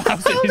words, mate. I'm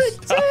absolutely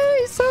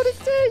stuffed. So did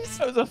Days.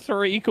 That was a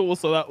 3-course,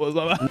 so that was.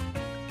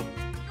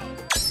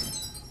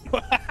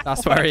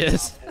 That's where he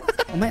is.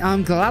 Oh, mate,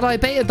 I'm glad I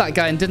baited that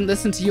guy and didn't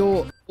listen to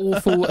your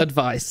awful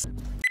advice.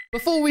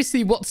 Before we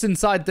see what's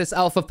inside this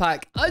alpha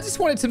pack, I just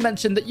wanted to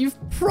mention that you've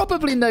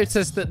probably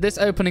noticed that this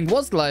opening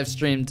was live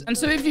streamed. And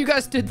so if you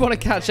guys did want to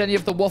catch any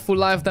of the Waffle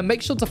live, then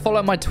make sure to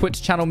follow my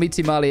Twitch channel,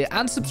 Meaty Marley,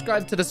 and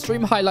subscribe to the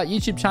Stream Highlight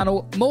YouTube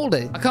channel,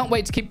 Moldy. I can't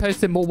wait to keep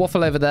posting more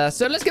Waffle over there.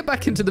 So let's get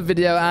back into the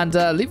video and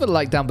leave a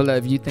like down below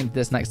if you think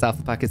this next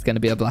alpha pack is going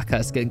to be a black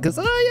eye skin, because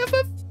I have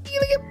a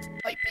feeling it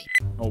might be.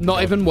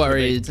 Not even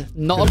worried.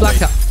 Not a black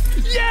eye.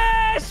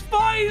 Yes!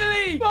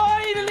 Finally!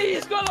 Finally!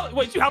 It's got.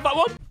 Wait, do you have that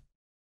one?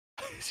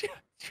 Do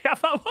you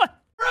have that one?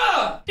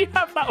 Bruh! Do you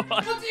have that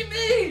one? What do you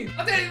mean?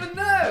 I don't even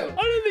know. I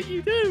don't think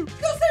you do.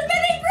 Got so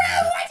many, bro!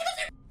 Why did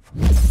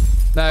you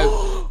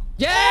No.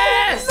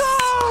 Yes!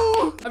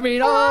 No! I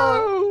mean,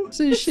 oh,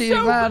 Sushi,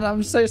 so man,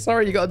 I'm so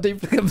sorry you got a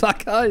duplicate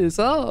black eye as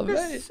well.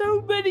 There's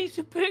so many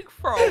to pick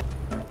from.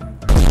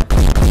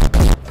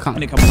 Can't.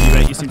 When it comes to you,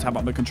 mate, you seem to have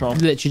under control.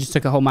 Literally just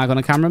took a whole mag on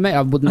a camera, mate.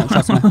 I would not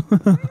trust me.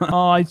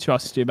 Oh, I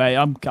trust you, mate.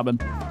 I'm coming.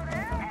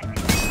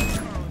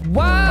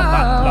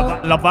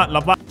 Wow! Love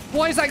that.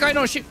 Why is that guy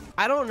not shoot?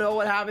 I don't know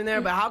what happened there,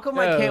 but how come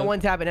I can't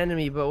one-tap an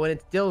enemy, but when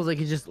it deals, like,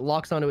 he just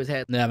locks onto his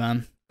head? Yeah,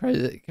 man.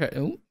 Crazy.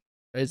 Ooh,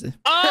 crazy.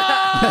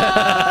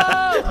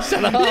 Oh!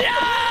 Shut up. Yeah!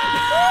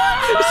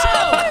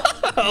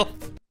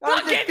 How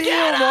does it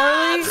feel,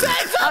 Marley?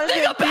 How does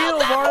it feel,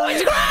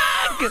 Marley?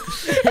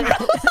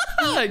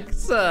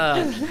 Thanks.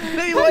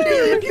 Maybe one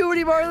day you'll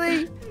puberty,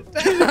 Marley.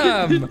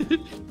 Damn.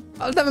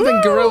 I've never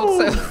been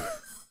grilled so...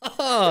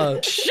 Oh,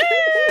 shit!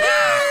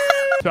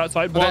 So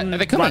outside, one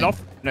ran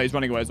off. No, he's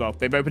running away as well.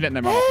 They've opened it and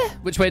then run off.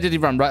 Which way did he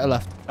run? Right or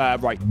left?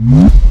 Right.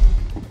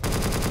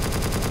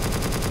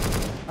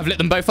 I've lit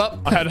them both up.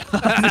 I had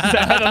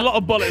a lot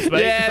of bullets,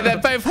 mate. Yeah, they're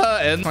both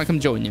hurting. I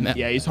come join you, mate.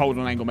 Yeah, he's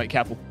holding an angle, mate.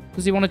 Careful.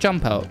 Does he want to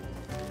jump out?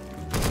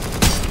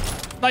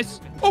 Nice.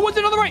 Oh, one's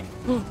in on the right.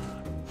 In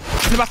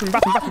the bathroom.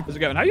 How's it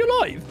going? How are you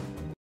alive?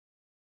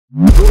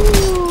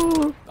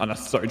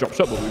 Unnecessary drop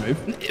shot, but we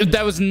move.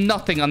 There was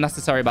nothing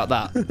unnecessary about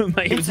that.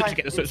 Mate, it was literally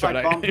getting the switch right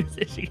out.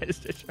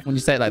 When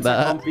you say it like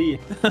that. On B.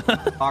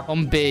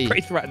 On B.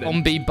 Pretty threatening.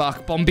 On B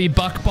buck. Bomby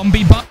buck.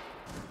 Bomby buck.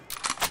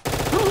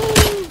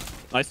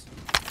 Nice.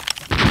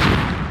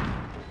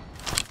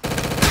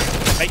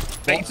 Mate.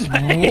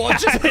 What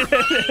just...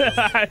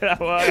 How that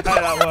work?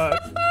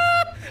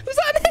 Was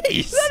that an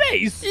ace? Was that an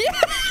ace? Yeah.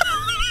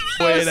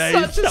 That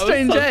was such a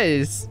strange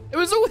ace. It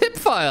was all hip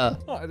fire.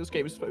 Oh, this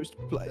game is supposed to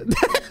be played.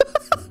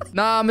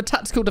 Nah, I'm a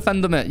tactical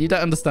defender, mate. You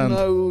don't understand.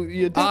 No,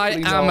 you don't. I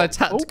am a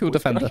tactical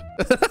defender.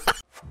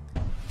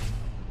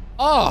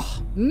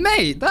 Oh,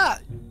 mate,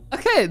 that...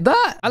 Okay,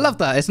 that... I love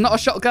that. It's not a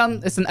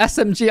shotgun. It's an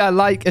SMG I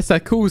like. It's a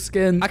cool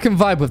skin. I can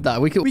vibe with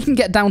that. We can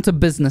get down to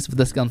business with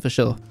this gun for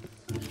sure.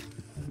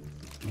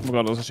 Oh my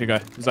god, let's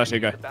actually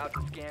go.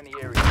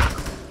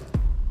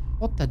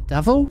 What the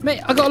devil?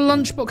 Mate, I got a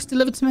lunchbox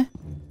delivered to me.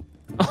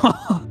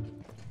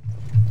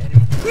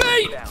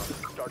 Mate!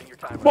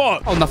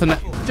 What? Oh, nothing, mate.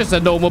 Just a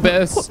normal bit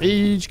of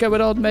siege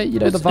going on, mate. You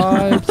know the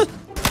vibes.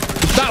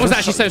 That was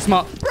actually so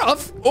smart.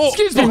 Bruv,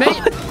 excuse me,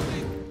 mate.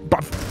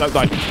 Bruv, don't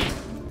die.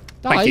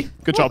 Thank you.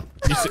 Good job.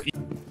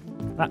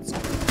 That's...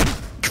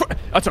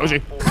 I told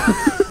you.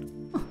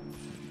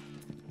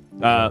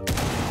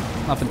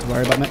 Nothing to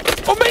worry about,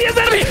 mate. Oh, mate, there's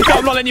enemy! No,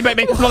 I'm not letting you bait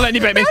me.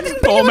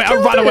 Oh, mate, I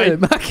ran away.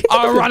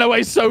 I ran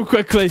away so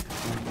quickly.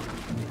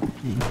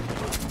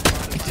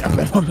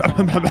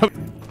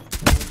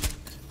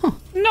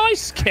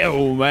 Nice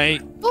kill,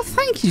 mate. Oh,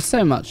 thank you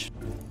so much.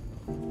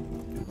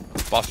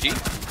 Boss G.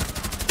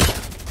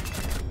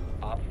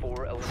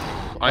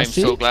 I'm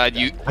so glad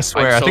you. I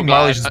swear, I think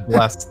Marley's just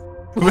blessed.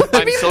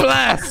 I'm so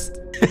blessed.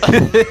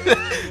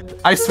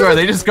 I swear,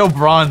 they just go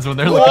bronze when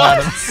they're looking at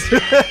us.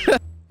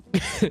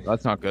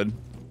 That's not good.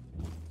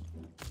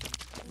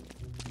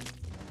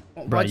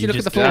 Why'd you look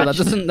at the floor? That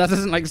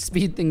doesn't like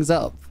speed things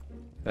up.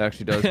 It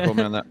actually does. Put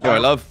me on that. Yo, I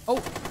love. Oh.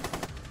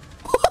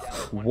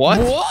 What?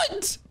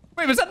 What?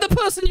 Wait, was that the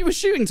person you were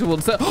shooting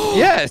towards?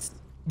 Yes.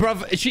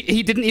 Bruv,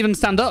 he didn't even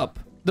stand up.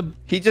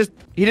 He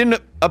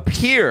didn't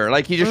appear.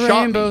 Like he just shot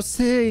me. Rainbow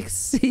Six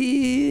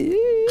Siege.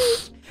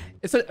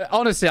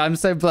 Honestly, I'm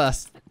so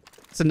blessed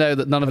to know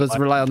that none of us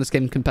rely on this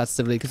game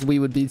competitively because we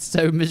would be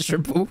so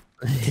miserable.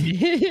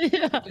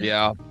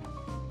 Yeah.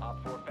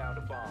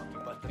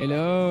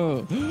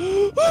 Hello. What do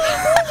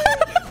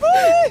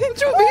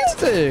you want me to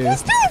do?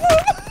 Let's do it,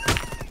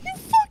 you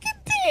fucking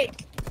dick.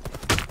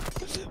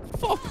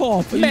 Fuck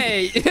off.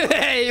 Hey,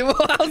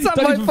 how's that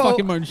Don't my even fault?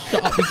 fucking moan.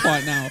 Shut up and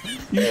quiet now.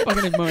 You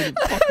fucking moan.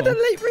 I had a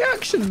late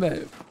reaction,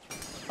 mate.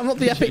 I'm not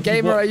the epic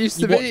gamer I used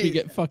to be. Watch me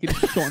get fucking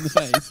shot in the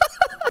face.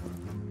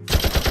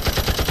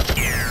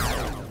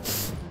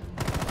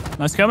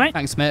 Nice kill, mate.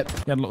 Thanks, mate.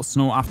 You had a little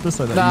snort after,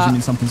 so that usually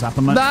means something's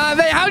happened, mate. Nah,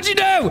 mate, how'd you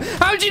know?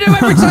 How'd you know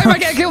every time I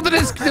get killed in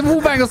this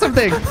wallbang or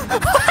something?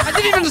 I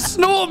didn't even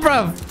snort,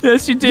 bruv.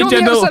 Yes, you did.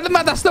 You're the other side of the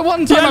map. That's the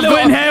one time I've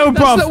got. Inhale,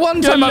 that's the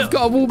one time I've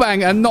got a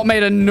wallbang and not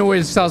made a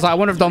noise. So I was like, I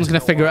wonder if Dom's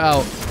gonna figure it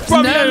out.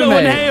 Bro,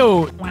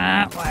 no,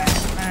 mate.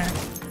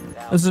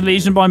 There's a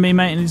lesion by me,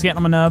 mate, and he's getting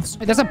on my nerves.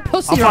 Hey, there's a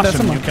pussy I'll around there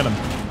flash him. somewhere. You kill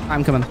him.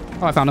 I'm coming.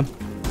 Oh, I found him.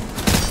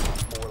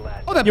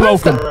 Oh, You're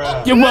welcome.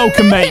 You're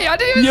welcome, mate. I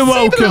didn't even You're see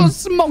welcome. the little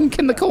smonk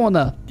in the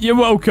corner. You're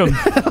welcome.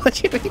 What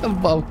do you mean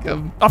I'm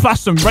welcome? I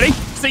flashed him. Ready?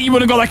 See, you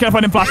wouldn't got that kill if I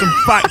didn't flash him.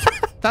 Fact.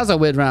 That was a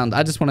weird round.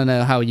 I just want to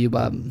know how you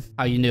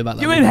knew about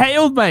that. You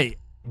inhaled, mate.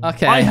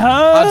 Okay. I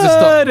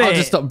heard I'll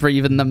just stop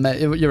breathing them, mate.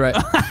 You're right.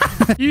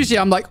 Usually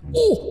I'm like,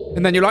 oh,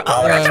 and then you're like,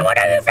 oh,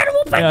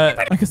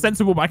 yeah, like a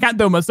sensible, but I can't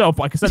do it myself,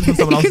 but I can sense when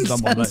someone else has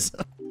done one, mate.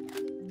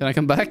 Can I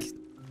come back?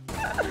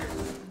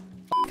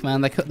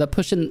 Man, they're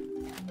pushing.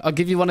 I'll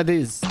give you one of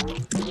these.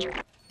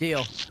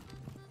 Deal.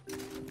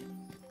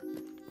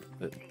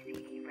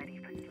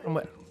 I'm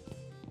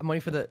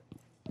waiting for the...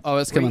 Oh,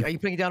 it's coming. Are you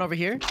putting it down over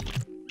here?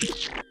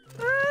 That's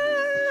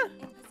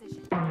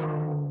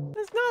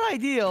not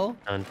ideal.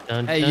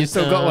 Hey, you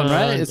still got one,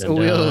 right? It's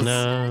all yours.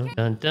 Hey,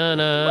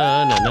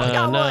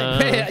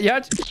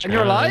 yeah, and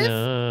you're alive?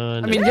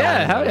 I mean,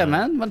 yeah, hell yeah,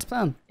 man. What's the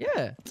plan?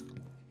 Yeah.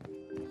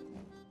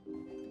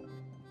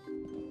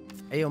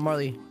 Hey, yo,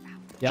 Marley.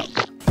 Yep.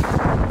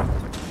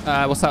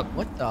 What's up?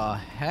 What the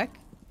heck?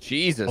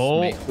 Jesus,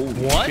 oh, mate. Holy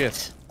what?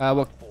 Shit.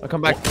 What? I'll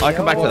come back. I'll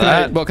come back to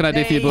that. What can I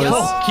do for you, boys?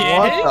 Okay.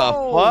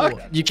 What the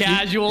fuck? You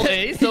casual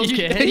ace.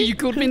 Okay. You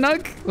called me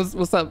Nug?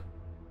 What's up?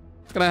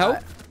 Can I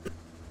help?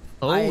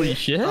 Holy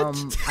shit.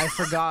 I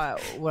forgot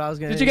what I was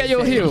gonna. Did you get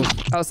your heal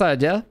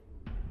outside? Yeah.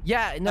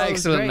 Yeah. No.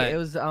 Excellent, it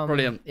was great. mate. It was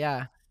brilliant.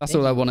 Yeah. That's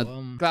all I wanted.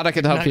 Glad I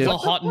could help you. He's all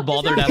hot and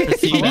bothered after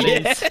seeing that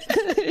ace.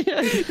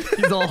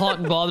 He's all hot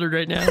and bothered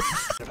right now.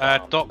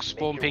 Doc's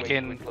spawn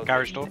peeking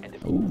garage door.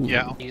 Ooh.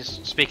 Yeah. He's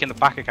speaking the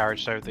back of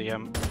garage, so the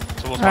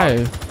towards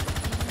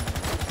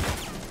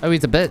Oh,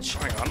 he's a bitch.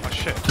 Hang on, oh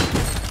shit.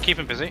 Keep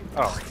him busy.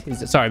 Oh.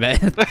 Sorry, mate.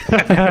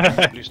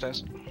 Blue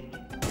stairs.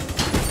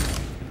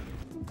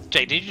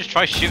 Jay, did you just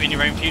try shooting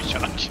your own fuse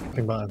charge?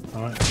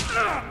 Alright.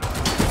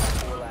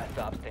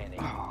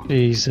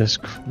 Jesus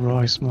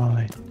Christ,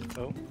 Marley.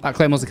 Oh. That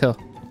claim was a kill.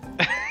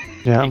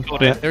 Yeah.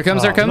 Here it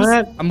comes, here it comes.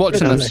 I'm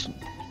watching this.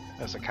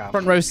 There's a cab.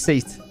 Front row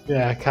seat.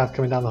 Yeah, cab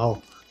coming down the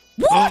hole.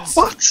 What?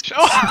 What? Sneaky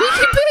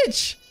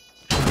bitch!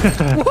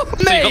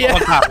 What, mate?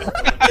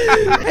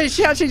 Hey,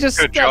 she actually just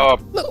Good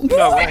job. Look,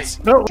 No way.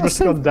 No, just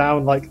gone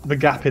down like the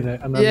gap in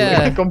it, and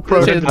then gone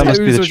pro. Her toes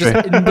were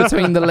just in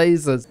between the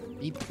lasers.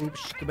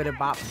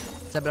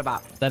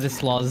 That is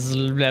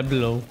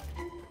Slazleblo.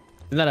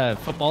 Is that a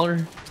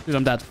footballer? Dude,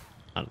 I'm dead.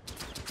 I'm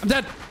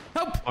dead.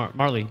 Help!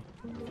 Marley.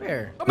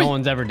 Where? No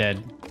one's ever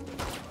dead.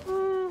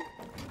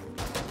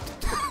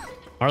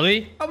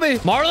 Marley? Help me!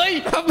 Marley?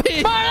 Help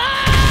me! Marley!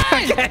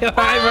 Okay,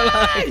 alright,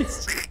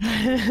 relax.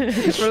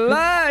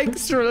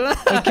 Relax,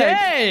 relax.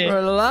 Okay.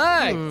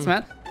 Relax,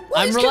 man.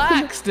 I'm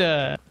relaxed.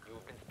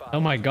 Oh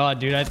my god,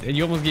 dude.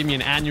 You almost gave me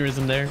an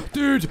aneurysm there.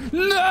 Dude,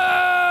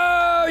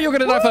 no! You're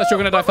gonna die first. You're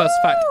gonna die first.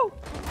 Fact.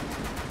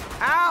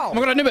 Ow! Oh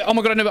my god, I knew it. Oh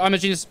my god, I knew it. I'm a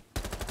genius.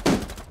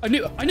 I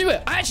knew it.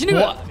 I actually knew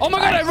it. Oh my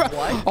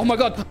god. Oh my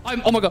god.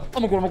 Oh my god. Oh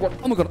my god. Oh my god.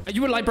 Oh my god. Are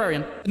you a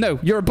librarian? No,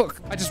 you're a book.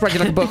 I just read you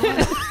like a book.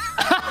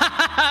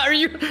 Are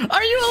you a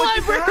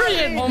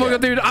librarian? Oh my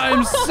god, dude!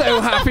 I'm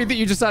so happy that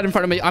you just sat in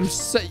front of me.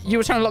 You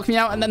were trying to lock me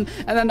out, and then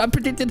I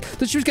predicted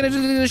that she was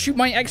gonna shoot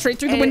my X-ray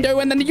through the window,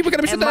 and then you were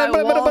gonna shoot my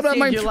wall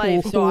saved your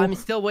life, so I'm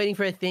still waiting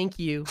for a thank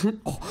you.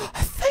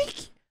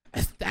 Thank you.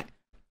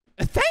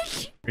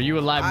 Thank you. Are you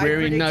a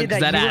librarian? No, because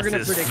that ass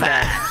is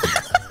fat.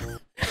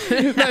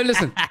 No,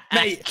 listen,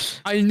 mate.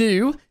 I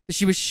knew that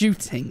she was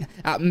shooting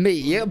at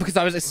me because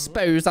I was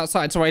exposed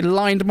outside, so I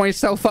lined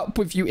myself up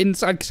with you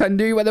inside because I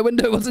knew where the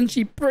window was, and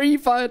she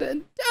pre-fired it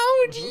and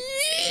downed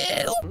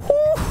you.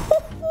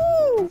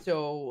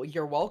 So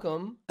you're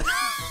welcome.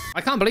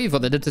 I can't believe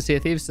what they did to Sea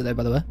of Thieves today,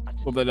 by the way.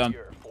 What have they done?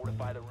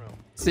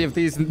 See if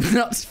these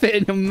nuts fit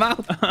in your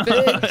mouth,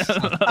 bitch.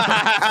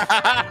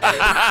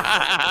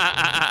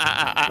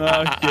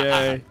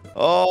 Okay.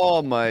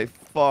 Oh my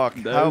fuck.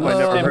 How have I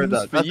never heard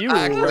that? That's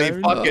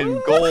actually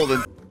fucking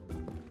golden.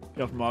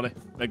 Go for Marley.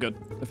 They're good.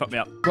 They fucked me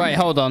up. Wait,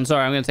 hold on.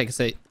 Sorry, I'm going to take a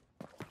seat.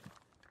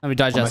 Let me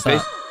digest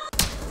that.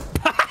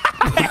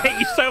 I hate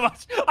you so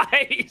much. I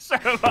hate you so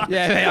much.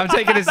 Yeah, mate, I'm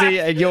taking a seat,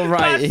 and you're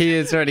right. He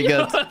is really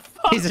good.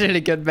 He's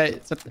really good,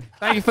 mate. So,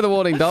 thank you for the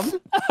warning, Dom.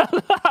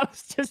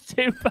 That's just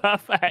too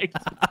perfect.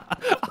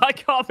 I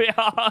can't be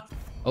arsed.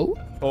 Oh.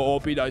 Oh,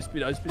 be nice, be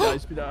nice, be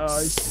nice, be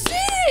nice.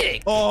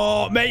 Sick!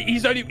 Oh, mate,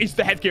 he's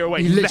the headgear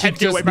away. He He's the literally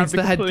headgear away. just needs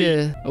the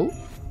headgear. Oh.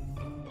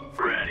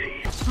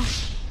 Ready.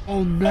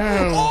 Oh,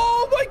 no.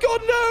 Oh, my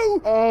God,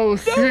 no. Oh,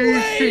 no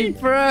sushi,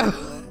 bro.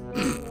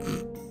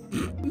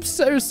 I'm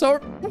so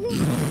sorry.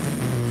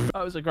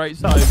 That was a great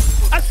time.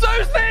 And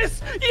so's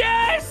this!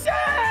 Yes!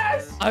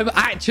 Yes! I'm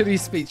actually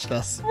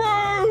speechless.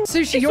 Bro!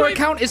 Sushi, your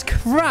account is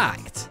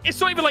cracked. It's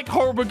not even like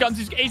horrible guns.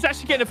 He's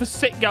actually getting it for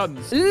sick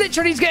guns.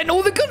 Literally, he's getting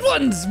all the good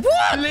ones.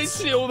 What?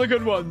 Literally all the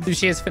good ones.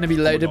 Sushi is going to be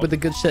loaded with the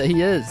good shit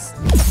he is.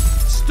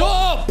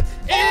 Stop!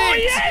 Oh,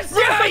 yes!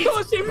 Right!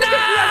 Yes,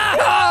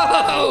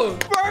 No!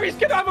 Bro, he's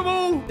going to have them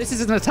all. This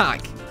is an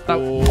attack.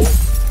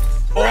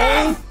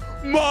 Oh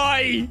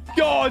my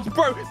God,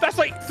 bro. That's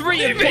like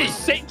 3,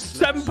 6,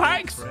 7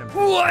 packs.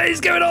 What is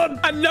going on?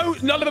 And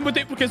none of them were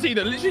duplicates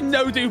either. Literally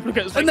no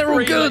duplicates. And they're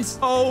all good.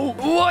 Oh.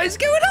 What is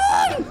going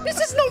on? This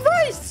is not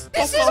right.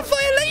 This is a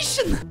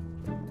violation.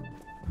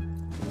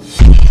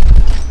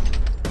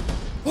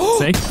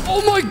 See?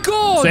 Oh my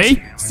God.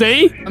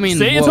 See? I mean,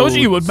 see? I told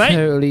you would, mate.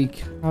 Totally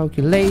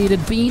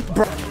calculated beat,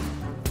 bro.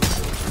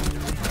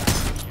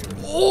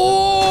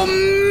 Oh,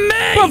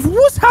 man. Bruv,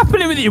 what's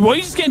happening with you? Why are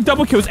you just getting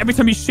double kills every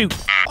time you shoot?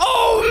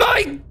 Oh,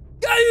 my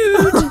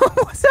God.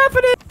 What's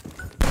happening?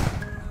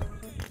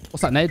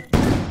 What's that, Nate?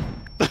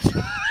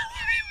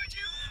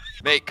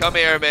 Mate, come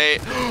here,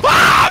 mate.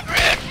 Yeah,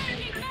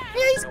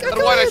 he's got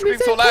Why did I scream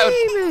so loud?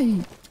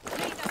 Mate.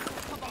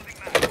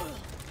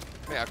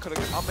 Mate, I could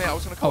have. Oh, mate, I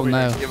was gonna come Oh, over here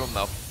no. and give him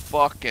the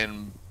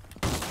fucking.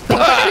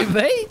 Hey,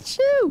 mate,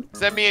 shoot.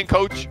 Send me in,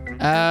 coach.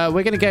 We're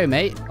going to go,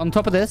 mate, on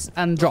top of this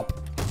and drop.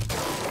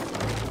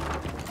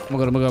 Oh my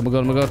God, oh my God, oh my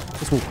God, oh my God.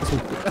 Let's walk, let's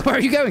walk. Where are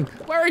you going?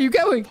 Where are you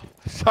going?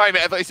 Sorry,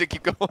 mate. I thought you said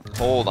keep going.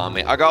 Hold on,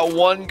 mate. I got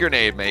 1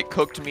 grenade, mate.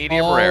 Cooked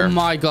medium Oh rare.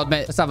 my God,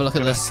 mate. Let's have a look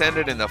at this. Send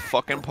it in the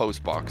fucking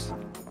post box.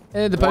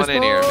 In the post One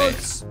in here, mate.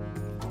 box.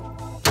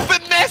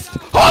 But missed!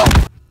 Oh!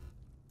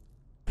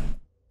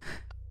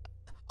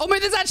 Oh, mate,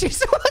 there's actually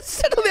someone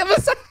sitting on the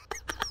other side.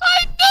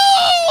 I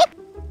know!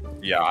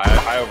 Yeah,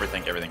 I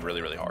overthink everything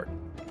really, really hard.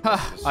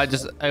 I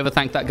just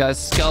overthanked that guy's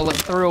skull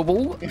through a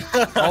wall.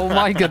 Oh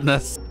my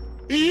goodness.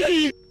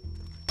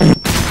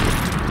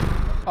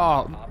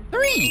 Oh,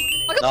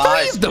 3! I got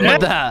 3 of them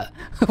with that.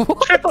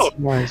 What?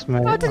 Nice,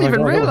 mate. I didn't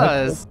even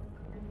realize.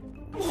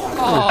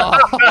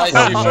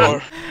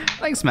 Oh.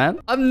 Thanks, man.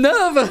 I'm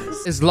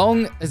nervous. As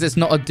long as it's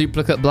not a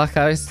duplicate black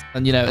ice,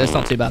 then you know it's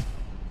not too bad.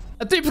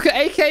 A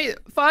duplicate AK,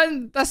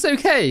 fine. That's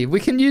okay. We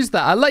can use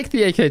that. I like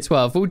the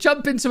AK-12. We'll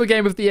jump into a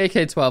game with the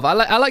AK-12.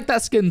 I like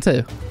that skin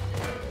too.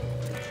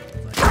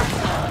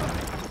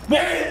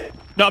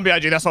 No, I'm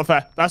behind you. That's not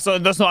fair. That's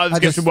not how this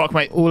game should work,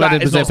 mate. All I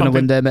did was open a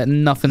window, but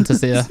nothing to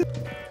see her.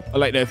 I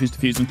like know if he's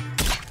defusing.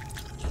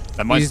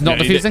 He's not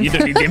defusing? You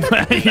don't need the info.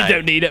 You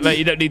don't need it, mate.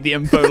 You don't need the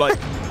info, like.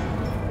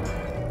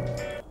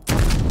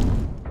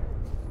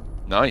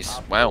 Nice.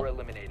 Wow.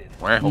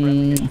 Wow.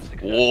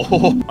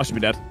 Whoa. I should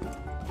be dead.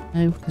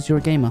 No, because you're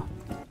a gamer.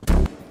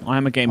 I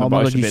am a gamer, Oh but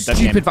my I God, should you be a dead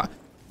stupid gamer.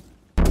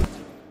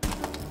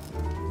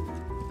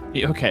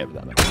 You okay with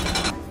that, mate?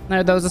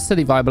 No, that was a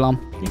silly vibe alarm.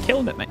 You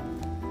killed it, mate.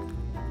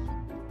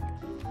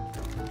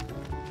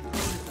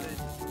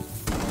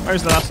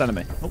 Where's the last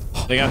enemy? Oh,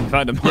 there you go. You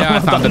found him. Yeah, I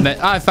found him,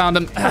 mate. I found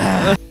him.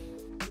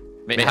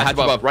 Mate, hatch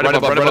above. Right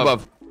above. Right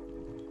above.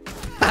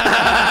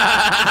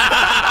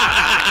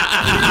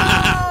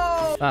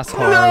 That's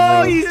horrible.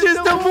 No, he's just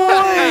a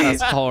boy.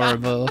 That's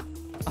horrible.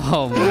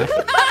 Oh my.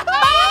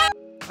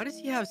 Why does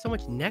he have so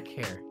much neck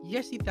hair? You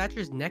guys see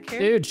Thatcher's neck hair?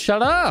 Dude,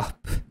 shut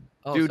up.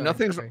 Oh, Dude, sorry,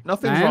 nothing's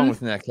sorry. wrong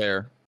with neck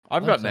hair.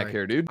 I've got neck sorry.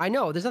 hair, dude. I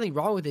know, there's nothing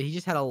wrong with it. He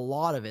just had a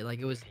lot of it. Like,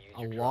 it was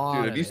a lot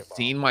Dude, of have you it.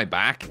 seen my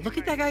back? Look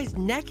at that guy's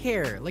neck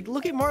hair. Like,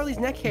 look at Marley's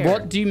neck hair.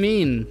 What do you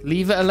mean?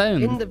 Leave it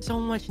alone. So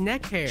much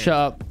neck hair. Shut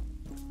up.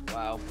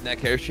 Wow, neck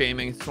hair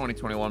shaming. It's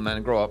 2021,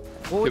 man. Grow up.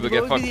 What would, People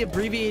get what would fucked. be the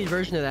abbreviated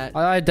version of that?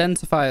 I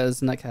identify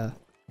as neck hair.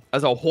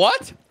 As a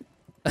what?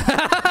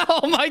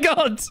 Oh my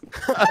God.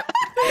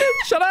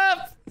 Shut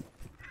up.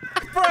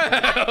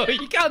 Bro,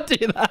 you can't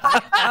do that.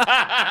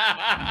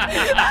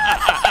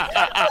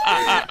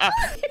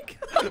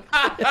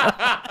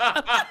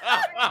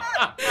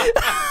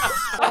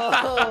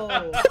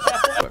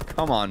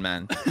 Come on,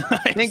 man.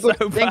 think with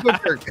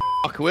your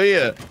cock, will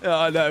you? Yeah,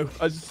 I know.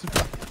 I just.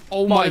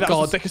 Oh my That's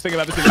God. the sickest thing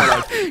I've ever seen in my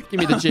life. Give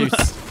me the juice.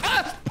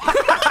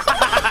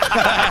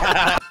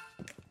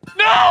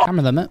 No!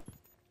 Camera limit.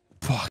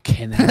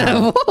 Fucking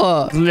hell.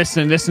 What?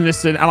 Listen.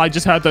 And I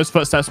just heard those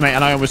footsteps, mate,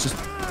 and I almost just...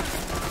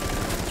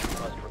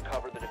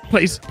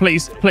 Please. I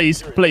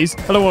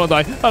don't want to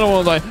die.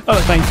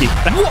 Oh, thank you.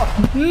 What?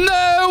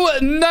 No.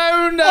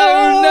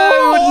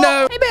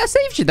 Hey, mate, I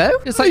saved you, though.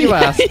 Just like you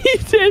asked. You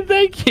did,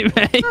 thank you,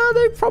 mate. Oh,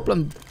 no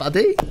problem,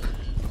 buddy.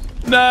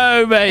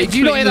 No, mate. Hey, do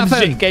you not hear that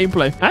phone?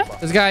 Gameplay. Huh?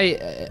 There's a guy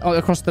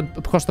across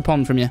the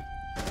pond from you.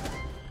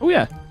 Oh,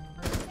 yeah.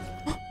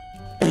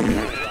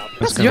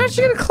 You're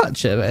actually going to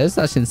clutch it, mate.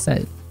 That's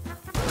insane.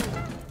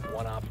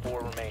 1 op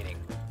 4 remaining.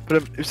 But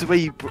it was the way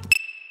you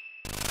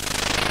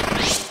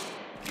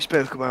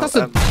spoke about.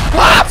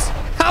 What?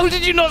 How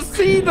did you not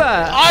see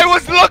that? I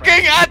was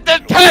looking at the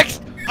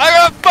text. I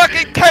got a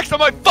fucking text on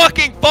my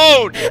fucking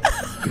phone.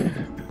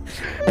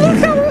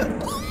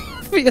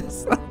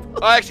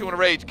 I actually want to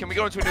rage. Can we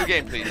go into a new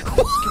game, please?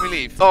 Can we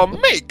leave? Oh,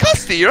 mate,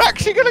 Custy, you're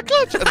actually gonna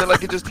clutch. And then I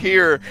can just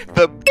hear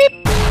the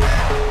beep.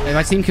 If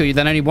I team kill you,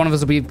 then only one of us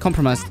will be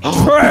compromised. Free,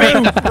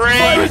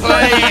 please.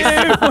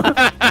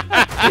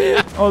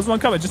 Oh, there's one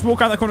coming. Just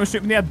walk out that corner and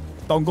shoot me in the head,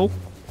 dongle.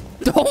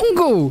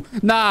 Dongle?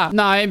 Nah,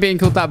 I ain't being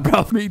called that,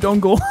 bro. Me,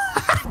 dongle.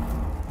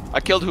 I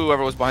killed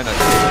whoever was behind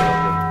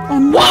that. Oh,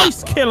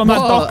 nice kill on that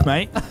dock,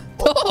 mate.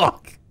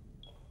 Dock?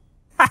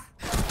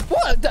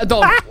 What?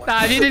 Dock?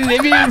 Nah, if you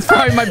didn't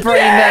throw my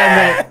brain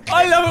there, mate.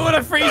 I love it when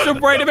I freeze your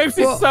brain. It makes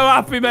me so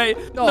happy, mate.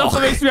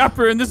 Nothing makes me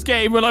happier in this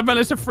game when I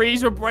managed to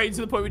freeze your brain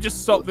to the point we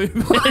just stop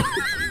moving.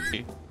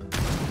 I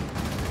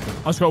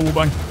just got a wall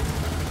bang.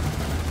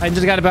 I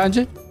just got it behind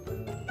you.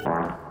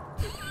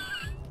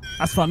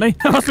 That's funny.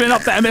 I must have been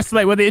up there, miss,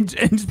 mate, where the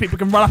injured people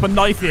can run up and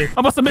knife you.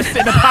 I must have missed it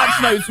in the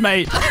patch notes,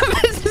 mate.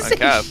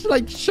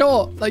 Like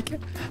short, like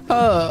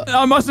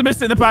I must have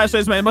missed it in the patch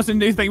notes, mate. It must have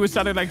been a new thing with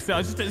Shadow Legacy.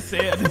 I just didn't see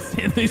it. I didn't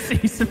see it in the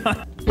season.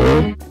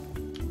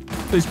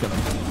 Please kill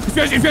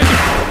him.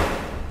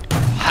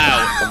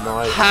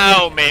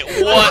 How, mate?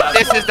 What?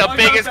 This is the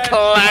biggest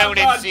clown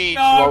in Siege.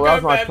 Well,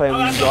 that was my playing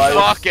with you guys.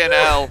 Fucking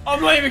hell.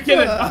 I'm not even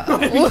kidding.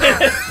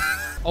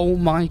 Oh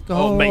my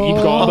god. Oh, mate, you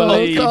gotta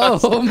believe.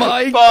 Oh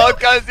my god.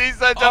 Because he's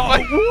such a...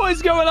 What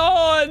is going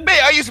on? Mate,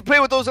 I used to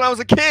play with those when I was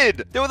a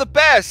kid. They were the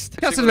best.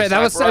 Mate,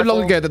 that was so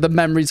long ago that the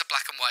memories are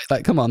black and white.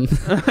 Like, come on.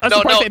 That's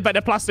surprised they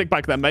better plastic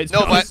back then, mate.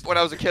 No, but when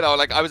I was a kid,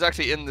 I was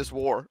actually in this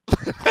war.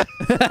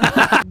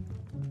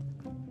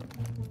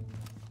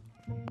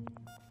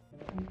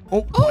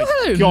 Oh my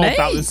hello, god, mate.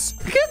 that was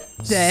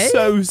Good day.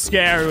 so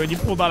scary when you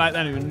pulled that out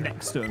then and you were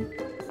next to him.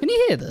 Can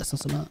you hear this or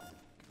something?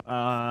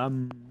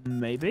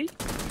 Maybe.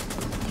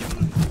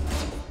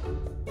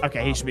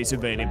 Okay, he should be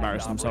severely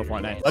embarrassing himself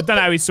right now. I don't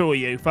know how he saw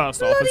you,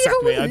 first off. And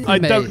secondly, I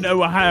don't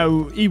know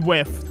how he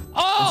whiffed.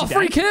 Oh,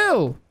 free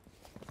kill!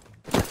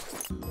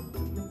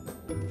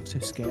 So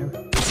scary.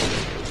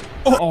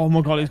 Oh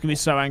my god, he's gonna be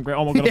so angry.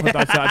 Oh my god, if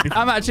I died today,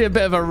 I'm actually a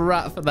bit of a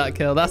rat for that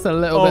kill. That's a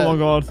little bit. Oh my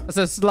god. That's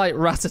a slight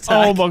rat attack.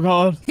 Oh my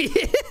god.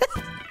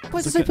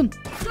 Where's this open?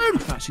 I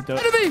can actually do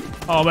it. Enemy!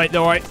 Oh mate,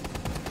 they're alright.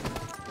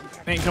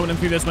 They ain't coming in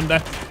through this window.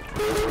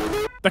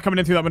 They're coming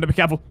in through that window, be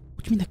careful.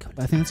 What do you mean they're coming?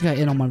 I think there's a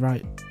guy in on my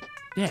right.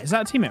 Yeah, is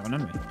that a teammate or an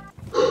enemy?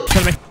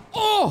 Kill me.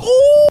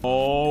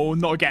 Oh,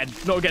 not again.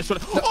 Not again.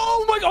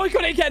 Oh my god, I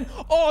got it again.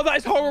 Oh, that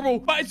is horrible.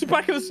 That is the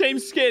back of the same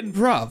skin.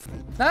 Bruv.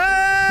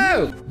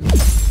 No!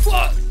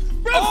 What?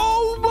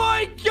 Oh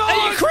my god!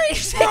 Are you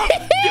crazy? Oh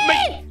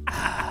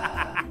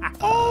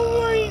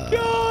my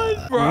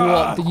god! Bruh.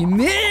 What do you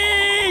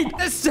mean?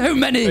 There's so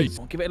many.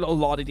 Give it a little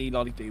lolly-dee,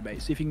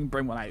 mate. See if you can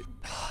bring one out.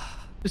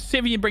 Just see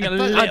if you can bring a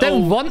little... I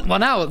don't want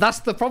one out. That's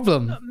the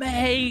problem.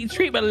 Mate,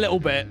 treat him a little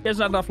bit. He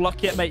hasn't had enough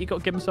luck yet, mate. You got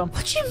to give him some.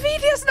 What do you mean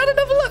he hasn't had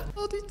enough luck?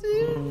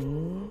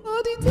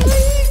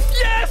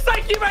 Yes,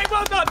 thank you, mate.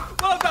 Well done.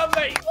 Well done,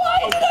 mate. Why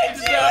did I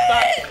do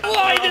that?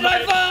 Why did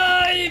I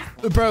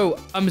five? Bro,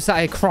 I'm sat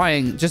here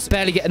crying, just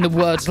barely getting the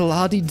words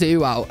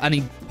la-di-do out, and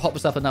he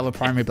pops up another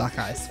primary black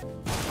eyes.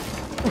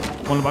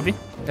 One above you?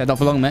 Yeah, not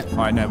for long, mate. All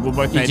right, no, we'll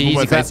both nades. Easy,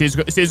 We'll both nades.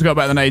 Caesar's got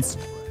better than nades.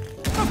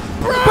 She's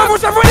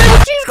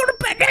got a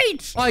back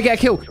nades. I get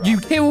a kill. You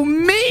kill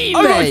me, mate.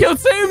 I got a kill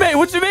too, mate.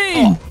 What do you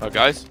mean? Oh,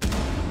 guys.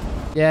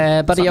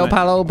 Yeah, buddy, oh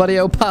palo, buddy,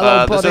 oh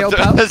palo, buddy, oh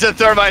palo. There's a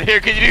thermite here.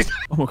 Can you do...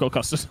 Oh my god,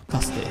 Custard.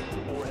 Custard.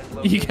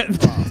 You get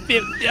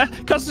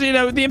Custard, you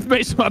know, the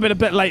information might have been a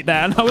bit late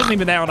there, and I wasn't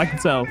even there, and I can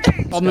tell.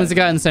 There's a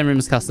guy in the same room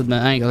as Custard, mate.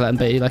 I ain't gonna let him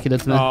beat you like he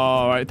did to me.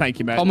 All right, thank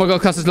you, mate. Oh my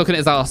god, Custard's looking at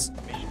his ass.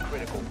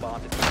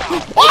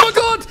 Oh my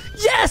god!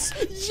 Yes!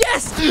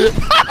 Yes!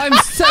 I'm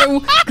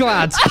so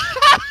glad.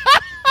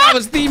 That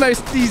was the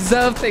most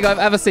deserved thing I've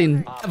ever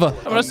seen. Ever.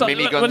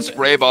 Minigun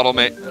spray bottle,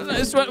 mate.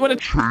 When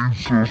it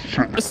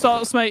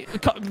starts, mate,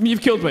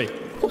 you've killed me.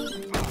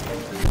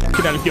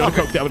 If you would have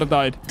cooked it, I would have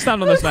died.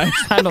 Stand on this now.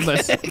 Stand on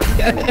this.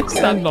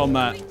 Stand on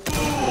that.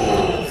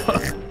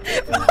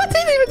 I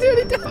didn't even do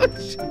any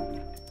damage.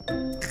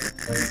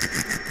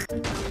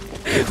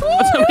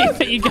 I don't even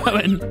think you're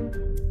going.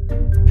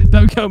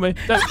 Don't kill me.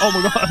 Don't. Oh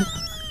my god.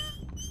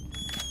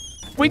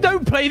 We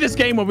don't play this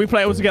game when we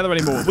play all together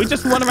anymore. We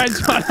just run around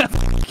trying to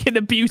fucking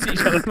abuse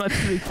each other as much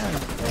as we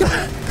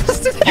can.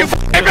 bastard! You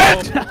f***ing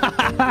bitch!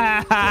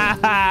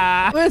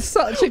 We're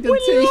such a good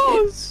team.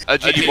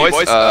 GG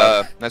boys.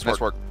 Nice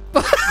work.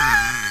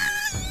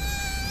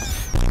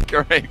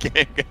 Great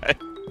game, guys.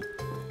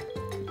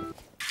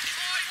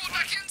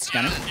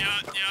 Scanning.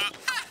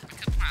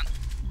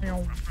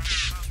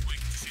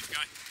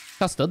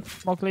 Custard.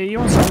 Marley, you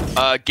want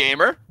some?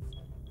 Gamer.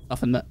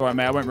 Nothing, mate. Alright,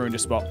 mate, I won't ruin your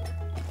spot.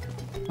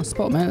 My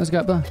spot, mate. Let's go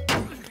up there.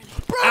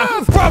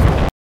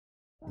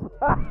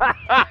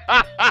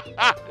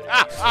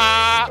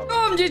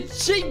 Oh, your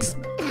cheeks!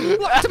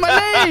 Look to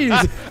my knees!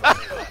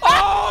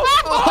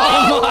 Oh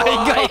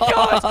my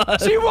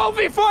god! She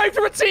 1v5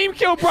 for a team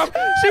kill, bro!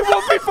 She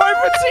 1v5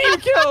 for a team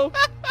kill!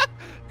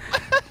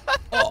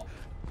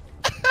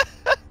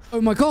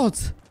 Oh my god!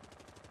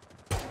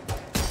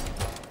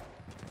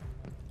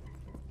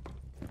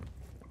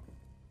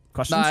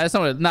 Questions? Nah,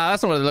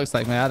 that's not what it looks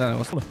like, mate. I don't know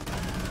what's...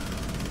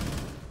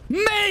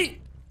 Mate!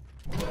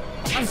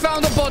 I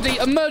found a body.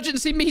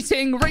 Emergency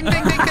meeting. Ring,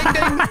 ding, ding, ding,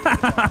 ding.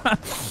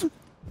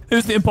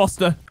 Who's the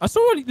imposter? I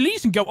saw a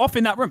Legion go off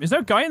in that room. Is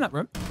there a guy in that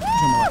room?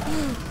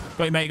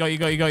 Got you, mate. Got you.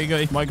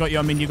 Well, I got you.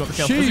 I mean, you got the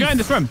kill. There's a guy in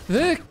this room.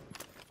 I'm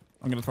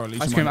going to throw a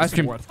Legion. Ice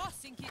cream.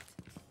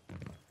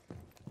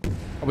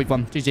 A weak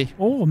one. GG.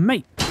 Oh,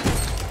 mate.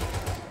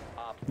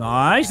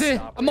 Nice.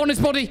 I'm on his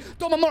body.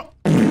 Dom, I'm on...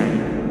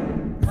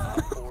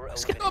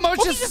 Dom, I was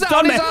just sat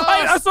done on his it.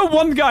 ass. I saw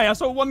one guy. I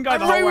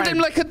rode him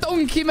like a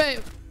donkey, mate.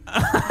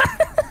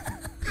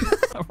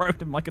 I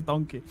rode him like a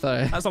donkey.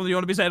 Sorry. That's something you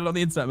want to be saying on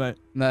the internet, mate.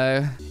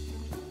 No.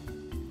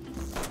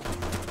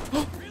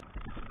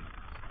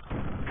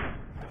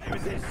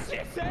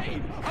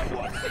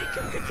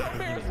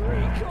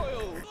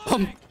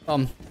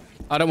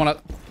 I don't want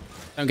to.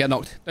 Don't get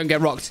knocked. Don't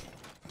get rocked.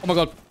 Oh my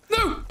god.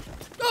 No!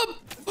 Oh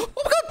my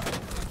god!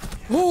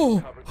 Oh!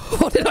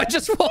 What did I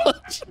just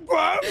watch?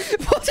 What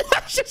did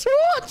I just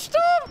watch,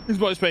 Tom? This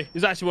is what it's be.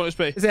 It's actually what it's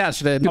be. Is it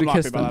actually? I'm not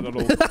happy about that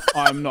at all.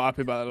 I'm not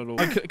happy about that at all.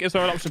 Is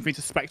there an option for me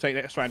to spectate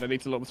next round? I need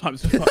to a lot of time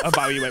to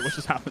evaluate what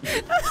just happened.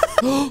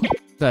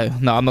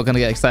 No, I'm not going to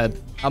get excited.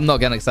 I'm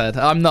not getting excited.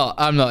 I'm not.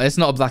 It's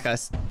not a black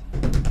ice.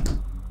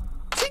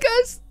 See,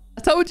 guys?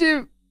 I told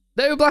you.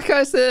 No black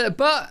ice here,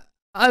 but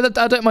I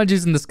don't mind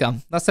using this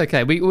gun. That's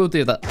okay. We'll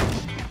do that.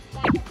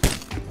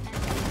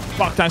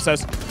 Fuck,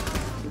 downstairs.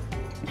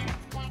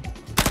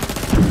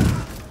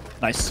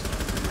 Nice.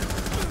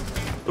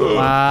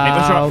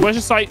 Wow. Hey, where's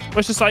your sight?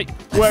 Where's your sight?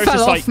 Where is your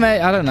sight? sight? Off, mate.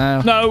 I don't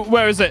know. No,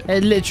 where is it?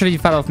 It literally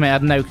fell off me. I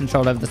had no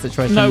control over the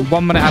situation. No.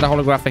 1 minute I had a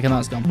holographic and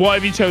that's gone. Why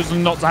have you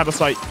chosen not to have a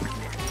sight?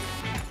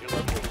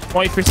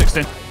 Why are you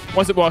 316?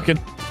 Why is it working?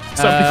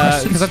 So many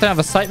questions. Because I don't have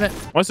a sight, mate.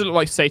 Why does it look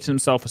like Satan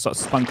himself is sort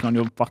of spunking on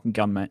your fucking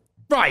gun, mate?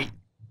 Right.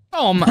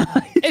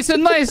 It's a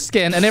nice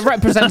skin and it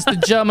represents the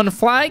German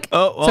flag.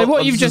 Oh, well, so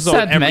what you've just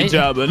said, mate.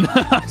 German.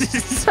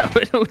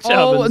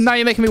 Oh, now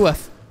you're making me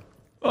whiff.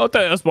 Oh,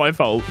 that's my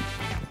fault.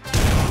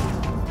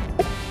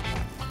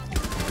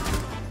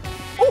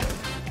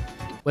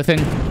 Whiffing.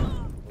 Get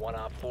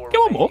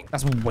one more.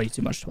 That's way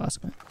too much to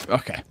ask, mate.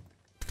 Okay.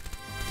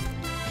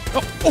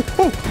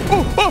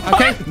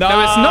 Okay. Nice,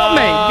 no, it's not,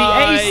 mate.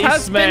 The ace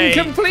has been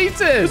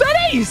completed. Was that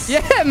ace?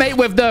 Yeah, mate,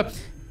 with the...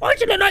 Why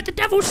does it look like the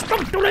devil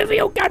spunked all over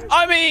your gun?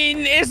 I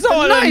mean, it's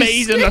not an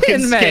amazing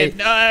looking mate.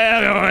 skin.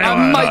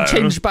 I might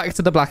change back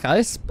to the black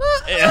ice, but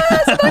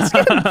it's a nice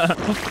skin.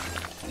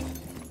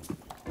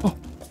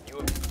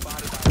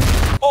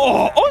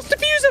 Oh, it's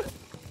diffuser.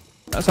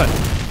 That's right.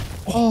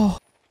 Oh.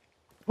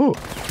 Oh.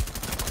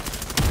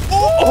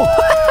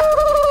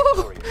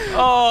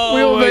 Oh.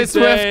 We almost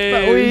whiffed,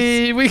 but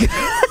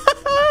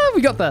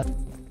we got there.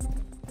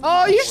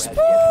 Oh, you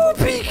spoon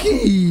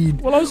peeking.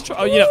 Well, I was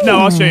trying. Oh, yeah. No,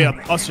 I'll show you.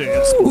 I'll show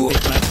you.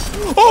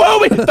 Oh,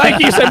 help me.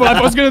 Thank you so much.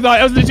 I was going to die.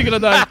 I was literally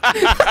going to die.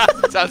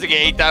 Sounds like you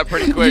ate that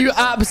pretty quick. You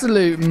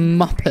absolute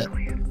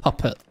muppet.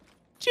 Puppet.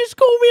 Just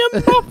call me a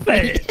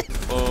muppet.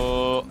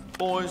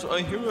 Boys,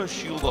 I hear a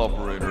shield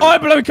operator. Oh, I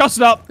blew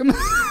cussing up.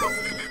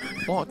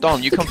 Oh,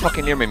 Dom, you come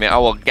fucking near me, mate. I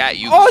will get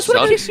you, I just son.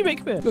 want to kiss you,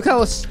 make me. Look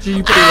how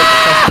stupid he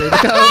looks. Look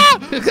how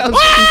stupid he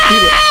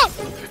looks.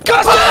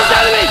 Cussing is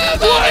enemy!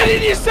 Why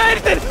didn't you say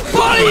anything?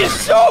 Why you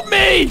shot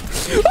me?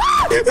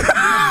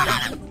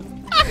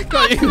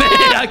 Got you,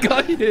 mate. I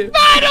got you.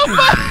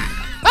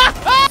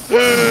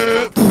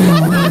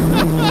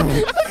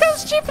 Look how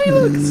stupid he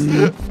looks.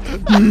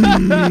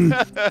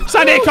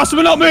 Stand here, Cuss,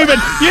 we're not moving.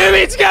 You and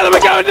me together, we're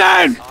going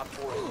down.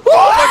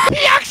 Oh,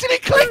 he actually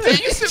clicked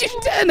it. Did you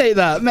detonate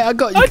that? Mate, I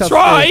got you. I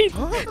tried.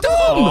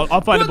 Oh,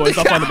 I'll find the boys.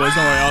 Don't worry.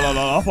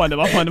 I'll find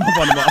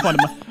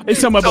them. It's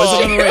somewhere, boys.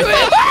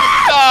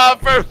 Oh,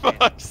 for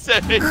fuck's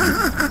sake.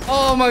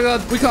 Oh my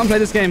god. We can't play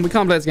this game.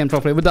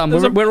 Properly. We're done.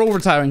 We're all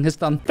retiring. It's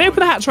done. They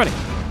open the hatch, ready?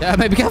 Yeah,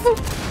 mate, be careful.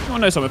 I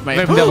know something, mate.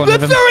 Let's throw a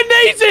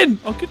nades in.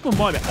 Oh, good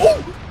one, mate.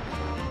 Oh.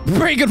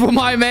 Pretty good one,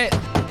 mate.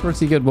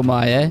 Pretty good one,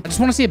 eh? I just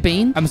want to see a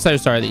bean. I'm so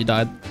sorry that you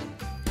died.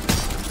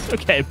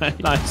 Okay, mate.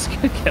 Nice.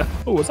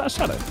 Oh, was that a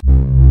shadow?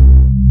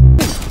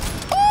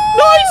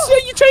 Nice!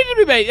 Yeah, you changing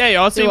me, mate. There you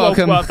are. See, You're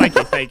welcome. Well, thank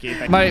you, thank you.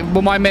 Thank you.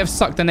 Well, mine may have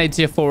sucked a nade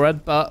to your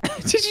forehead, but...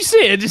 Did you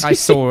see it? I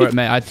saw it,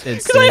 mate. I did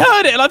Because I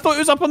heard it, and I thought it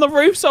was up on the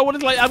roof, so I wanted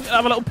to like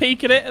have a little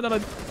peek at it, and then I...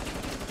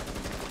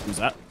 Who's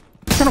that?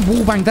 He's trying to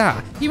wallbang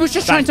that. He was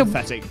just trying to...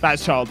 That's pathetic.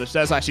 That's childish.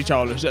 That's actually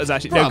childish. That's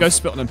actually... No, go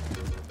spit on him.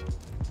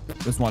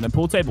 There's one in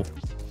pool table.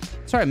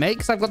 Sorry, mate,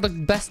 because I've got the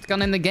best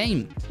gun in the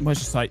game. Where's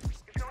your sight?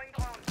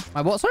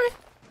 My what, sorry?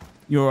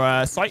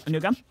 Your sight on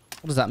your gun?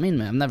 What does that mean,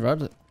 mate? I've never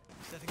heard it.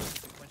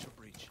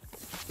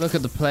 Look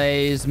at the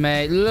plays,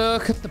 mate.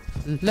 Look at the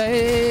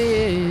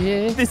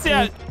plays. This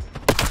is...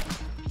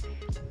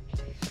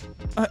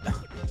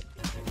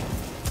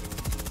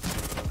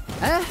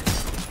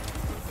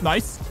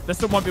 Nice. There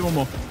still might be one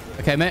more.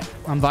 Okay, mate.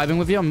 I'm vibing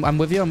with you. I'm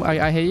with you.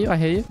 I hear you. I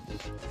hear you.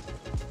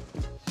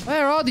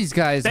 Where are these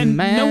guys, then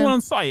man? No one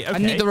on site. Okay. I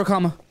need the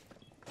Rakama.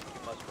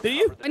 Do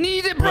you? I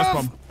need it,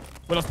 bro.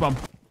 We lost bomb.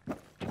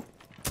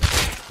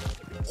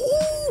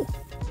 Ooh!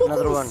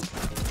 Another one.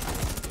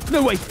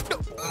 No way. No.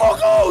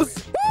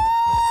 Muggles!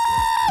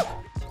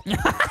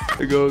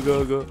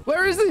 Go.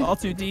 Where is he?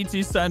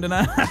 R2D2 standing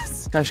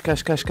ass. Cash.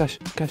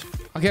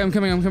 Okay, I'm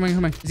coming.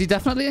 Is he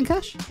definitely in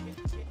cash?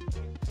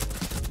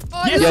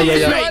 Oh, yes,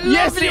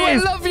 I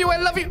love you.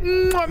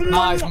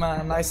 Nice,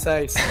 man. Nice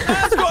saves.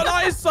 That's got an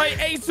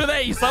eyesight ace with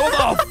ace. Like,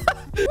 what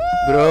the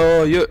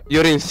Bro,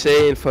 you're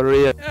insane for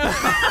real.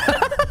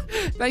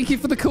 Thank you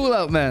for the call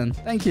out, man.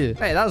 Thank you.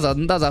 Hey, that was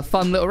a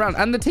fun little round.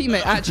 And the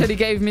teammate actually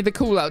gave me the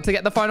call out to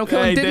get the final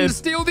kill and didn't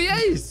steal the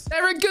ace.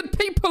 There are good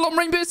people on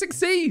Rainbow Six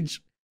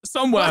Siege.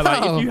 Somewhere,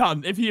 like,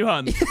 if you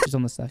hunt. She's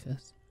on the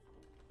staircase.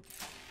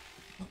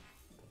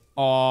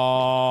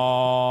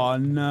 Oh,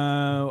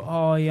 no.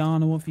 Oh,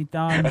 Yana, what have you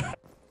done?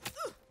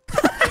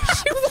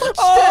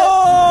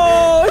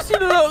 She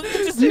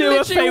just knew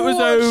her fate was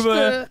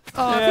over.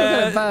 Oh,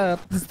 I feel bad.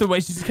 Just the way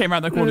she just came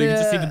around the corner, you can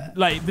just see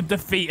the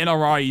defeat in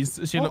her eyes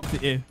as she looked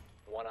at you.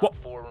 1 on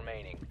 4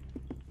 remaining.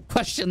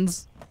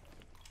 Questions.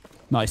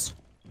 Nice.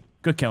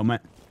 Good kill, mate.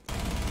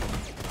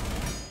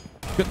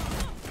 Good.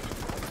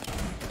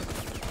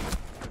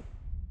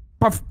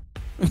 Bruv.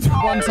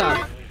 One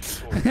time.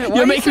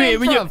 You're making me.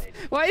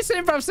 Why are you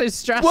saying bruv so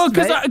stressed? Well,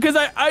 because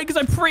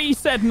I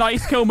pre-said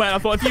nice kill, mate. I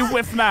thought if you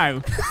whiff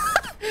now.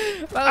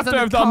 That was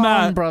a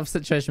calm bruv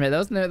situation, mate. There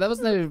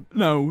was no.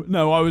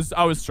 No. I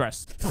was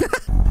stressed.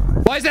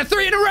 Why is there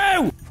 3 in a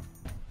row?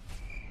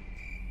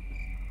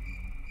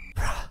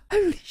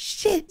 Holy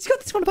shit! He's got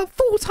this one about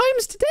 4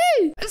 times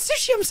today. And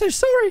Sushi, I'm so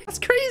sorry. That's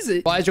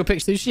crazy. Why is your pick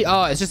Sushi?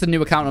 Oh, it's just a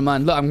new account of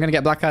mine. Look, I'm gonna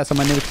get black eyes on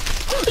my new.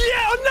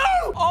 Yeah,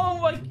 no! Oh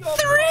my god.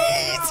 3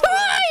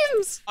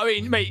 times! I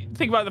mean, mate,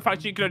 think about the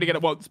fact you can only get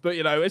it once, but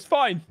you know, it's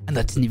fine. And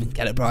I didn't even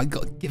get it, bro. I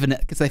got given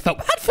it because they felt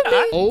bad for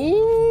me.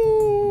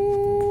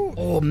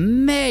 Oh,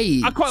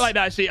 mate. I quite like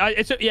that, actually.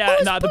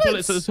 The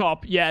bullets at the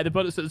top. Yeah, the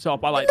bullets at the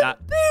top. I like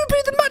that.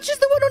 Boo-boo, the match is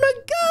the one on a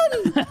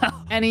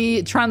gun.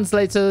 Any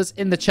translators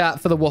in the chat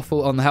for the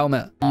waffle on the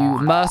helmet? You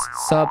must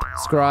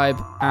subscribe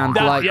and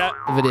like the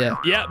video.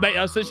 Yeah, mate,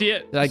 that's literally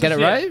it. Did I get it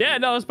right? Yeah,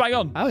 no, that's bang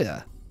on. Oh,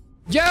 yeah.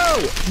 Yo!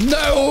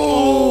 No!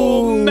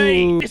 Oh,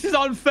 mate. This is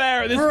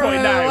unfair at this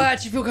point now. I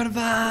actually feel kind of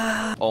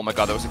bad. Oh my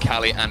god, there was a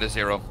Cali and a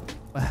 0.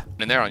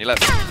 In there on your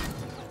left.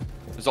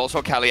 There's also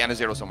a Cali and a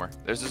 0 somewhere.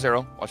 There's a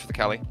 0. Watch for the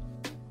Cali.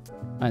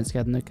 I ain't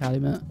scared of no Cali,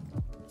 mate.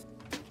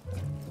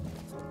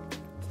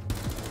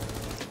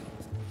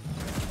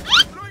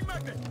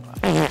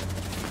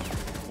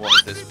 What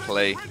is this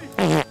play?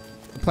 The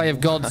play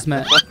of gods,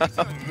 mate.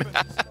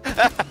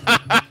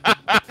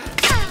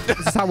 This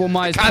is how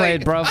Wamai's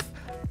played, bruv.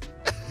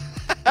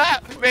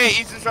 Mate,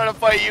 he's just trying to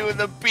fight you and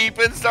the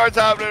beeping starts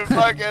happening.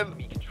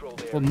 Fucking.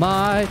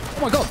 Wamai.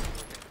 Oh my god.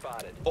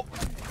 Oh,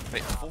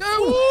 mate.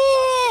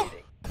 No!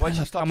 Why'd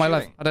you stop on my shooting?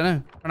 left. I don't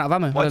know. Run out of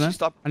ammo. Why'd I don't know. you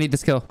stop? I need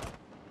this kill.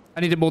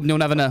 I need it more than you'll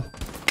never know.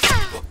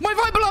 My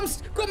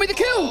Vibalums got me the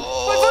kill!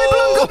 My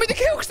Vibalum got me the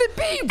kill because they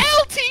beamed!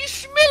 LT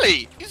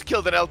Schmilly! He's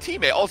killed an LT,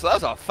 mate. Also, that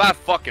was a fat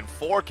fucking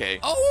 4K.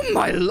 Oh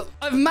my lord.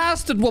 I've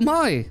mastered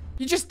Wamai.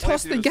 You just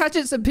toss the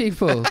gadgets at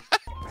people.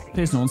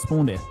 There's no one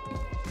spawned here.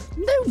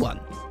 No one.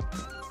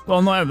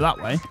 Well, not over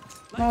that way.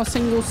 Not a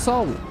single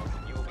soul.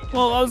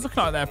 Well, I was looking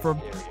out there for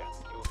a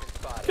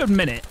good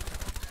minute.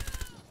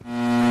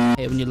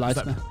 Hey, when you lie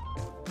to me.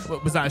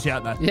 Was that actually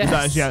out there? Yes. Was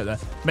that actually out there?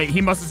 Mate,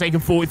 he must have taken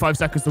 45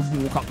 seconds to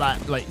walk up that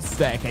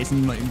staircase,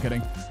 and I'm not even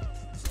kidding.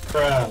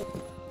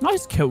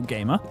 Nice kill,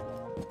 gamer.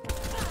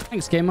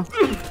 Thanks, gamer.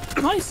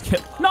 Nice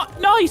kill.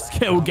 Nice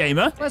kill,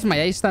 gamer. Where's my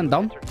ace stand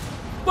down?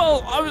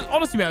 Well,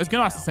 honestly, mate, I was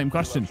going to ask the same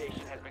question.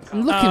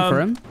 I'm looking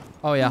for him.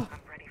 Oh, yeah.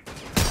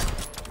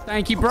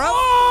 Thank you, bro.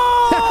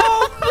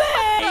 Oh,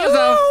 that was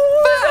a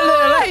fat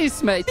little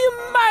ace, mate. The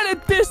amount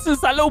of distance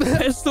that little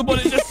pistol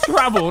bullet just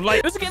traveled. Like,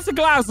 it was against the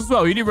glass as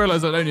well. You do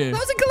realise that, don't you? That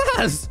was a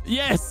glass?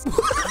 Yes.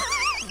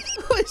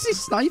 What is he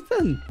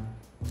sniping?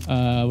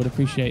 Would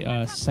appreciate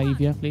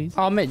Saviour, please.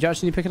 Oh, mate, do you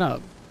actually need picking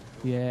up?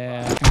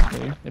 Yeah,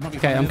 thank you.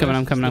 Okay, I'm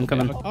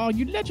coming. Oh,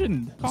 you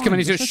legend. He's coming.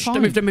 He's going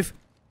to... Don't move.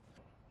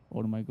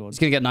 Oh, my God. He's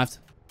going to get knifed.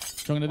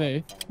 What I'm going to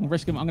do? I'm going to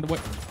risk him. I'm going to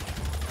wait.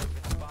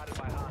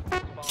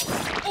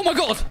 Oh, my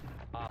God.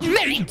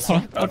 Mate!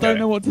 I don't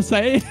know what to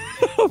say.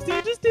 After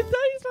you just did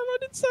that, he's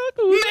running in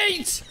circles.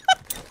 Mate!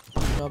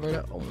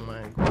 Oh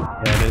my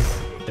god. Yeah, it is.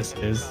 This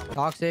is.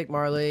 Toxic,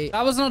 Marley.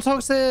 That was not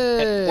toxic.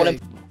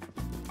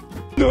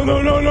 No,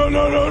 no, no, no,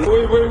 no, no.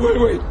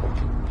 Wait.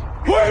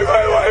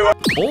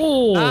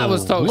 Oh, that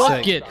was toxic.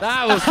 Look it.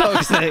 That was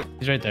toxic.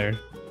 He's right there.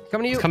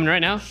 Coming to you. He's coming right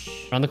now.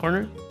 Around the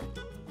corner.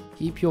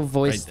 Keep your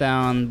voice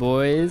down,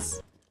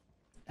 boys.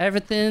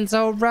 Everything's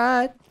all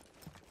right.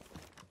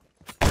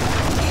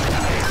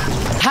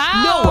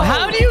 How? No.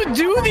 How do you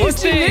do these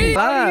things?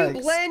 How do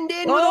you blend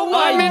in with a I'm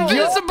white?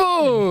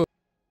 invisible.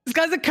 This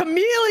guy's a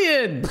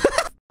chameleon.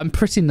 I'm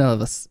pretty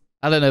nervous.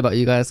 I don't know about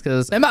you guys,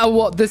 because no matter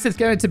what, this is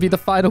going to be the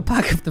final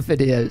pack of the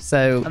video.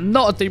 So I'm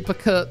not a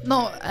duplicate,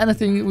 not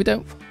anything we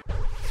don't...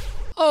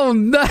 Oh,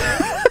 no.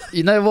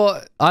 You know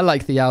what? I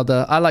like the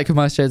Alda. I like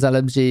Maestro's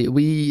LMG.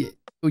 We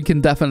can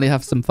definitely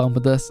have some fun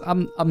with this.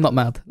 I'm not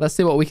mad. Let's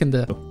see what we can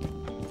do.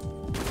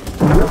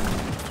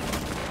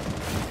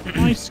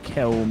 Nice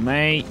kill,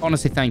 mate.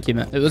 Honestly, thank you,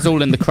 mate. It was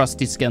all in the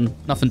crusty skin.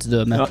 Nothing to do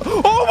with me.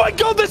 Oh my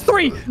god, there's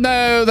 3!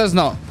 No, there's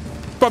not.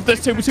 Bro,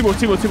 there's two more.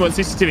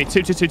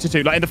 CCTV.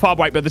 Two. Like in the far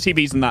right, but the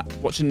TV's and that.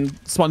 Watching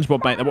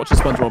SpongeBob, mate. They're watching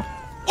SpongeBob.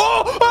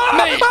 Oh!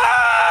 Mate!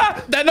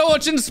 Ah! They're not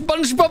watching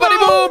SpongeBob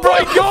anymore, Oh bro!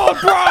 my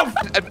god,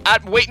 bro!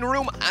 At waiting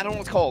room, I don't know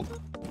what it's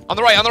called. On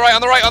the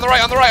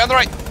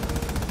right.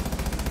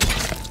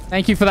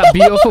 Thank you for that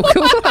beautiful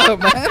call out,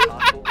 man.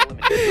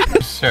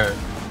 Sure.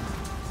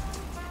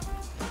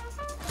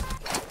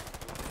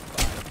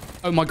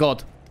 Oh my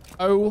god.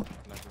 Oh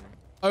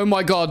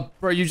my god.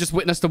 Bro, you just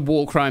witnessed a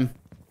war crime.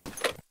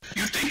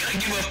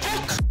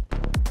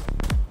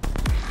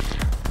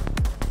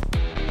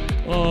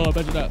 Oh,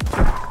 imagine that.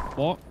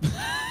 What?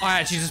 I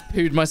actually just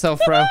pooed myself,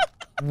 bro.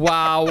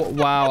 Wow.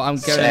 I'm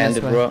going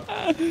this way. bro.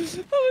 That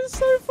was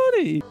so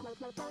funny.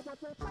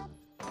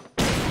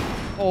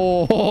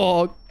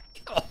 Oh.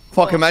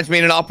 Fuck, imagine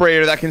being an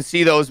operator that can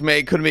see those,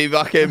 mate. Couldn't be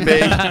fucking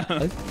big.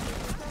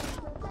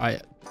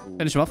 Alright,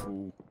 finish him off.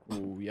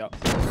 Ooh, yep.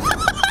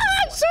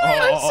 I'm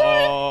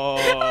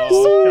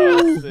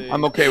sorry.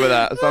 I'm okay with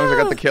that. As long as I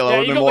got the kill, I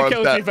would have been more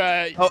upset.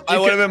 I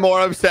would have been more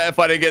upset if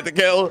I didn't get the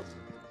kill.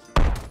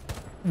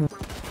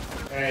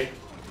 Hey.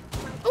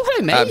 Oh,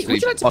 hello, mate. Absolutely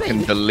Would you like to fucking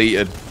be?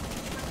 deleted.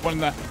 One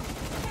there.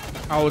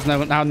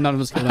 None of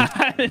us killed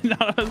him.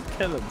 None of us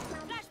kill him.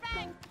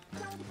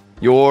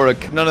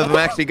 None of them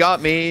actually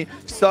got me.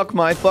 Suck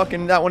my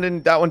fucking. That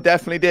one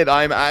definitely did.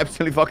 I'm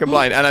absolutely fucking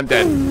blind, and I'm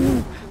dead.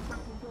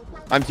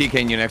 I'm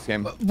TKing you next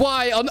game.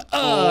 Why on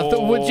earth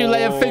would you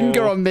lay a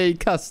finger on me,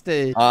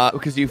 Custy?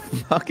 Because you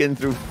fucking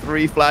threw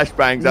 3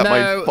 flashbangs at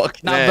my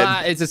fucking now head.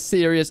 that is a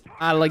serious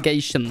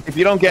allegation. If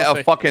you don't get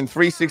a fucking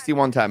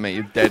 361 tap, mate,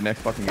 you're dead next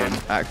fucking game.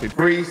 Actually,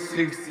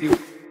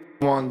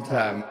 361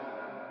 tap.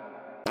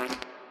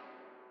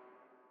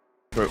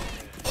 True.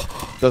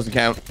 Doesn't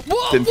count.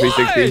 What? Didn't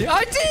 360. Why?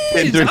 I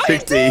did. Didn't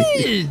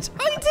 360.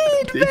 I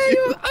did,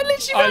 babe. I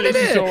literally ran it.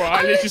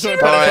 I literally saw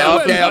it. Alright,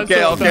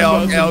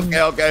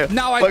 okay.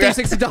 Now I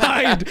 360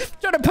 died.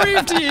 Trying to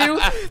prove to you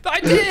that I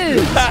did.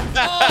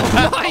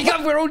 Oh my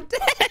god, we're all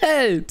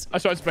dead. I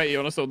tried to bait you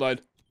and I still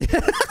died.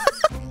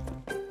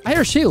 I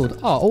hear a shield.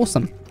 Oh,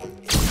 awesome.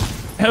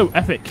 Oh,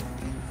 epic.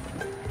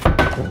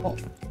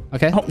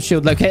 Okay,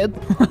 shield located.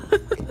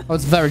 I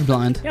was very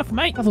blind. Careful,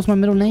 mate. That was my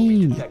middle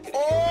name.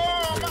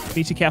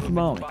 BT careful,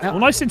 Marley. Well,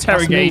 nice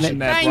interrogation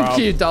there, bro. Thank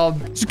you, Dom.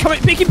 Just come in,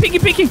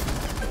 picking.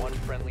 One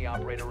friendly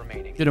operator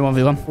remaining. You're doing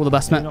 1v1. All the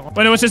best, mate.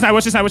 Wait, no, watch this now.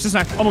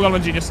 Oh my god, I'm a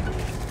genius.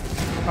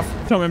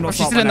 Tell me I'm not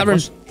She's smart. still in that room.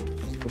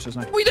 Watch this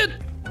now. We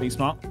did. Be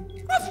smart.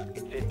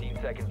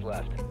 15 seconds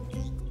left.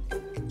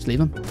 Just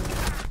leave him.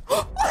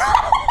 Oh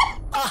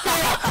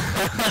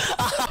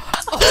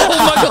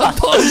my god,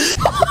 Paul.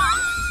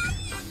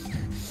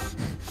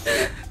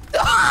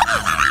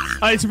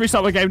 I need to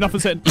restart my game.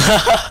 Nothing's in.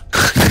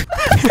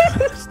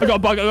 I got a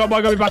bug. I'll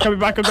be back. Get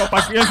my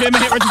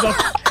hit ratings off.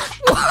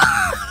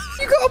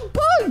 You got a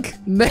bug?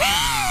 Man.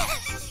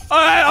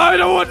 I don't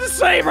know what to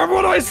say, bro.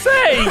 What do I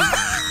say?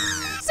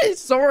 Say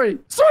sorry.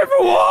 Sorry for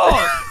what?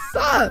 What's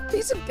that?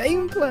 Piece of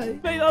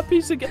gameplay. Mate, that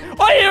piece of game.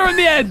 I hear in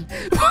the end.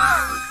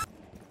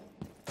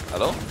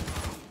 Hello?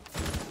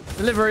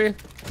 Delivery.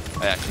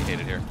 I actually hate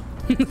it here.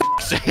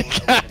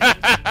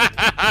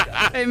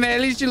 Hey, man,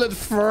 at least you look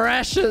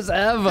fresh as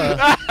ever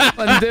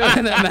when doing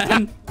it,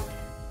 man.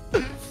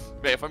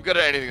 Mate, if I'm good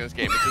at anything in this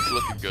game, it's just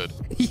looking good.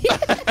 Yeah.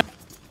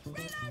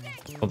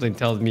 Something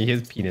tells me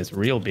his penis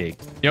real big.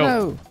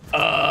 Yo.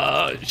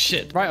 No.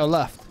 Shit. Right or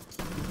left?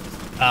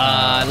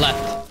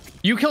 Left.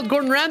 You killed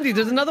Gordon Ramsay.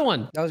 There's another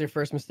one. That was your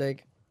first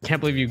mistake. Can't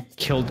believe you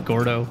killed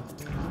Gordo.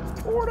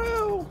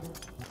 Gordo.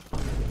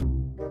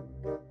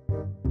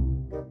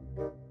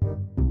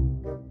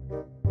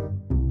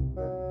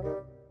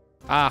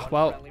 Ah,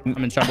 well,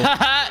 I'm in trouble.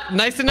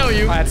 Nice to know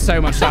you. I had so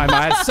much time.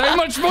 I had so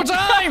much more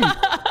time.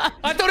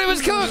 I thought it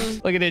was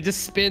cooked. Look at it. It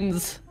just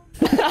spins.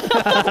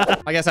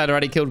 I guess I'd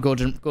already killed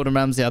Gordon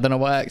Ramsay. I don't know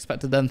why I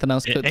expected anything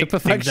else to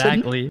perfection.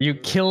 Exactly. You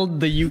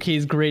killed the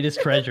UK's greatest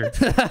treasure.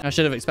 I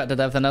should have expected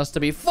everything else to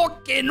be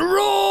fucking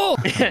raw.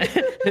 Where's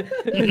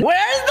the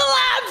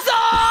lab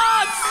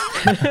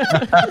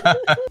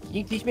Can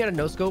you teach me how to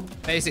no-scope?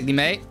 Basically,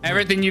 mate,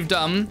 everything you've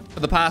done for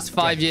the past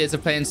 5 years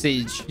of playing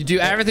Siege. You do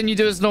everything you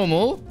do as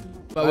normal,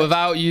 but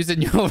without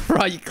using your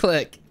right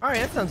click. All right,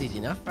 that sounds easy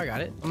enough. I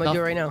got it. I'm gonna do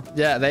it right now.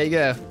 Yeah, there you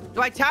go.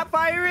 Do I tap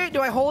fire it?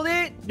 Do I hold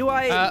it? Do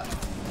I...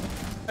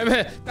 Over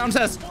here.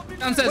 Downstairs.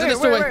 Downstairs in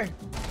Where,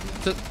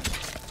 this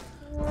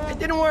doorway. It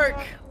didn't work.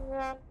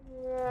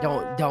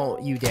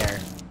 Don't you dare.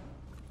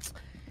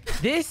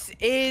 This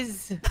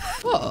is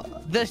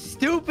the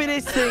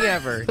stupidest thing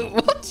ever.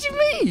 What do you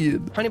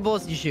mean? How many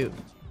bullets did you shoot?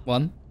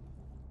 1.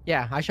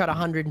 Yeah, I shot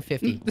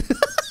 150.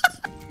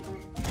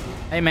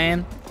 Hey,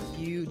 man.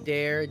 You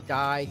dare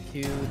die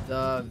to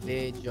the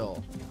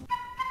vigil.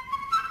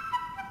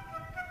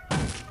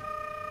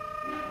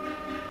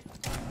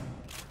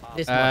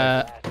 This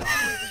one.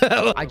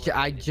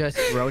 I just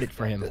wrote it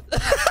for him.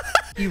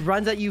 He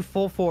runs at you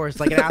full force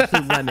like an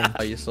absolute lemon.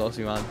 Oh, you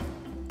saucy man.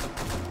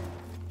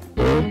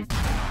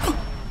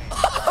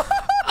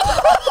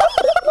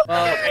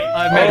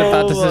 I made a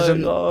bad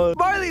decision.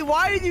 Marley,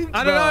 why did you?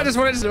 I don't know. I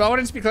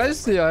wanted to be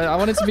close to you. I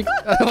wanted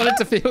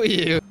to feel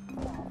you.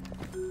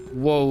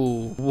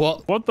 Whoa!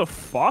 What the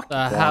fuck?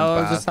 The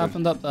hell just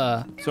happened up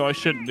there? So I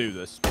shouldn't do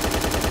this.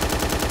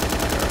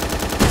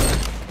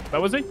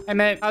 That was he? Hey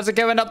mate, how's it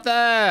going up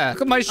there?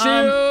 Look at my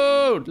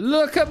shield!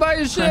 Look at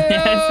my shield!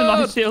 Yeah, it's a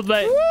nice shield,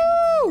 mate.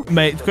 Woo!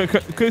 Mate,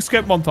 quick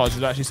skip montage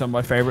is actually some of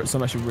my favorites.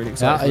 I'm actually really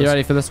excited. Yeah, are you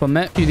ready for this one,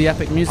 mate? Cue the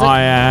epic music.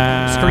 I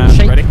am. Screen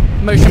shake. Ready?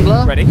 Motion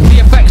blur. Ready? The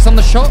effects on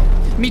the shot.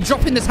 Me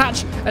dropping this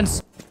hatch and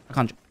I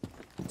can't.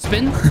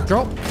 Spin.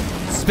 Drop.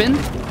 Spin.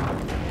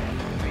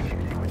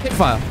 Hip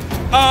fire.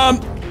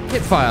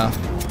 Hip fire.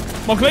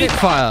 Marley? Hip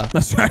fire.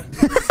 That's right.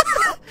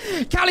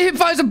 Cali hip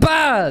fires are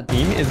bad.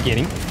 Team is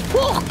getting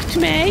fucked,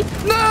 mate.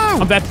 No.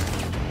 I'm dead.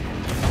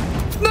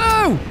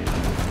 No.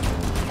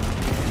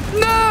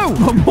 No.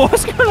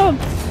 What's going on?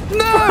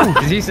 No.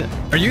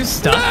 Are you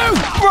stuck? No.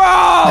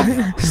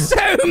 Bro.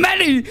 So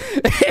many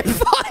hip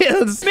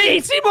fires. Me,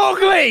 see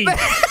Marley.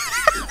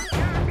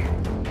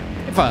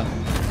 Hip fire.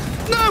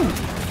 No.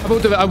 I will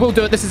do it. I will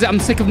do it. This is it. I'm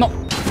sick of not.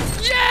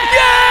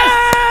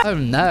 Yes! Oh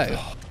no.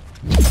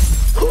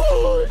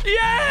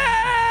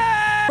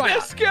 Yeah! Right.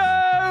 Let's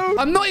go!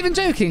 I'm not even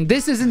joking.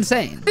 This is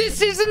insane.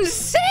 This is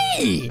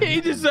insane.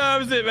 He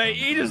deserves it, mate.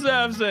 He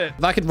deserves it.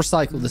 If I could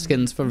recycle the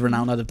skins for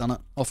Renown, I'd have done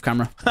it off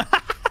camera.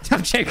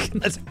 I'm joking.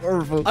 That's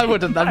horrible. I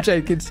wouldn't. I'm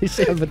joking.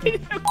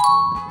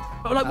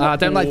 I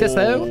don't like this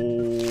though.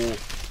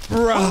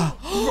 Bro,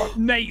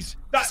 Nate,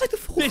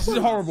 this is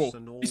horrible.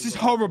 This is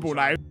horrible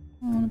now.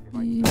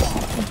 Marley.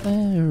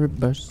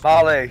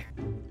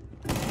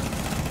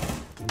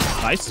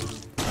 Nice.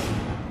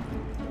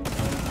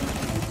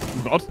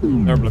 Oh God,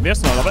 they're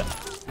oblivious. I love it.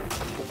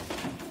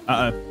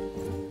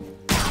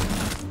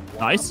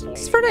 Nice.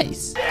 It's for an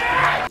ace.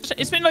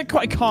 It's been like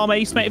quite a calm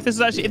ace, mate. If this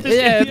is actually, if you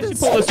actually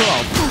pull this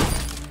off.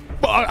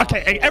 But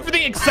okay,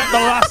 everything except the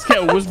last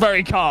kill was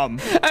very calm.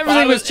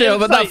 Everything was chill,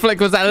 but that flick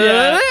was a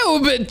little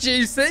bit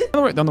juicy.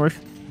 On the roof.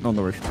 On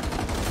the roof.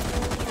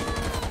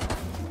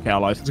 Okay, I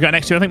lied. Let's go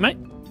next to you, I think, mate.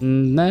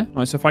 No.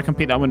 Alright, so if I can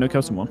peek that window,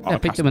 kill someone. Yeah,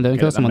 peek the window and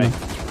kill someone.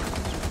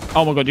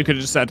 Oh my God, you could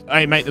have just said,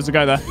 "Hey, mate, there's a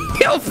guy there."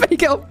 Yo,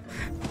 fake up.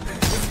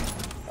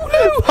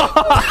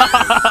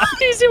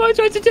 Did you see what I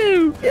tried to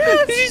do?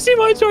 Yes. Did you see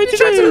what I tried to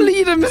do? You tried to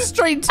lead him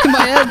straight to my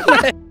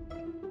head.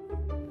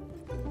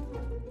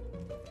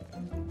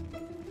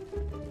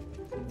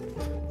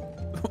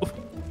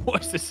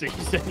 What is this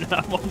season?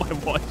 I'm on my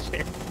watch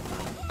here.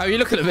 Are you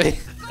looking at me?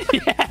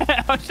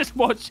 Yeah, I was just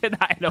watching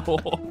that in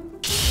awe.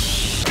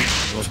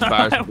 What's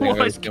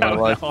going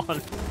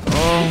on?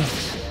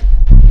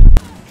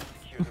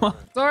 Oh.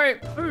 Sorry.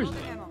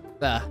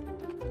 There.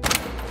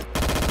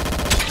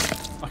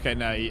 Okay,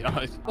 no,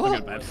 I go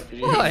to bed.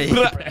 Why? Hey,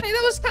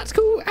 that was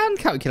tactical and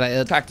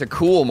calculated.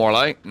 Tactical, more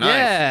like. Nice.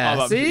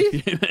 Yeah,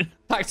 see?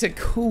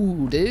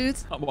 Tactical, dude.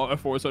 I'm on my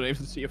so I don't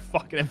even see a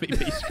fucking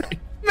MVP screen.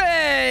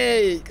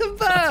 Mate, come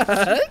back.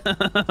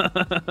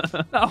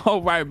 That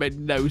whole round made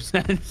no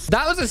sense.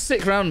 That was a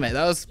sick round, mate.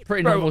 That was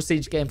pretty normal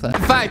Siege gameplay.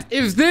 In fact,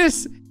 if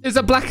this is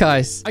a black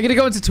ice, I'm going to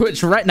go into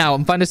Twitch right now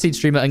and find a Siege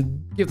streamer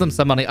and give them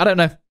some money. I don't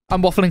know.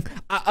 I'm waffling.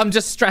 I'm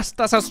just stressed.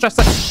 That's how stressed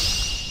I am.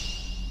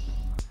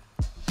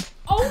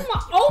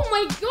 Oh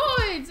my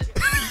god!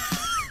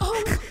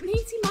 Oh,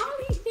 Matey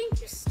Marley,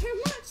 thank you so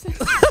much. That's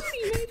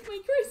really made my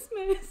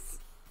Christmas.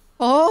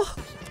 Oh.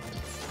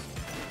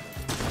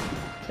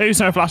 Who's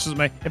no flashes at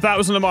me? If that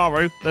was an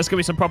Amaru, there's gonna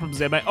be some problems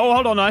here, mate. Oh,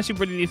 hold on. I actually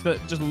really need to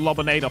just lob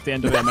a nade off the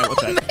end of it, mate.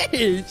 What's that?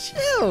 Mate,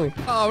 chill.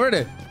 Oh,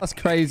 really? That's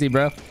crazy,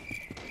 bro.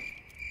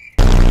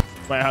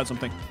 Wait, I heard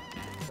something.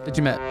 Did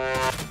you met?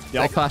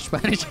 Yeah. Clash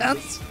by any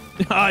chance?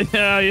 Nah, I think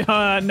it was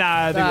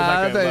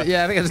that guy.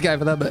 Yeah, I think it was a guy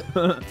for that bit.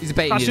 He's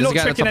baiting Actually, you.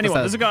 not tricking anyone.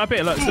 There's a guy up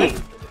here. Look.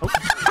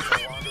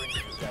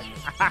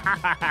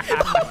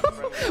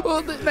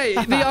 Well, mate,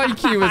 the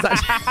IQ was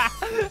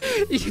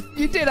actually...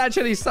 you did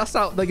actually suss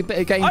out like a bit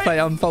of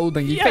gameplay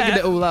unfolding. You figured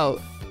it all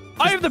out.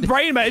 I have the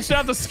brain, mate. I should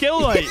have the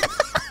skill, mate.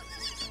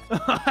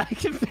 I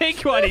can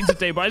think what I need to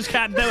do, but I just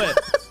can't do it.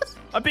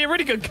 I'd be a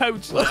really good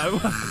coach, though.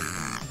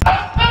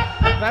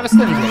 I have a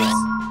stim, please?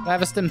 I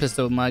have a stim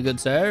pistol, my good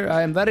sir.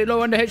 I am very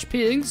low on the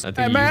HP'ings.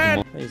 Hey,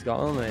 man. He's got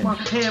on me.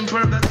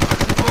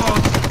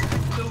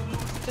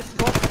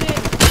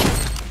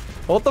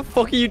 What the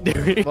fuck are you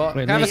doing? What?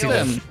 Wait, have a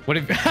stim. What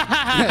if... What?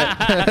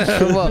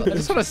 I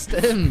just want a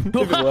stim. If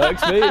it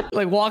works, mate.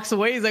 Like, walks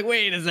away. He's like,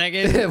 wait a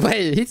second.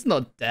 Wait, he's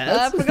not dead.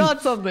 I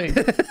forgot something.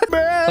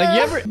 Like,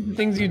 you ever...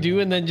 Things you do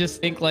and then just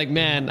think, like,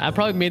 man, I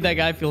probably made that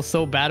guy feel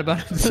so bad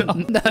about himself.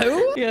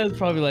 No? Yeah, it's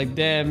probably like,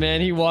 damn,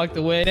 man, he walked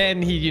away.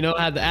 Then he, you know,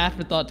 had the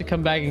afterthought to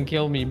come back and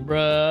kill me,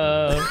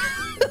 bro.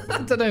 I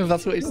don't know if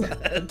that's what he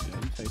said.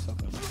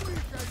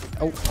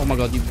 Oh my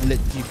god, you lit.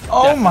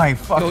 Oh my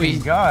fucking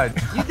god.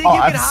 You think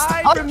you can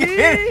hide from me?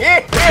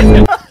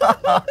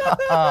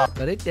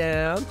 Put it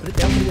down. Put it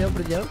down. Put it down. Put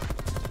it down.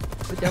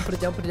 Put it down. Put it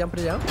down. Put it down. Put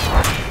it down.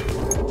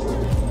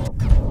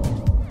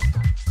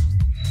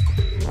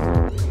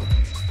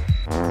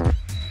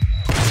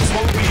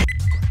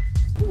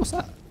 What's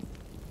that?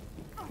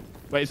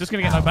 Wait, is this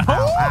gonna get no better?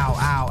 Ow,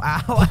 ow,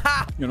 ow,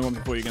 ow. You're gonna one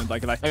before you're gonna die.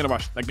 They're gonna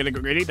rush. They're gonna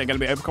get greedy. They're gonna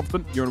be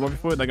overconfident. You're gonna one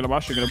before. They're gonna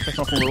rush. You're gonna pick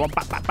off one.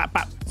 Bap, bap, bap,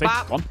 bap. See?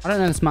 One. I don't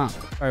know this map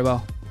very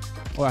well.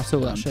 Or I saw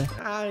that shit.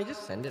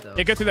 Just send it though.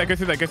 Yeah, go through there. Go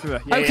through there. Go through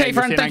there. Yeah, okay, yeah,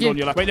 friend, thank you.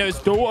 Wait, no,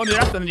 it's door on the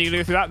left, and then you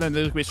go through that. Then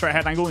there's gonna be a straight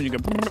ahead angle, and you go.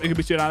 You can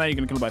be straight down there. You're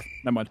gonna kill them both.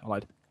 Never mind. I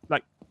lied.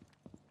 Like.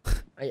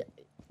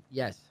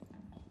 Yes.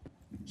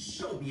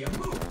 Show me a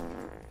move.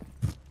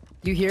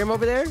 You hear him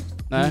over there?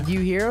 No. Do you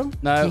hear him?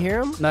 No. Can you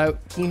hear him? No.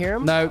 Can you hear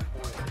him? No.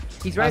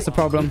 He's right. That's the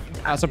problem.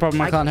 That's the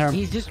problem. I can't hear him.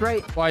 He's just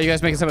right. Why are you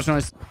guys making so much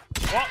noise?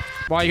 What?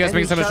 Why are you guys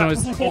making so much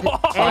noise? Why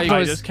are you I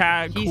guys... just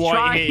can't He's quite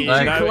trying. hear.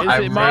 Like, No, is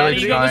I'm it Marley?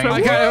 really You got this trying.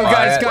 one? Okay, oh,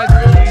 guys.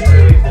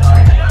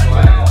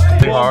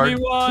 Too hard.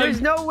 1v1.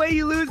 There's no way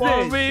you lose this.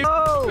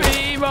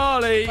 1v3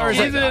 Marley. Is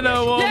it a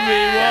 1v1?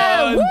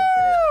 Yeah! Woo!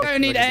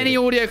 Don't need any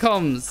audio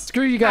comms.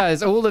 Screw you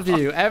guys, all of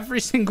you,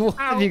 every single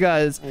one of you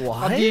guys.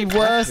 What? Are the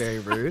worst. That's very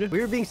rude. We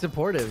were being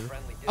supportive.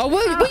 Oh,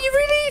 were you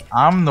really?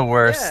 I'm the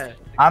worst. Yeah.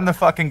 I'm the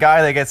fucking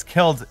guy that gets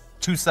killed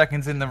 2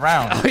 seconds in the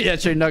round. Oh yeah,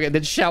 true. Nugget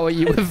did shower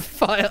you with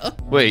fire.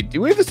 Wait,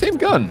 do we have the same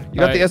gun? You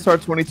got the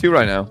SR-22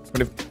 right now.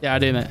 Yeah, I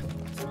do, mate.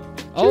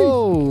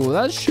 Oh,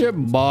 that shit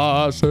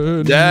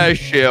bussin'. That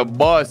shit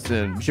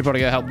bussin'. Should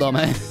probably go help them,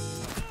 eh?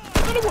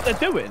 I don't know what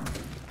they're doing.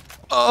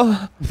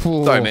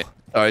 Sorry, mate.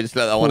 Sorry, just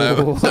let that one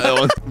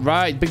over.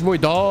 Right, big boy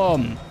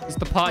Dom. He's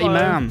the party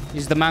man.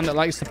 He's the man that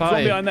likes to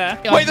party. Behind there.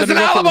 Wait, there's an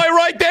alibi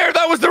right there.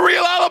 That was the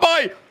real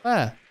alibi.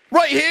 Where?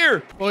 Right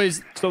here.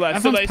 Boys, Still there.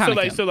 Still there. Still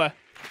there. Still there.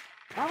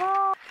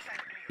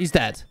 he's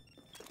dead.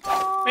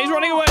 He's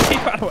running away. He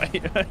ran away. He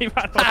ran away. He's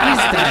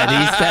dead.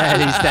 He's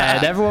dead. He's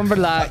dead. Everyone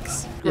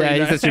relax. Yeah,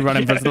 he's actually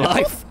running for his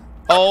life.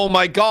 Oh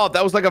my god,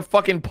 that was like a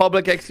fucking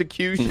public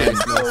execution.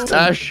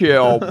 That shit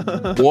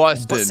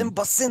busted.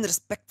 Bussin',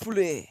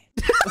 respectfully.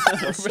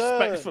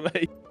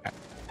 Respectfully.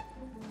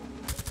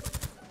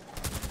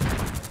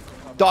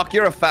 Doc,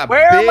 you're a fat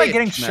Where bitch, am I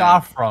getting man.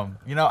 shot from?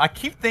 You know, I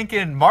keep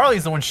thinking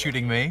Marley's the one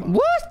shooting me.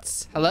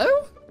 What? Hello?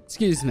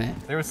 Excuse me.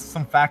 There was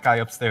some fat guy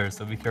upstairs,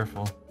 so be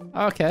careful.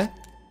 Okay.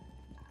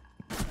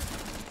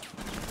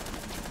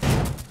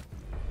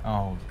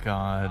 Oh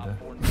god.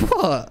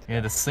 What? He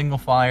had a single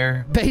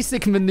fire.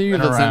 Basic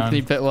maneuvers,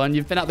 Anthony Pit1.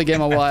 You've been out the game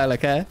a while,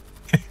 okay?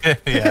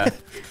 Yeah.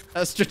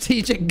 A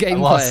strategic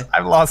gameplay.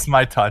 I've lost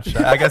my touch.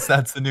 I guess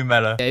that's the new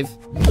meta. Dave.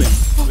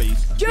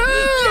 Please. Go!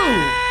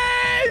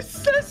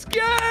 Yes! Let's go!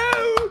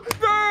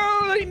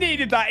 Bro, he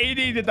needed that. He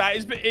needed that.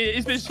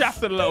 It's been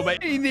shafted a little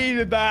bit. He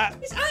needed that.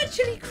 It's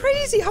actually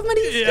crazy how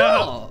many he's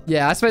got.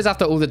 Yeah, I suppose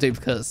after all the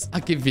duplicates,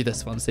 I'll give you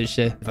this one,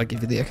 Sushi. If I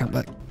give you the account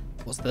back.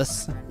 What's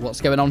this? What's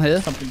going on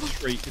here? Something's a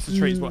treat. It's a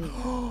treat.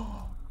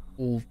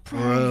 Oh,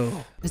 bro.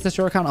 Is this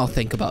your account? I'll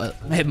think about it.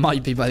 It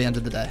might be by the end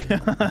of the day.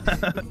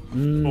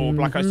 Oh,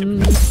 Black Eyes.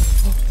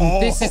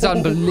 This is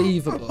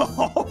unbelievable.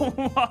 Oh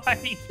my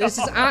god. This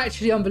is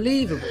actually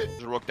unbelievable.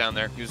 There's a rook down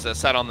there. He was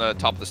sat on the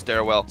top of the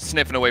stairwell,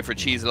 sniffing away for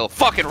cheese, a little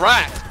fucking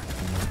rat.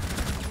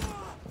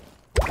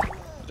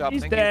 Good job,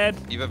 He's thank dead.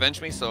 you. You've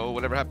avenged me, so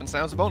whatever happens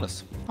now is a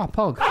bonus. Oh,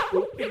 Pog.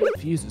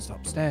 Fuses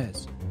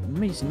upstairs.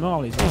 Mason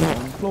Marley's on the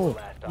floor.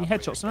 He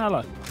headshots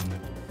Nella.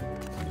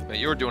 Mate,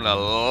 you were doing a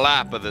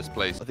lap of this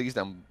place. I think he's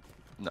down.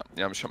 No,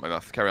 yeah, I'm shut my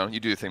mouth. Carry on. You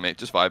do your thing, mate.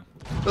 Just vibe.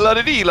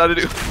 La-da-dee,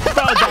 la-da-doo.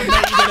 Well done,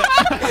 mate. You did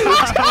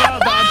it. Well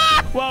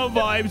done. Well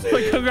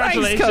vibes.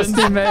 Congratulations.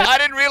 Thanks, mate. I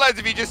didn't realize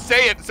if you just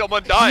say it,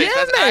 someone dies. Yeah,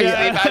 That's mate.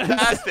 actually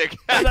fantastic.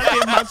 That's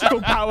a magical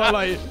power,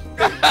 like.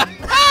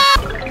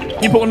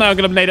 You put one now. I'm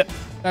gonna nade it.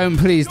 Don't,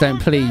 please, don't,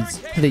 please,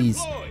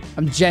 please.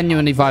 I'm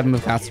genuinely vibing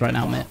with Kata right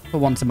now, mate. For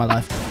once in my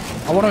life.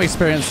 I want to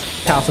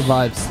experience Kata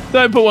vibes.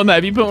 Don't put one there.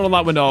 If you put one on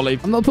that window, I'll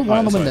leave. I'm not putting one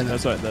on the window.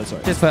 That's right. That's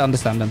right. Just for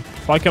understanding.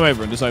 If I come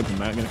over and just open,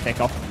 mate, I'm gonna kick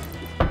off.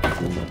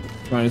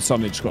 Right, it's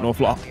suddenly just got an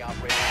awful lot.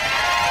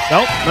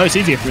 Well, no, it's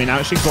easier for me now,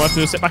 actually, so I have to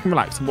just sit back and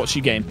relax and watch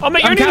your game. Oh,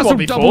 mate, you're only one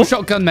before. Double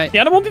shotgun, mate.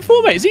 Yeah, I'm one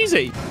before, mate. It's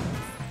easy.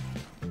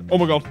 Oh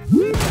my god.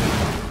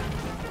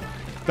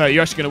 No,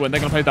 you're actually gonna win.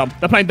 They're gonna play dumb.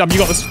 They're playing dumb. You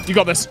got this. You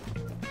got this.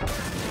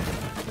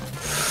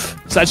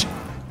 Sedge.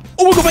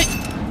 Oh my god, mate.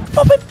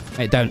 Pop it.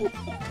 Mate, don't.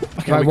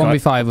 Okay, right,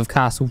 1v5 with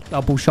Castle.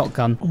 Double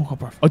shotgun. Oh my god,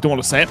 bro. I don't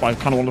want to say it, but I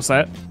kind of want to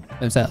say it.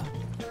 Don't say it. I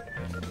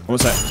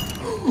want to say it.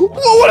 I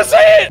want to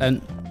say it!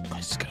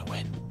 Guys, he's going to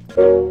win.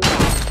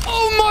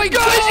 Oh my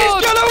god! Guys,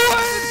 he's going to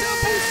win!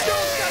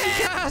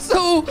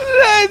 Castle!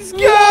 Let's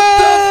go!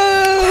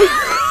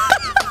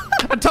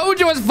 I told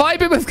you I was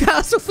vibing with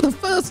Castle for the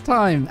first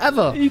time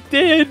ever. He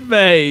did,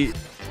 mate.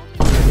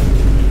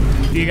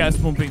 You guys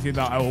won't pick that.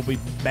 I will be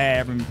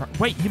very impressed.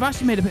 Wait, you've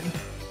actually made a bit.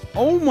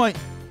 Oh my.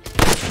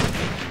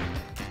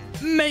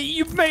 Mate,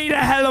 you've made a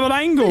hell of an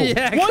angle.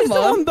 Yeah, why has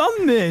no one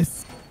done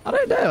this? I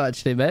don't know,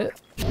 actually, mate.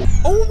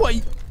 Oh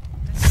my.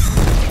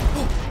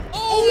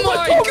 Oh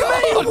my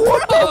god,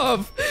 what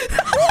have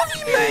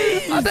you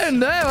made? I don't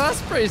know.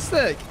 That's pretty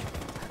sick.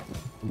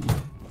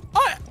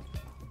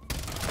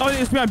 Oh,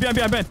 it's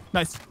behind.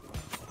 Nice.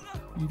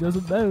 He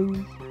doesn't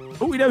know.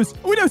 Oh, he knows.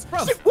 Oh, he knows.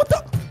 Shit, what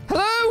the?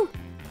 Hello?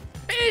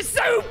 It's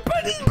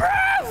open,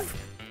 bruv!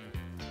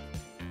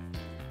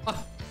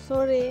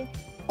 Sorry.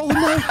 Oh,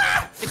 no.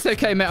 It's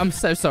okay, mate. I'm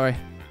so sorry.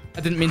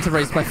 I didn't mean to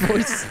raise my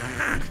voice.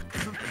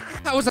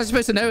 How was I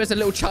supposed to know as a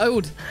little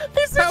child?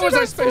 How was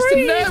I supposed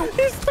to know?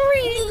 He's 3.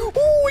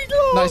 Oh, he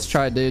lost. Nice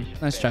try, dude.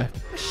 Nice try.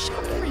 He's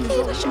 3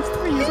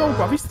 years old,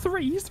 bro. He's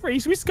 3. He's 3.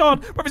 So he's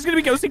scarred. Bro, he's going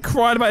to be ghosting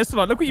crying about his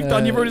tonight. Look what you've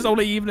done. You've ruined his whole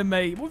evening,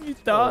 mate. What have you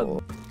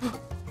done?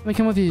 Let me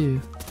come with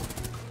you.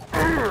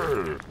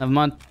 Never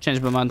mind.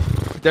 Change my mind.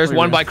 There's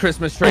one by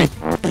Christmas tree.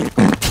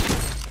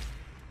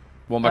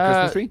 One by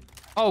Christmas tree?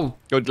 Oh.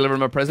 Go deliver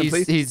him a present,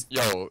 please. He's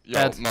Yo,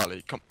 dead.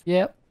 Marley, come.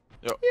 Yep.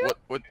 Yo,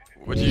 what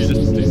did you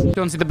just do? Do you want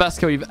to see the best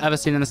kill you've ever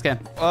seen in this game?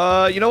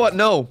 You know what?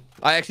 No,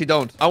 I actually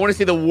don't. I want to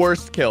see the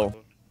worst kill.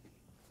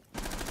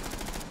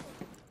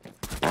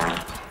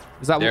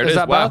 Is that there it is is.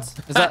 that Wow. bad?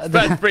 Is that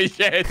That's pretty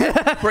shit.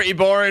 Pretty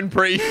boring.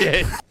 Pretty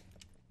shit.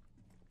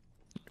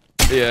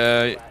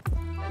 Yeah.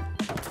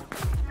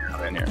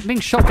 I'm being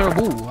shot through a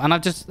wall, and I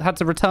just had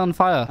to return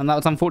fire, and that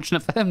was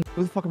unfortunate for him.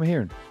 Who the fuck am I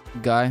hearing?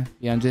 Guy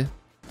behind you.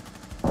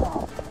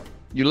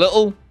 You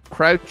little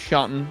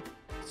crouch-shotting,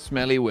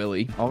 smelly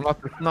willy. Oh,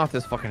 not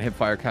this fucking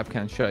hipfire cap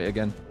can't shot you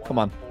again. Come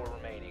on.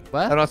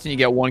 What? I've not seen you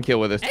get one kill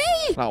with this.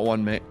 Hey! Not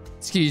one, mate.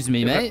 Excuse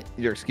me, mate.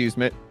 You're excused,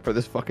 mate, for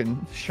this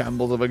fucking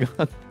shambles of a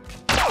gun.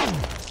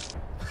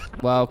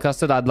 Well,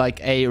 Custard, I'd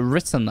like a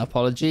written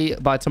apology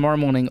by tomorrow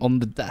morning on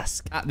the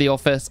desk at the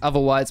office.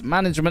 Otherwise,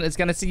 management is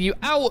going to see you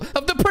out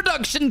of the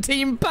production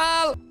team,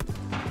 pal.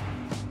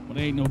 Well,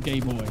 there ain't no gay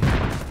boy.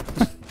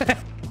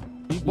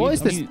 What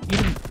is this?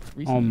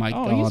 Oh, my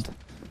God.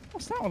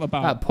 What's that all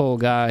about? That poor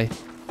guy.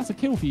 That's a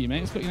kill for you,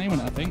 mate. It's got your name on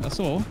it, I think. I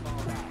saw.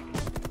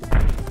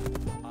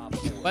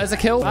 Where's the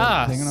kill?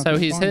 Ah, so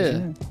he's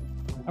here.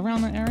 Yeah.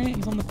 Around that area,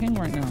 he's on the ping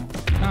right now.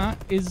 That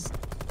is...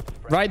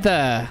 Right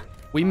there.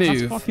 We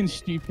move. That's fucking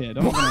stupid.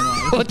 I'm not gonna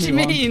lie. What do you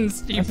mean,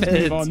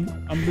 stupid?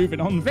 I'm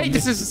moving on. Mate,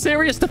 this is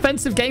serious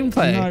defensive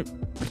gameplay. No.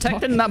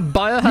 Protecting that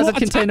biohazard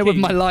container with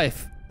my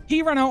life.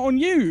 He ran out on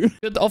you.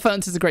 Good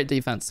offense is a great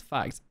defense.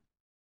 Fact.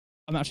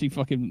 I'm actually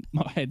fucking...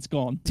 My head's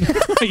gone.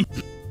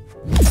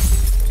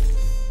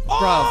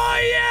 Oh,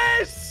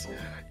 yes!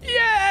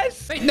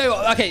 Yes! Wait, no,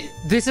 okay.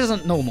 This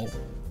isn't normal.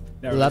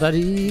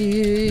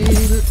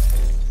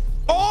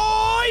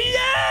 Oh,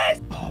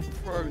 yes! Oh,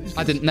 bro.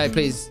 I didn't know,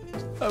 please.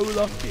 So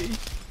lucky.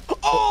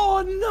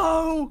 Oh,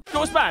 no. You know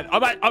what's bad?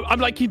 I'm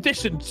like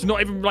conditioned to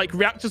not even like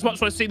react as much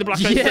when I see the black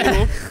eyes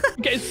anymore.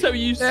 I'm getting so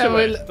used to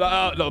it.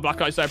 Like, no, the black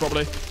eyes there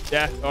probably.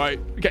 Yeah, all right.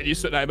 I'm getting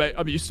used to it now, mate.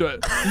 I'm used to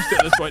it. Used to it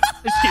at this point.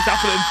 It just keeps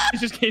happening. It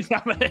just keeps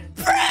happening.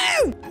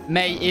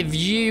 Mate, if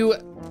you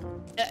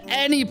at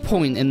any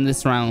point in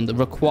this round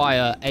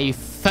require a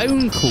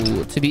phone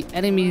call to the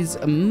enemy's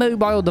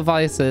mobile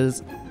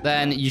devices,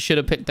 then you should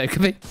have picked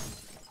Dokkaebi.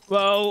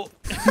 Well,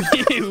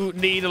 you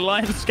need a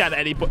line scan at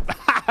any point.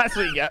 That's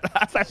what you get.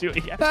 That's actually what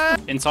you get.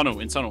 In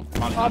tunnel.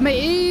 Oh,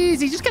 mate,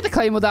 easy. Just get the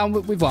Claymore down.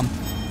 We've won.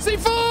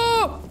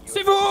 C4!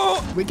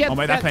 C4! We get, oh,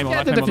 mate, get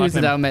the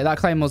diffuser down, mate. That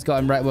Claymore's got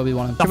him right where we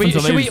want him.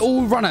 Should we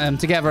all run at him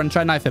together and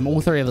try and knife him? All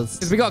three of us.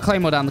 Because we got a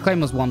Claymore down. The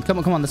Claymore's won. Come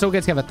on. Let's all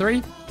get together.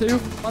 3, 2,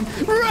 1.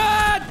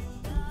 Run!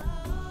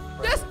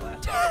 Yes!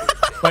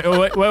 Wait for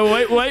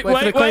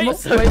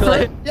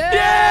it.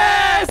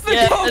 Yes!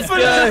 The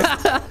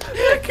confidence!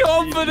 The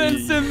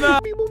confidence in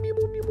that.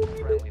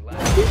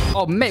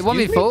 Oh, mate,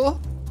 1v4.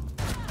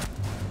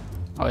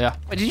 Oh, yeah.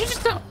 Wait, did you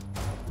just...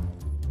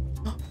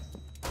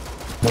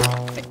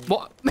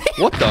 What?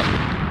 What the?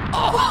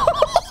 Oh.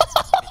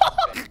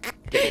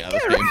 Get out of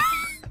this game.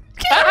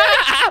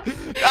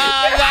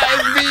 That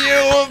is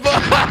beautiful.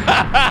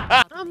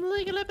 I'm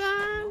legally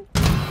blind.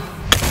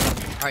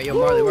 All right, yo,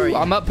 Marley, where are you?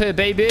 I'm up here,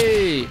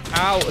 baby.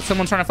 Ow,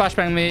 someone's trying to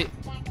flashbang me.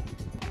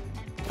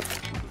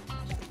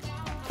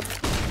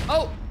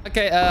 Oh,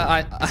 okay.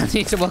 I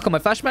need to work on my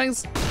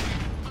flashbangs.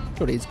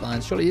 Surely he's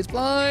blind. Surely he's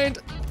blind.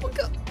 Oh,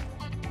 God.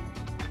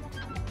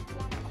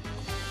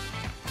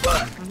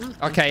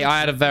 Okay,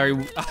 I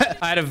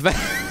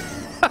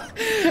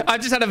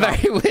just had a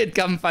very weird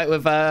gunfight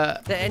with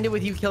That ended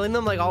with you killing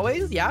them like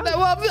always? Yeah? No,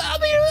 well, I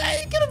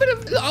mean, get a bit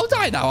of... I'll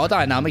die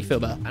now. Make you feel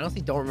better. I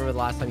honestly don't remember the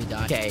last time you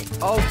died.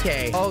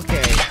 Okay.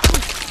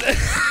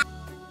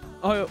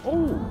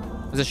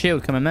 Oh. There's a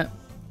shield coming, mate.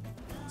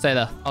 Stay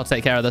there. I'll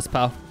take care of this,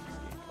 pal.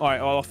 All right,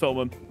 I'll film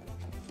him.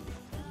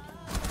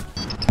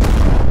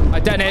 I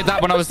detonated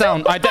that when I was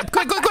down.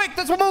 Quick!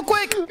 There's one more,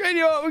 quick! We're getting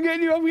you up. I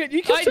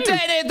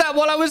detonated that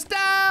while I was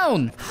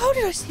down. How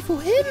did I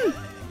C4 him?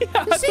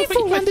 Yeah, the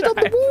C4 landed on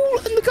the wall,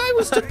 and the guy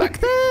was stood back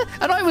there.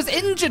 And I was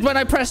injured when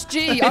I pressed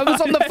G. I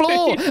was on the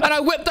floor, and I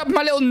whipped up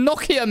my little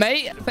Nokia,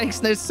 mate. It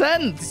makes no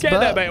sense. Get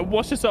there, mate, and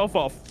wash yourself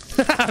off.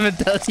 I'm a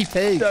dirty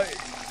pig. No,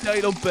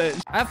 you little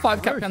bitch. I have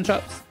 5 Capcan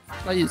traps.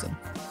 Should I use them?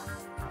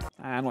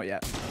 Not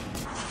yet.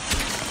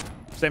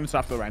 Same as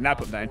after the round. Now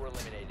put them down.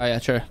 Oh, yeah,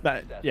 true.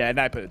 Yeah,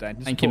 now put it down.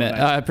 Thank you, mate.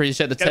 I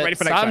appreciate the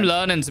tips. I'm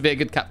learning to be a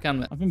good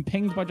Capcan. I've been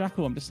pinged by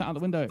Jackal. I'm just sat out the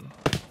window.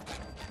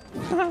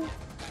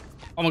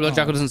 Oh my god,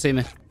 Jackal doesn't see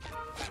me.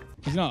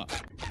 He's not.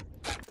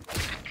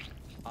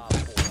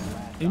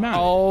 He married.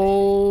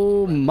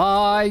 Oh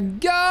my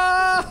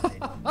god!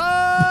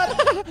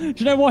 Do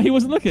you know why he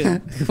wasn't looking?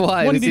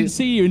 Why? One, he didn't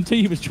see you until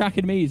he was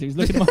tracking me, so he was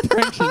looking in my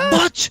direction.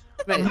 What?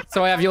 Mate,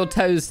 so I have your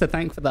toes to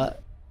thank for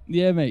that.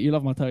 Yeah, mate, you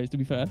love my toes, to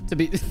be fair.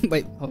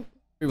 Wait, hold.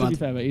 To be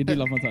fair, mate, you do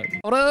love my toes.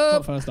 Hold up.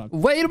 Not first time.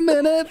 Wait a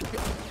minute.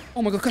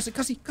 Oh my god, Cussy,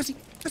 hit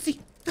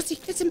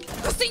him.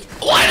 Cussy.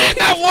 Why didn't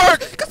that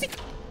work? Cussy.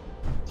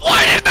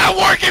 Why didn't that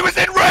work? He was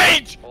in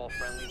range.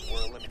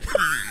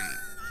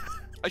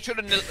 I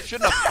shouldn't have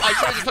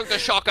just took the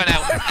shotgun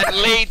out and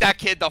laid that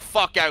kid the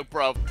fuck out,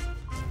 bro.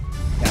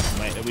 Careful,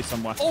 mate. It'll be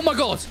somewhere. Oh my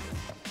god.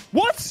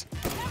 What?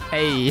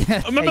 Hey.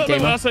 Remember, hey,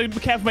 also, be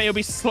careful, mate. It'll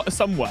be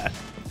somewhere.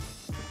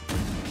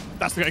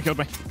 That's the guy who killed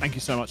me. Thank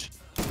you so much.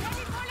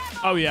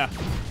 Oh, yeah.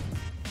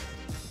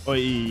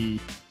 Oi.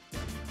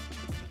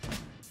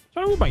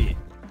 Sorry, what about you?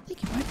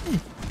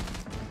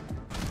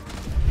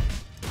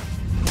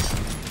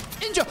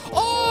 Injure.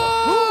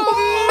 Oh,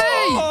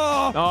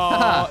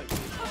 Oh.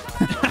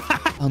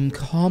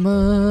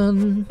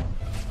 Uncommon.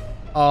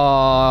 Oh,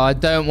 I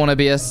don't want to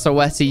be a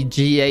sweaty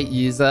G8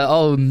 user.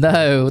 Oh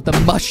no, the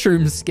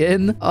mushroom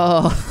skin.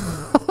 Oh.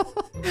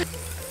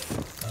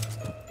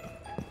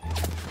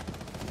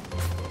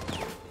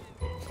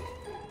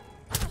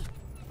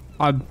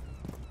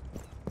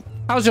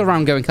 How's your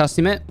round going,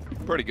 Custy, mate?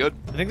 Pretty good.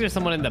 I think there's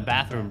someone in the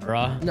bathroom,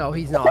 bro. No,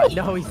 he's not.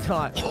 No, he's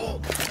not.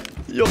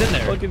 He's in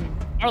there.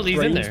 Marley's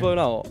in there. Blown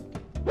out.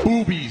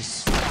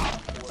 Boobies.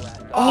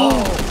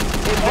 Oh,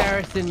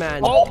 embarrassing,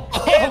 man. Oh,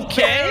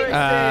 okay.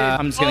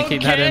 I'm just gonna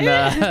keep heading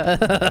there.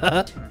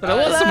 But there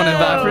was someone in the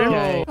bathroom.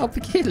 Okay. How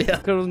peculiar.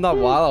 Could have done that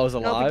while I was How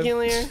alive.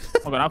 peculiar.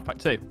 I've got an alpha pack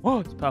too. Oh,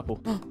 it's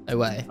purple. No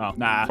way. Oh,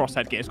 nah.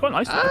 Crosshead gear. It's quite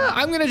nice.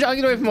 I'm gonna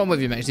open one with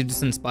you, mate. You've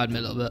just inspired me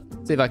a little bit.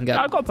 See if I can get.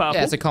 Yeah, I've got purple.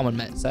 Yeah, it's a common,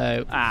 mate.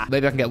 So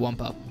maybe I can get one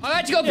purple. I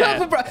actually got Yeah.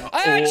 purple, bro.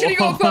 I actually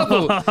got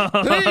purple.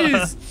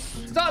 Please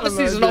start the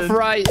season off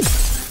right.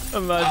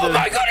 Imagine. Oh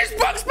my god, it's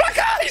Bugs Black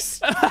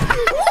Eyes!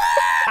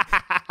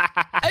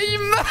 Are you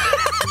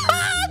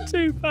mad?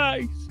 2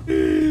 packs.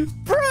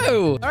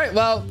 Bro! Alright,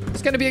 well,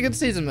 it's going to be a good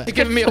season, mate. They're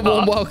giving me a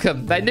warm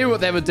welcome. They knew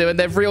what they were doing.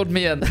 They've reeled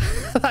me in.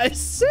 That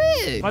is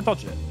sick. Can I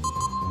dodge it?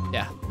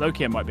 Yeah.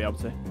 Loki might be able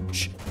to.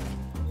 Shh.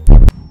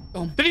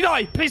 Did he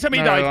die? Please tell me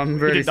he No, died. I'm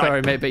really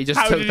sorry, mate, but he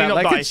just How took did he that not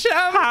like die? a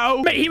champ.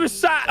 How? Mate, he was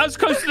sat as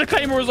close to the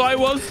claimer as I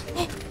was. Who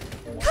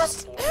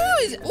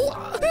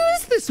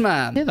is this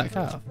man? Hear that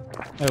car?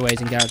 No way,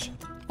 he's in garage.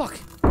 Fuck.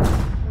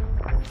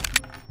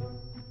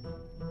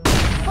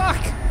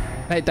 Fuck.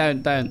 Mate,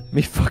 don't.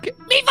 Me fucking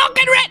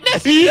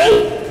retinas.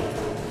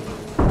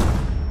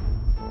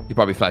 You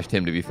probably flashed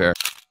him, to be fair.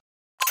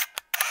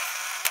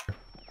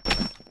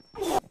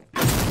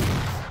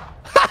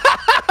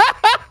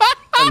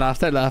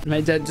 Don't laugh.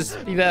 Mate,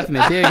 just be there for me.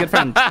 Be a good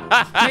friend.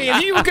 Mate,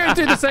 if you were going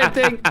through the same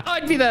thing,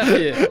 I'd be there for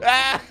you.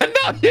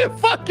 No, you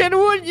fucking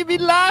wouldn't. You'd be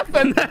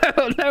laughing.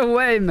 No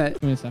way, mate.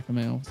 Give me a second,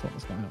 mate. I'll sort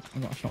this guy out.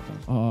 I've got a shotgun.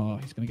 Oh,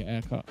 he's going to get a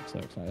haircut. I'm so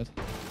excited.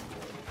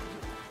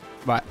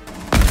 Right.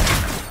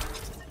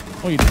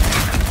 What are you doing?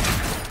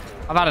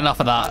 I've had enough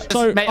of that.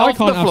 So, mate, I off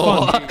can't the have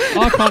floor. fun.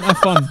 I can't have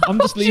fun. I'm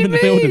just leaving the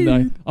building,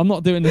 though. I'm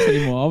not doing this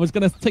anymore. I was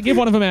going to give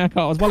one of them a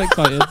haircut. I was well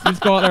excited. You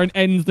just go out there and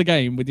end the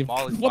game with your...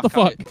 What the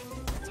fuck?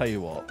 Tell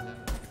you what.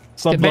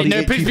 Yeah, mate,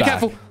 no, please be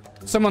careful.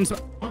 Someone's...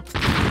 Oh,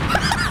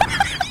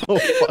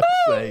 fuck's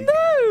sake.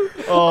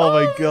 Oh,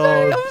 my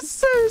God. Mate, I'm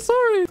so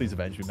sorry. Please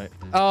avenge me, mate.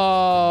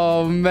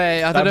 Oh,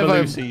 mate. I don't know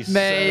if Lucy's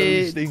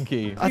mate. so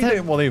stinky. I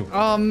didn't want him.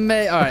 Oh,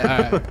 mate. All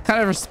right.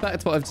 Kind of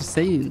respect what I've just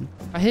seen.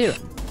 I hear it.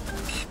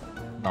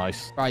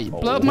 Nice. Right, you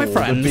blow up my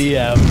friend. The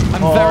BM.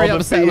 I'm very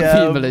upset with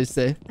you,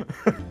 Lucy.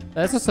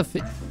 There's also...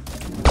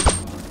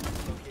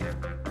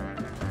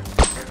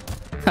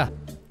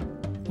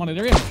 One of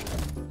their image.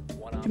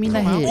 What do you mean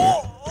they're here?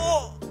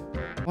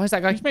 Why is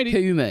that guy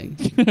cooming?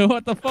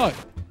 What the fuck?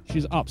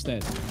 She's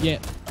upstairs. Yeah.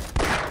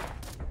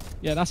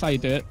 Yeah, that's how you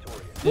do it.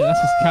 Yeah, that's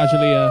just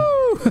casually,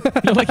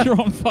 you're like you're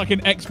on fucking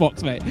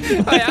Xbox, mate.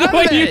 I am,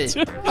 mate.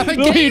 I'm a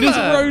gamer. You just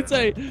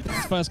rotate.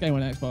 It's first game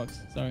on Xbox.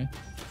 Sorry.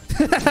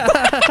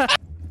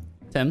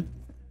 Tim?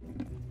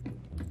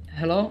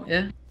 Hello?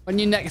 Yeah? When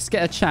you next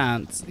get a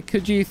chance,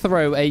 could you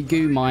throw a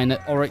goo mine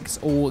at Oryx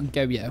or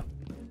Goyo?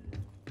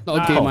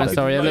 Not a goon mine,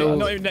 sorry. A little...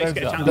 Not even next to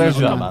get a chance. There's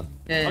that, man.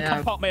 I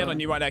can't pop mail on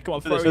you right now. Come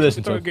on, throw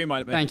a goon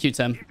mine at me. Thank you,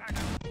 Tim.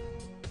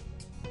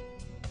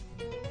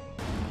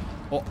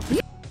 Oh.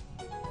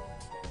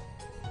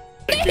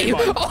 You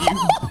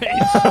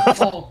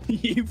bitch.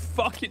 You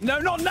fucking... No,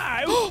 not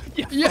now.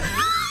 Yeah.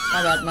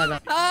 My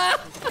bad.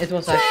 It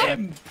was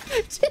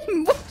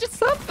Tim, what just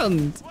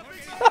happened?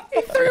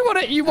 He threw one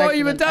at you while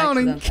you were down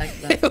and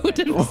killed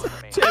him.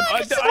 Tim,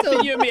 I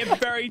think you and me have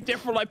very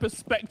different like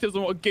perspectives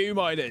on what a goo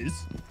mine is.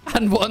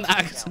 And what an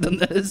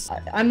accident is.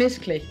 I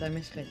misclicked.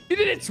 You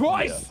did it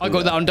twice. I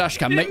got that on dash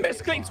cam, mate. You didn't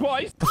misclick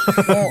twice.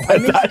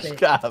 Dash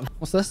cam.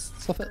 What's this?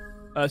 Stop it.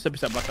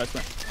 7% black ice,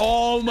 mate.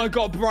 Oh my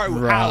god, bro.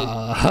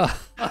 How?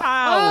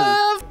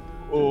 How?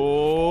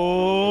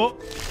 Oh.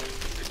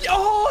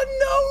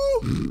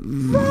 Oh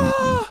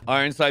no!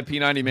 Ironside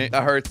P90, mate.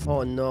 That hurts.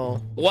 Oh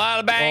no.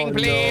 Wall bang,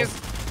 please.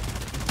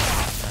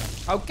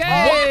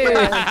 Okay.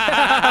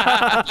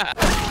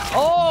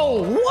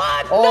 Oh,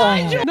 what?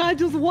 Oh.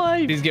 Nigel's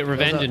wife. Please get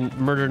revenge and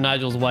murder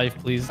Nigel's wife,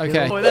 please.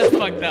 Okay. Oh, that's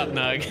fucked up,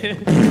 Nug.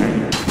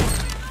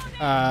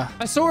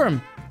 I saw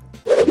him.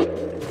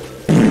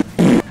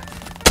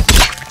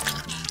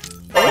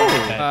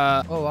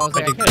 I was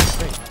like,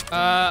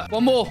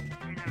 one more.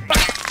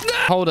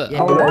 Hold it.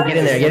 Yeah,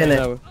 get in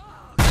there.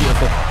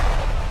 Beautiful.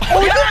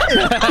 Oh, yeah!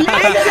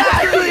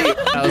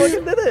 That was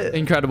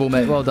incredible,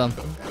 mate. Well done.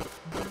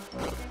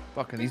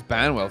 Fucking these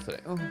ban well today.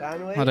 Oh.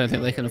 I don't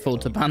think they can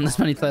afford to ban this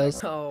many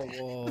players. Oh,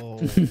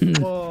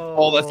 whoa.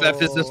 All that's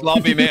left is this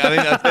lobby, mate. I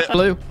think that's it.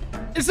 Blue.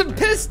 It's a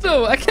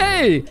pistol.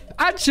 Okay.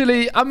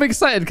 Actually, I'm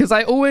excited because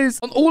I always,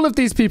 on all of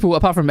these people,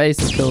 apart from Ace,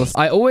 of course,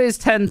 I always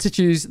tend to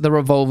choose the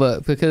revolver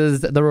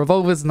because the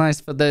revolver is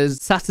nice for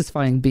those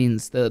satisfying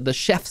beans, the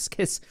chef's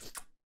kiss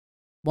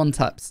one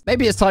taps.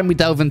 Maybe it's time we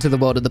delve into the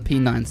world of the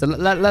P9. So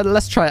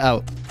let's try it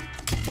out.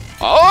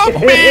 Oh,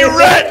 me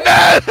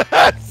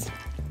redness!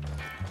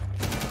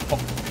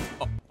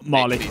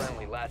 Marley.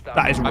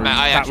 That is rude.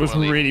 That was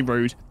really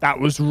rude. That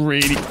was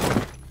really...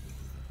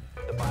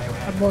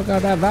 I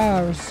got that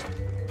virus.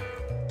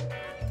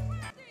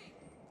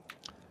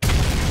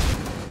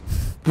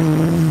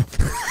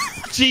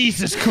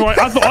 Jesus Christ.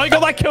 I thought I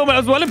got that kill, mate. I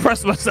was well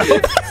impressed with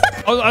myself.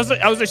 I was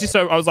literally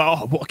so... I was like,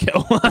 oh, what a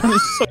kill.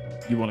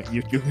 You want to...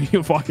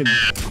 You fucking...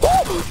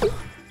 What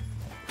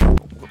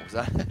was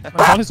that?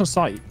 My Marley's on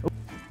sight.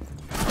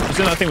 You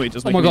see that thing where it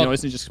just makes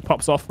noise and it just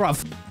pops off?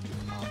 Bruv.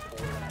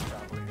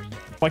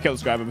 My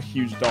kill's grab of a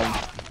huge dong.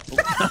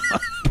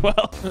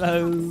 Well,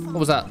 hello. What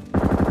was that?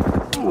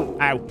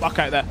 Ow, Buck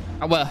out there.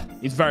 Where?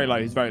 He's very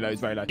low, he's very low, he's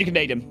very low. You can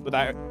nade him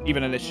without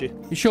even an issue.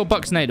 You sure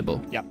Buck's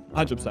nadeable? Yeah,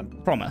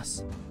 100%.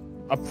 Promise.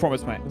 I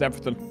promise, mate, with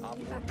everything.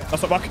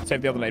 That's what Buck.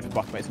 Save the other nade for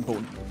Buck, mate, it's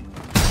important.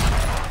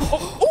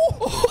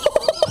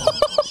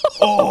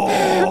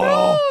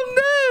 Oh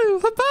no,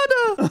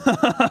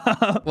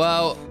 Habana!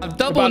 Well, I've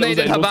double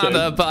naded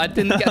Habana, but I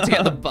didn't get to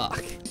get the Buck.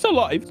 It's still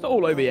alive, it's not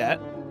all over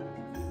yet.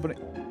 But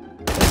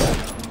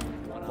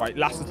right,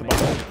 last is the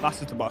Buck.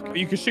 Last is the Buck.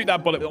 You can shoot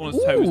that bullet on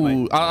his toes,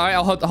 mate.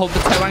 I'll hold the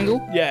toe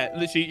angle. Yeah,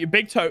 literally, your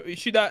big toe. You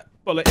shoot that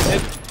bullet.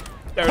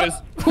 There it is.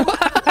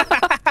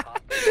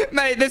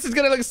 Mate, this is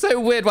going to look so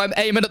weird when I'm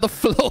aiming at the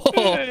floor.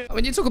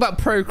 When you talk about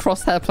pro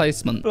crosshair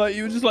placement. Like,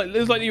 you were just like, it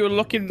was like you were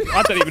looking.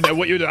 I don't even know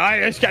what you were doing.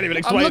 I just can't even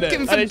explain it. I'm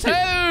looking for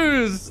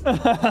toes.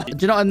 Do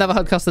you know I've never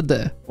had custard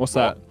deer? What's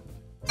that?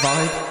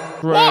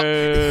 Vibe.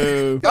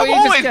 Bro. I'm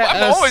always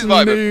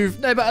vibing.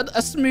 No, but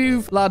a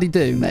smooth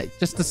la-di-do, mate.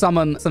 Just to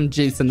summon some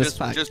juice in this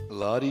pack. Just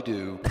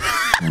la-di-do.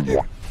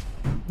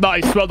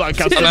 Nice, well done,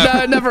 Custard.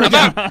 No, never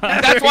again.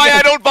 That's why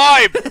I don't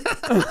vibe.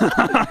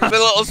 The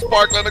little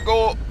sparkling to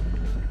go.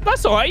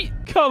 That's all right.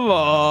 Come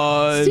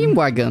on. Steam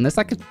wagon. It's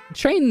like a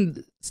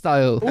train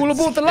style. All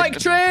aboard the like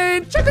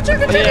train. Chugga,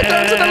 chugga, chugga,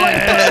 down to the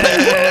like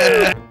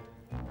button.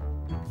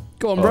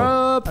 Go on,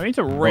 Rob. I need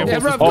to rip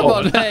off Rob, come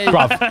on, hey.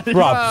 Rob.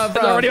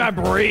 It's already my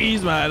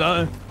breeze,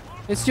 man.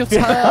 It's your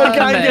turn, I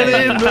can't get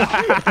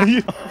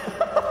in.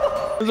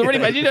 There's already,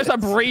 man. You know, it's that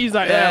breeze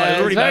out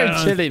there. It's very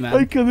chilly, man.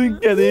 I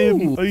couldn't get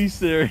in. Are you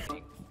serious?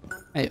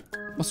 Hey,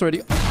 what's already...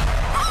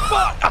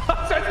 Fuck!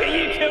 I'm trying to get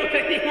you killed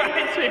and you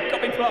ran into him.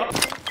 Got me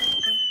blocked.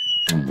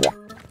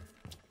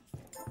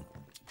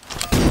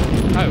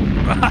 Oh.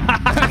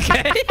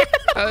 Okay.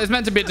 It was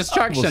meant to be a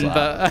distraction,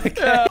 but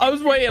okay. Yeah, I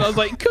was waiting. I was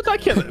like, could I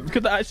kill him?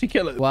 Could I actually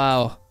kill him?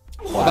 Wow.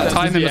 That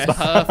timing was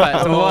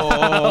perfect.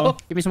 Wow.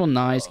 Give me someone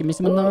nice. Give me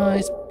someone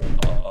nice.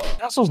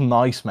 That sounds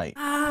nice, mate.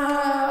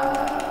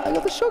 I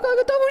got the shotgun. I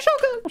got double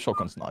shotgun.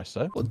 Shotgun's nice,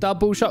 though. What,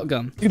 double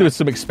shotgun? You can do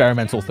some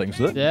experimental things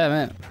with it. Yeah,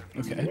 mate.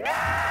 Okay.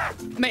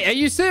 Mate, are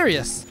you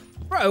serious?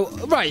 Bro,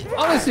 right.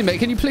 Honestly, mate,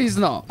 can you please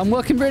not? I'm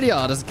working really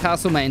hard as a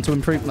castle main to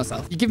improve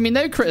myself. You give me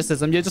no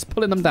criticism. You're just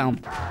pulling them down.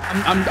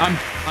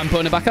 I'm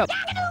putting it back up.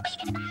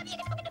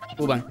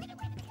 All bang.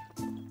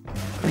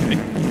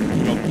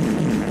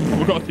 Oh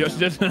my god, you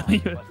actually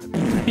did.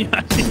 You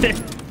actually did.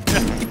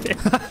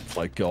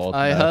 My god.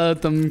 I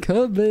heard them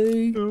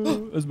coming.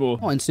 There's more.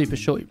 Oh, and super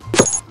short.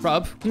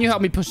 Rob, can you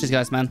help me push these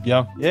guys, man?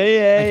 Yeah.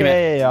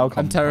 Yeah. I'll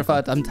come. I'm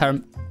terrified. I'm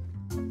terrified.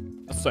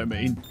 That's so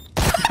mean.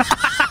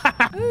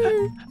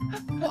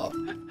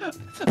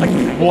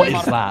 What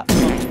is that?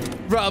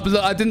 Rob,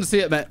 look, I didn't see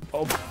it, mate.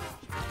 Oh.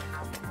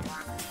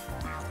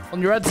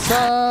 On your head,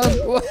 son.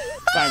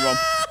 Bang, Rob.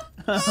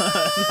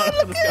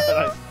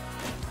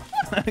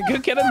 Go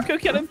kill him. Go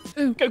kill him.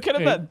 Go kill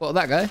him, then. What,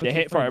 that guy? Yeah,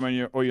 hit for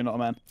him or you're not a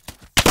man.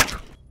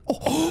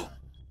 Oh.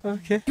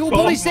 Okay. Your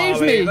body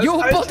saved me. Your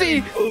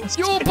body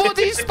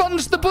sponged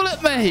the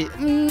bullet, mate.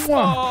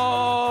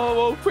 Oh,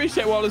 well,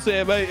 appreciate Wallace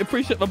here, mate.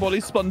 Appreciate my body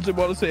sponging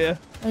Wallace here.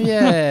 Oh,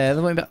 yeah,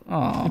 the way back.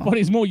 Oh. Your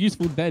body's more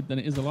useful dead than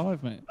it is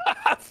alive, mate.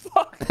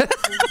 Fuck.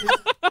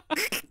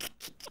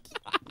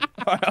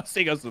 Alright, I'll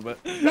sing us a bit.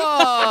 No.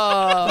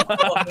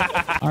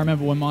 I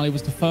remember when Marley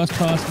was the first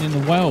person in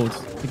the world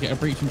to get a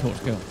breaching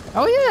torch kill.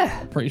 Oh,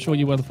 yeah. Pretty sure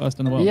you were the first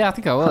in the world. Yeah, I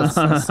think I was.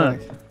 That's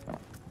sick.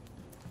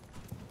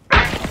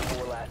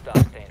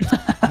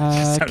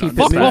 Keep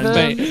it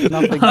moving.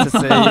 Nothing to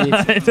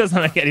see. It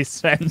doesn't make any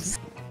sense.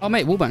 Oh,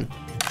 mate, wallbang.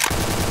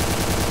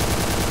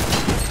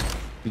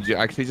 Did you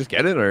actually just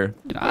get it, or?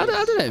 I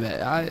don't know,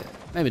 mate.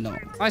 Maybe not.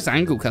 Nice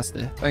angle,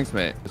 Custer. Thanks,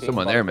 mate. There's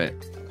someone there, mate.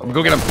 I'm gonna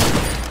go get him.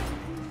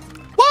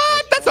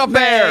 What? That's not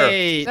fair.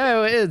 Mate.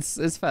 No, it is.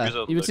 It's fair.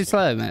 You were too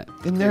slow, mate.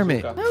 In there,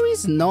 mate. No,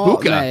 he's not,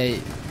 Hookah.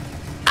 mate.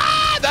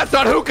 Ah, that's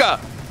not hookah.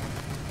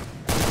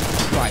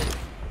 Right.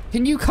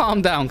 Can you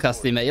calm down,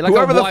 Custy, mate? You're like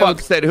Whoever the fuck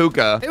said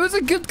hookah. It was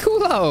a good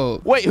call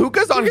out. Wait,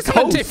 hookah's on Hookah's coast.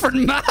 on a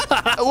different map.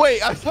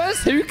 Wait, where's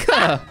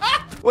hookah?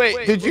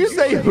 Wait, did you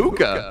say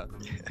hookah?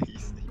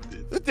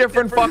 It's a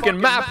different fucking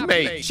map,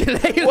 mate. Chile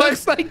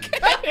looks like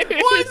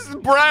What's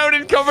brown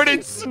and covered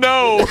in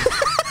snow?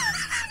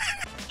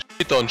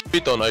 Shit on,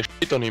 I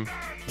shit on him.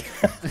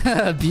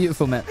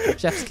 Beautiful, man.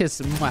 Chef's kiss.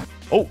 Mwah.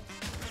 Oh.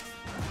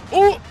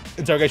 Oh.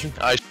 Interrogation.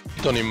 I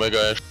shit on him, my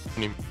guy. I shit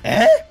on him.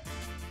 Eh?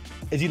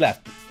 Is he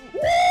left?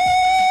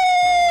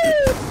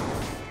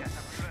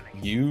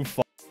 You f.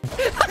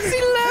 Has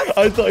he left?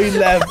 I thought he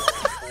left.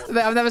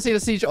 I've never seen a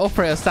siege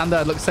operator stand there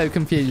and look so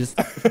confused.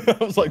 I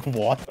was like,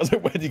 what? I was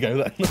like, where'd you go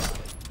then?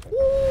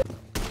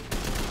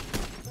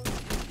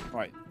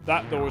 Right,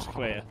 that door's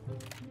clear.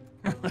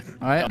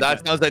 Alright.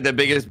 That sounds like the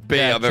biggest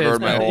bait I've ever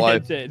heard in my whole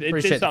life. It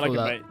did sound like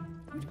a bait.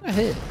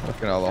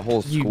 Fucking hell, the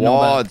whole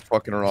squad's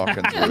fucking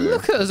rocking through.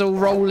 Look at us all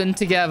rolling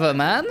together,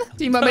 man.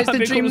 Team up makes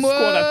the dream work.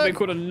 I've been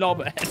called a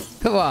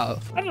knobhead. Wow.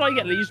 How did I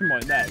get Legion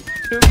right there?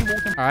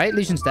 All right,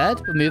 Legion's dead.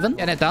 We're moving.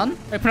 Getting it done.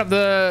 Open up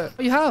the...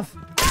 What you have?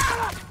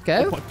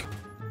 Go.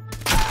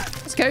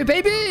 Let's go,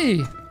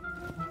 baby.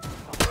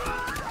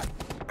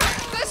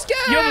 Let's go.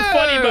 You're the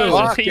funny most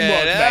of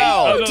teamwork,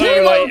 mate.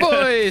 Teamwork,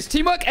 boys.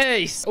 Teamwork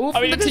ace. All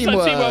from the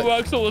teamwork. Teamwork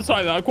works all the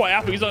time. I'm quite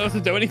happy because I don't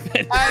have to do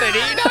anything. How did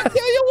he not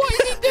tell you what is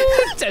he doing?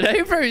 I don't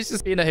know, bro. He's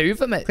just being a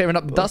hoover, mate. Clearing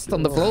up dust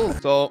on the floor.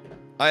 So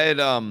I had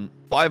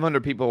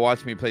 500 people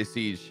watching me play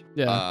Siege.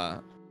 Yeah.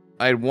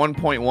 I had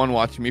 1.1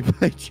 watching me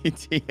play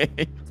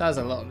GTA. That's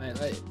a lot, mate.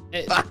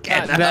 Like,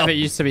 that never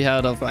used to be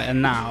heard of, like,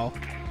 and now.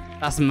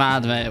 That's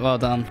mad, mate. Well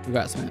done.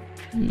 Congrats, mate.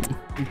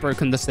 You've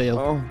broken the seal.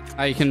 Oh.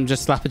 Now you can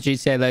just slap a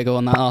GTA logo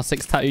on that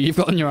R6 tattoo you've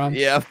got on your arm.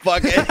 Yeah,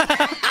 fuck it.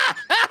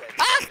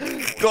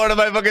 Go to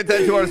my fucking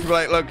tattoo artist and be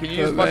like, look, can you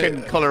just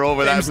fucking color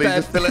over that, please?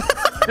 Just fill it.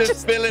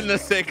 Just fill in the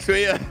 6, will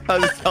you?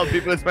 I'll just tell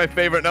people it's my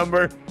favorite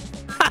number.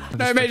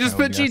 No, mate, just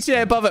put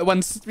GTA above it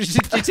when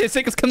GTA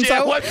 6 comes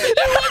out. What comes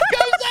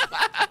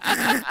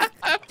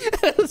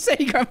out? Say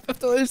Grand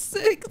Theft Auto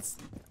 6.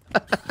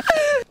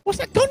 What's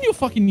that gun you're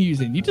fucking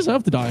using? You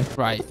deserve to die.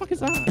 Right. What the fuck is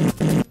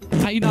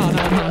that? Hey, no,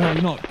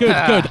 you're not. Good.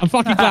 I'm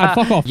fucking glad.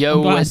 Fuck off.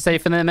 Yo, we're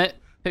safe in there, mate.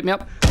 Pick me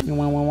up.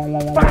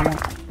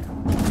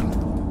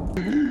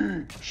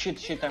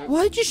 Shit.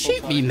 Why'd you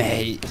shoot me,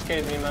 mate? You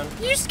scared me, man.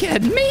 You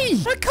scared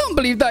me. I can't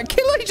believe that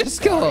kill I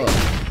just got.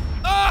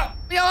 Ah,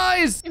 the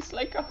eyes. It's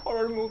like a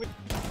horror movie.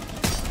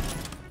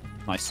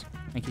 Nice.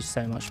 Thank you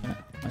so much, mate.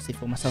 Mercy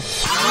for myself.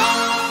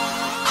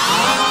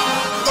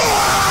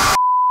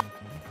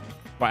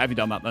 Right, have you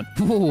done that then?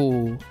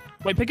 Ooh.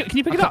 Wait, pick it. Can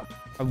you pick it up?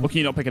 Or can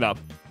you not pick it up?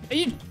 Are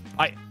you...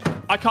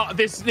 I can't.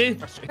 This. Hey,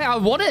 I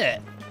want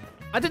it.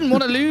 I didn't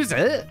want to lose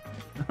it.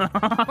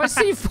 My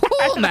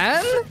C4,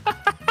 man.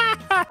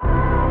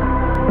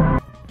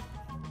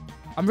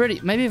 I'm ready.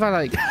 Maybe if I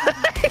like.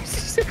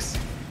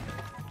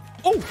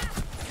 Oh.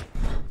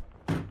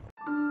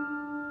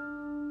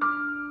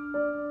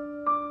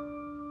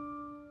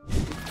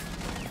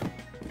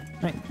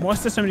 Mate, why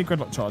is there so many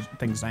gridlock charge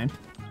things saying?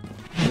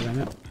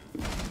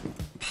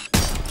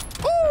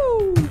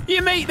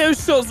 You make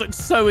those shots look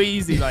so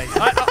easy. Like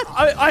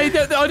I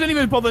don't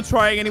even bother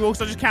trying anymore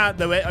because I just can't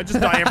do it. I just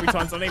die every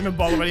time, so I don't even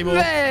bother anymore.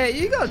 Mate,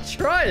 you gotta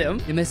try them.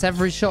 You miss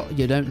every shot.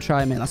 You don't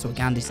try, mate. That's what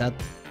Gandhi said.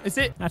 Is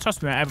it? Now,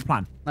 trust me, I have a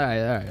plan. All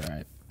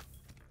right.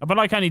 But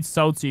like, I need to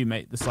sell to you,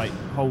 mate. This like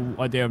whole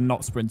idea of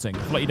not sprinting. I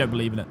feel like you don't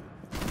believe in it.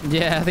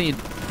 Yeah, I think.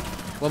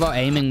 What about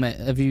aiming, mate?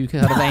 Have you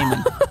heard of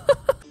aiming?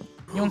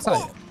 You on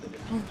site?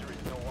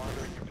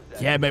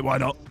 Yeah, mate. Why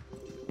not?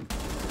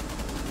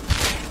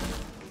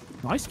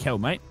 Nice kill,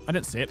 mate. I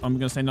didn't see it. I'm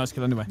going to say nice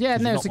kill anyway. Yeah,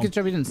 no, it's a good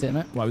job you didn't see it,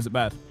 mate. Why was it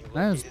bad?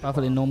 No, it was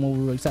perfectly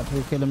normal,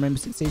 acceptable kill in Rainbow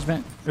Six Siege,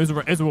 mate. It was a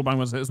wallbang,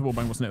 wasn't it? It was a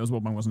wallbang, wasn't it? It was a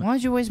wallbang, wasn't it? Why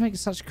do you always make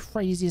such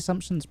crazy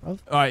assumptions, bro? All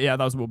right, yeah,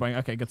 that was a wallbang.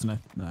 Okay, good to know.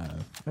 No.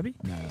 Maybe?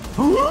 No.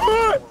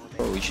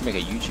 Bro, we should make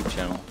a YouTube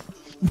channel.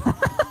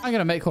 I'm going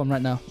to make one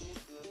right now.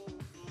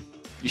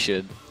 You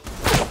should.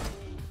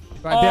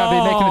 Right,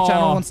 BRB, making a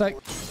channel, 1 sec.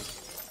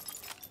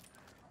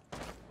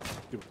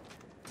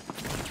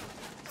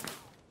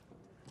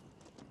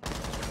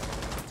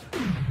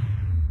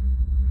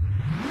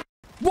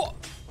 What?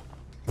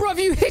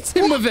 Bruv, you hit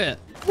him with it!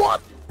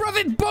 What? Bruv,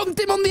 it bonked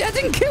him on the head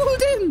and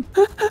killed him!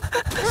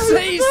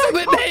 Say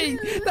something, mate!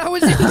 That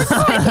was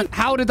insane!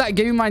 How did that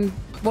go, man?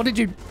 What did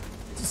you...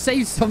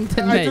 Say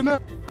something, mate? I don't know.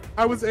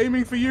 I was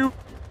aiming for you.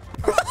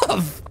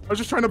 Bruv! I was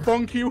just trying to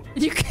bonk you.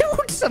 You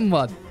killed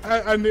someone!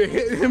 And it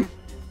hit him.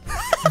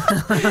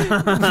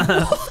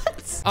 What?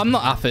 I'm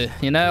not happy,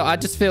 you know? I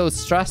just feel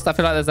stressed. I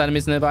feel like there's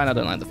enemies nearby and I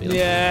don't like the feeling.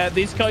 Yeah,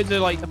 these guys are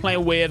like, they're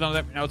playing weird and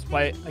I don't know how to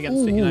play it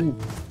against it, you know?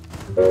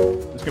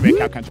 There's going to be a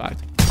cow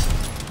contract.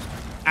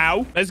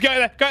 Ow. Let's go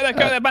there. Go there.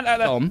 Go there. Band out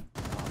there. Tom.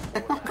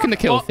 Look in the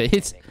kill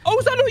feed. Oh,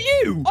 was that not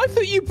you? I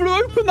thought you blew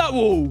open that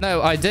wall.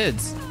 No, I did.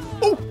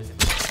 Oh.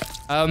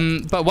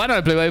 But when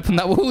I blew open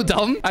that wall,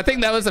 Dom, I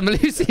think there was a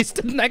Malusi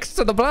stood next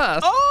to the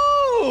blast.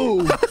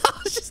 Oh!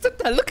 I was just stood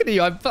there looking at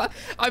you.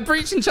 I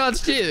breached and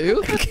charged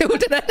you and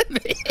killed an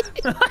enemy.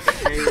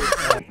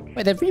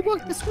 Wait, they've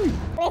reworked the screen.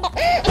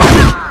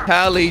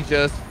 Callie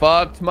just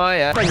fucked my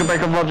ass.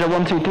 Breaker, Roger,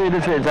 1, 2, 3.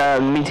 This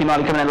is Meaty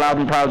Marley coming in loud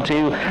and proud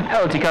to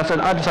LT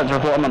Custom. I decided to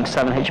report I'm on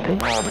 7 HP.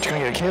 Oh, but you're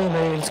gonna get a kill,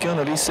 mate. It's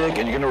gonna be sick,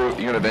 and you're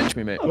gonna avenge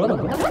me, mate.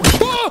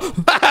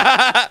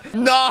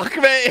 Knock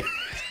me.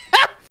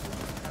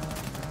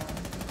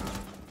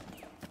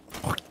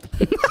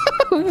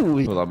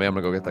 Hold on, mate. I'm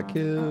gonna go get that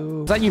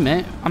kill. Is that you,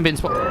 mate? I'm being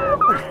spotted.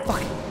 Oh,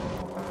 fuck.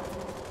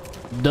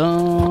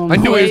 Dumb. I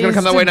knew he was gonna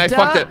come that way, and I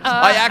fucked it.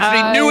 I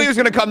actually knew he was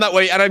gonna come that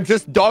way, and I'm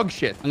just dog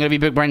shit. I'm gonna be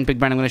Big Brain, Big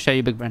Brain. I'm gonna show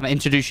you Big Brain. I'm gonna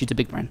introduce you to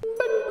Big Brain.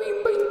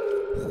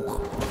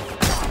 Oh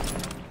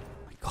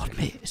my God,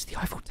 mate, it's the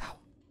Eiffel Tower.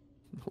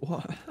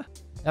 What?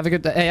 Have a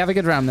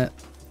good round, mate.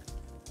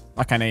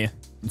 I can't hear you.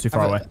 I'm too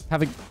far away.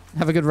 Have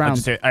a good round.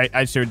 I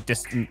just hear a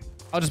distant.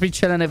 I'll just be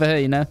chilling over here,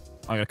 you know.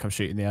 I'm gonna come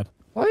shoot you in the head.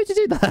 Why would you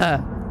do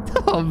that,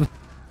 Tom?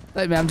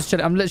 Wait, man, I'm just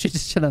chilling. I'm literally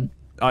just chilling.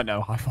 I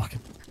know. I fucking.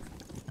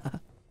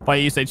 Why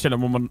you say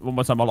chilling one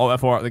more time? I'll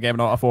F4 out the game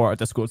and I'll F4 out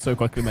Discord so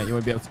quickly, mate. You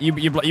won't be able to. You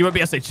won't be able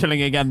to say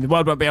chilling again. The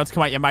world won't be able to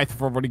come out your mouth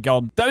before I've already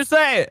gone. Don't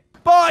say it.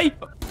 Bye.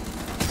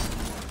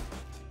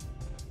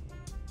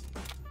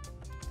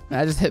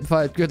 I just hit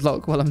fired good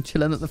luck while I'm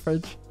chilling at the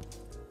fridge.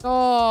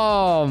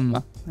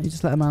 Tom, you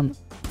just let him out.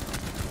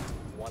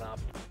 One up.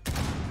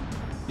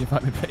 You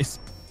fight me, please.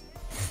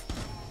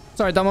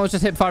 Sorry, Dom, I was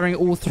just hip firing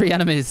all 3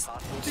 enemies.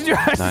 Did you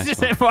actually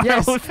just hip fire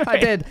yes, all 3? I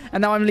did.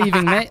 And now I'm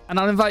leaving, mate. And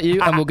I'll invite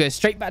you and we'll go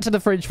straight back to the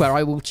fridge where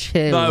I will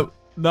chill.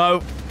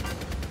 No.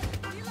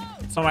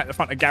 It's not like the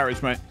front of the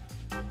garage, mate.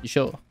 You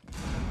sure?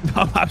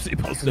 I'm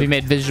absolutely positive. We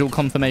made visual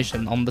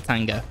confirmation on the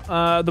Tango.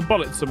 The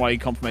bullets are my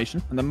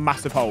confirmation. And the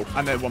massive hole.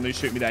 And the one who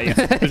shoot me there,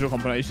 yes. Visual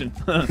confirmation.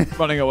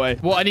 Running away.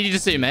 What I need you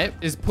to do, mate,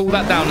 is pull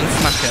that down and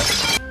smash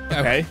it.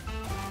 Okay.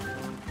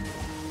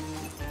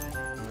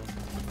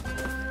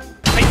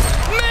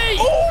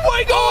 Oh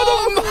my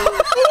God!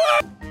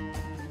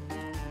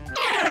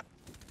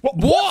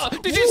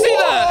 What? Did you see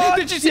that?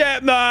 Did you see? Yeah,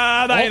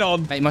 nah, that ain't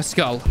on. Mate, my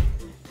skull.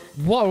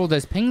 What are all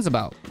those pings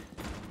about?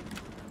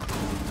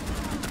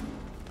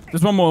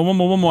 There's one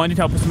more. I need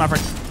help with some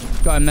Maverick.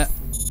 Got him, mate.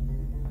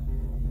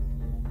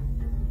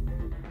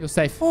 You're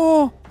safe.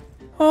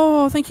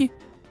 Oh, thank you.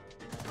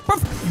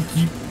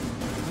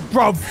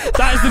 Bro,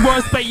 that is the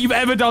worst bait you've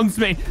ever done to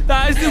me.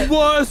 That is the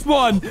worst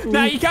one.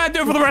 Now you can't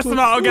do it for the rest of the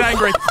night. I'll get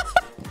angry.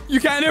 You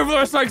can't do it for the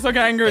rest of the night because I'll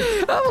get angry.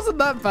 That wasn't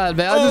that bad,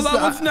 mate.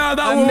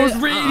 That one was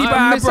really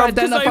bad, bro. I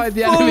misidentified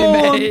the enemy,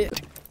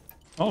 mate.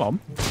 Hold on.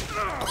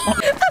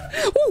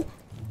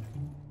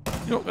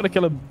 You're not gonna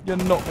kill him. You're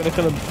not gonna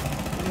kill him.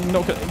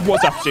 Not gonna...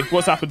 What's happened?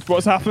 What's happened?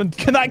 What's happened?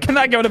 Can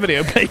that go in a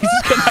video, please?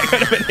 Can that go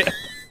in a video?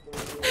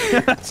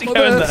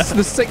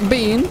 The sick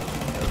bean.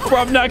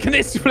 Bro, no, can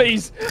this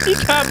please? You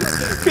can't,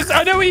 because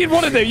I know what you'd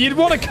want to do. You'd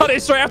want to cut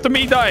it straight after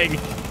me dying.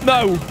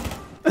 No.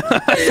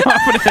 That's not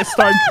happening this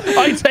time.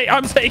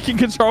 I'm taking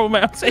control,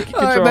 mate. I'm taking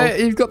control. All right,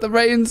 mate, you've got the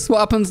reins. What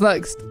happens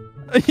next?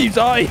 You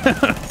die.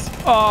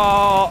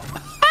 Oh.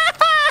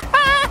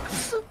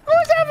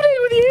 What's happening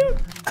with you?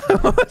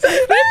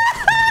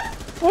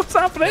 What's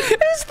happening?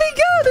 It's the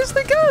gun. It's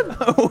the gun.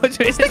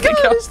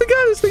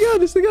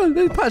 It's the gun.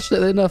 They patched it.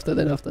 They nerfed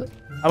it.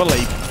 I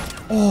believe.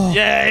 Oh.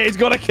 Yeah, he's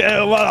got a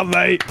kill. Well done,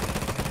 mate.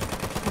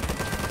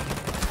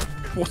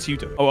 What are you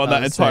doing? Oh, on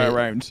that entire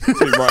round.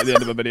 Right at the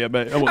end of the video,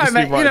 mate. I want to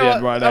see right at the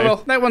end right now.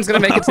 Well, no one's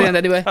going to make it to the end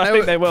anyway. I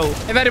think they will.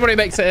 If anybody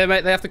makes it here,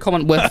 mate, they have to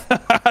comment with.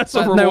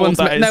 No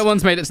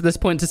one's made it to this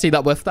point to see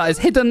that with. That is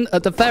hidden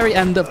at the very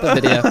end of the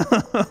video.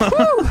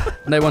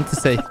 No one to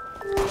see.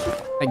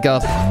 Thank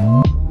God.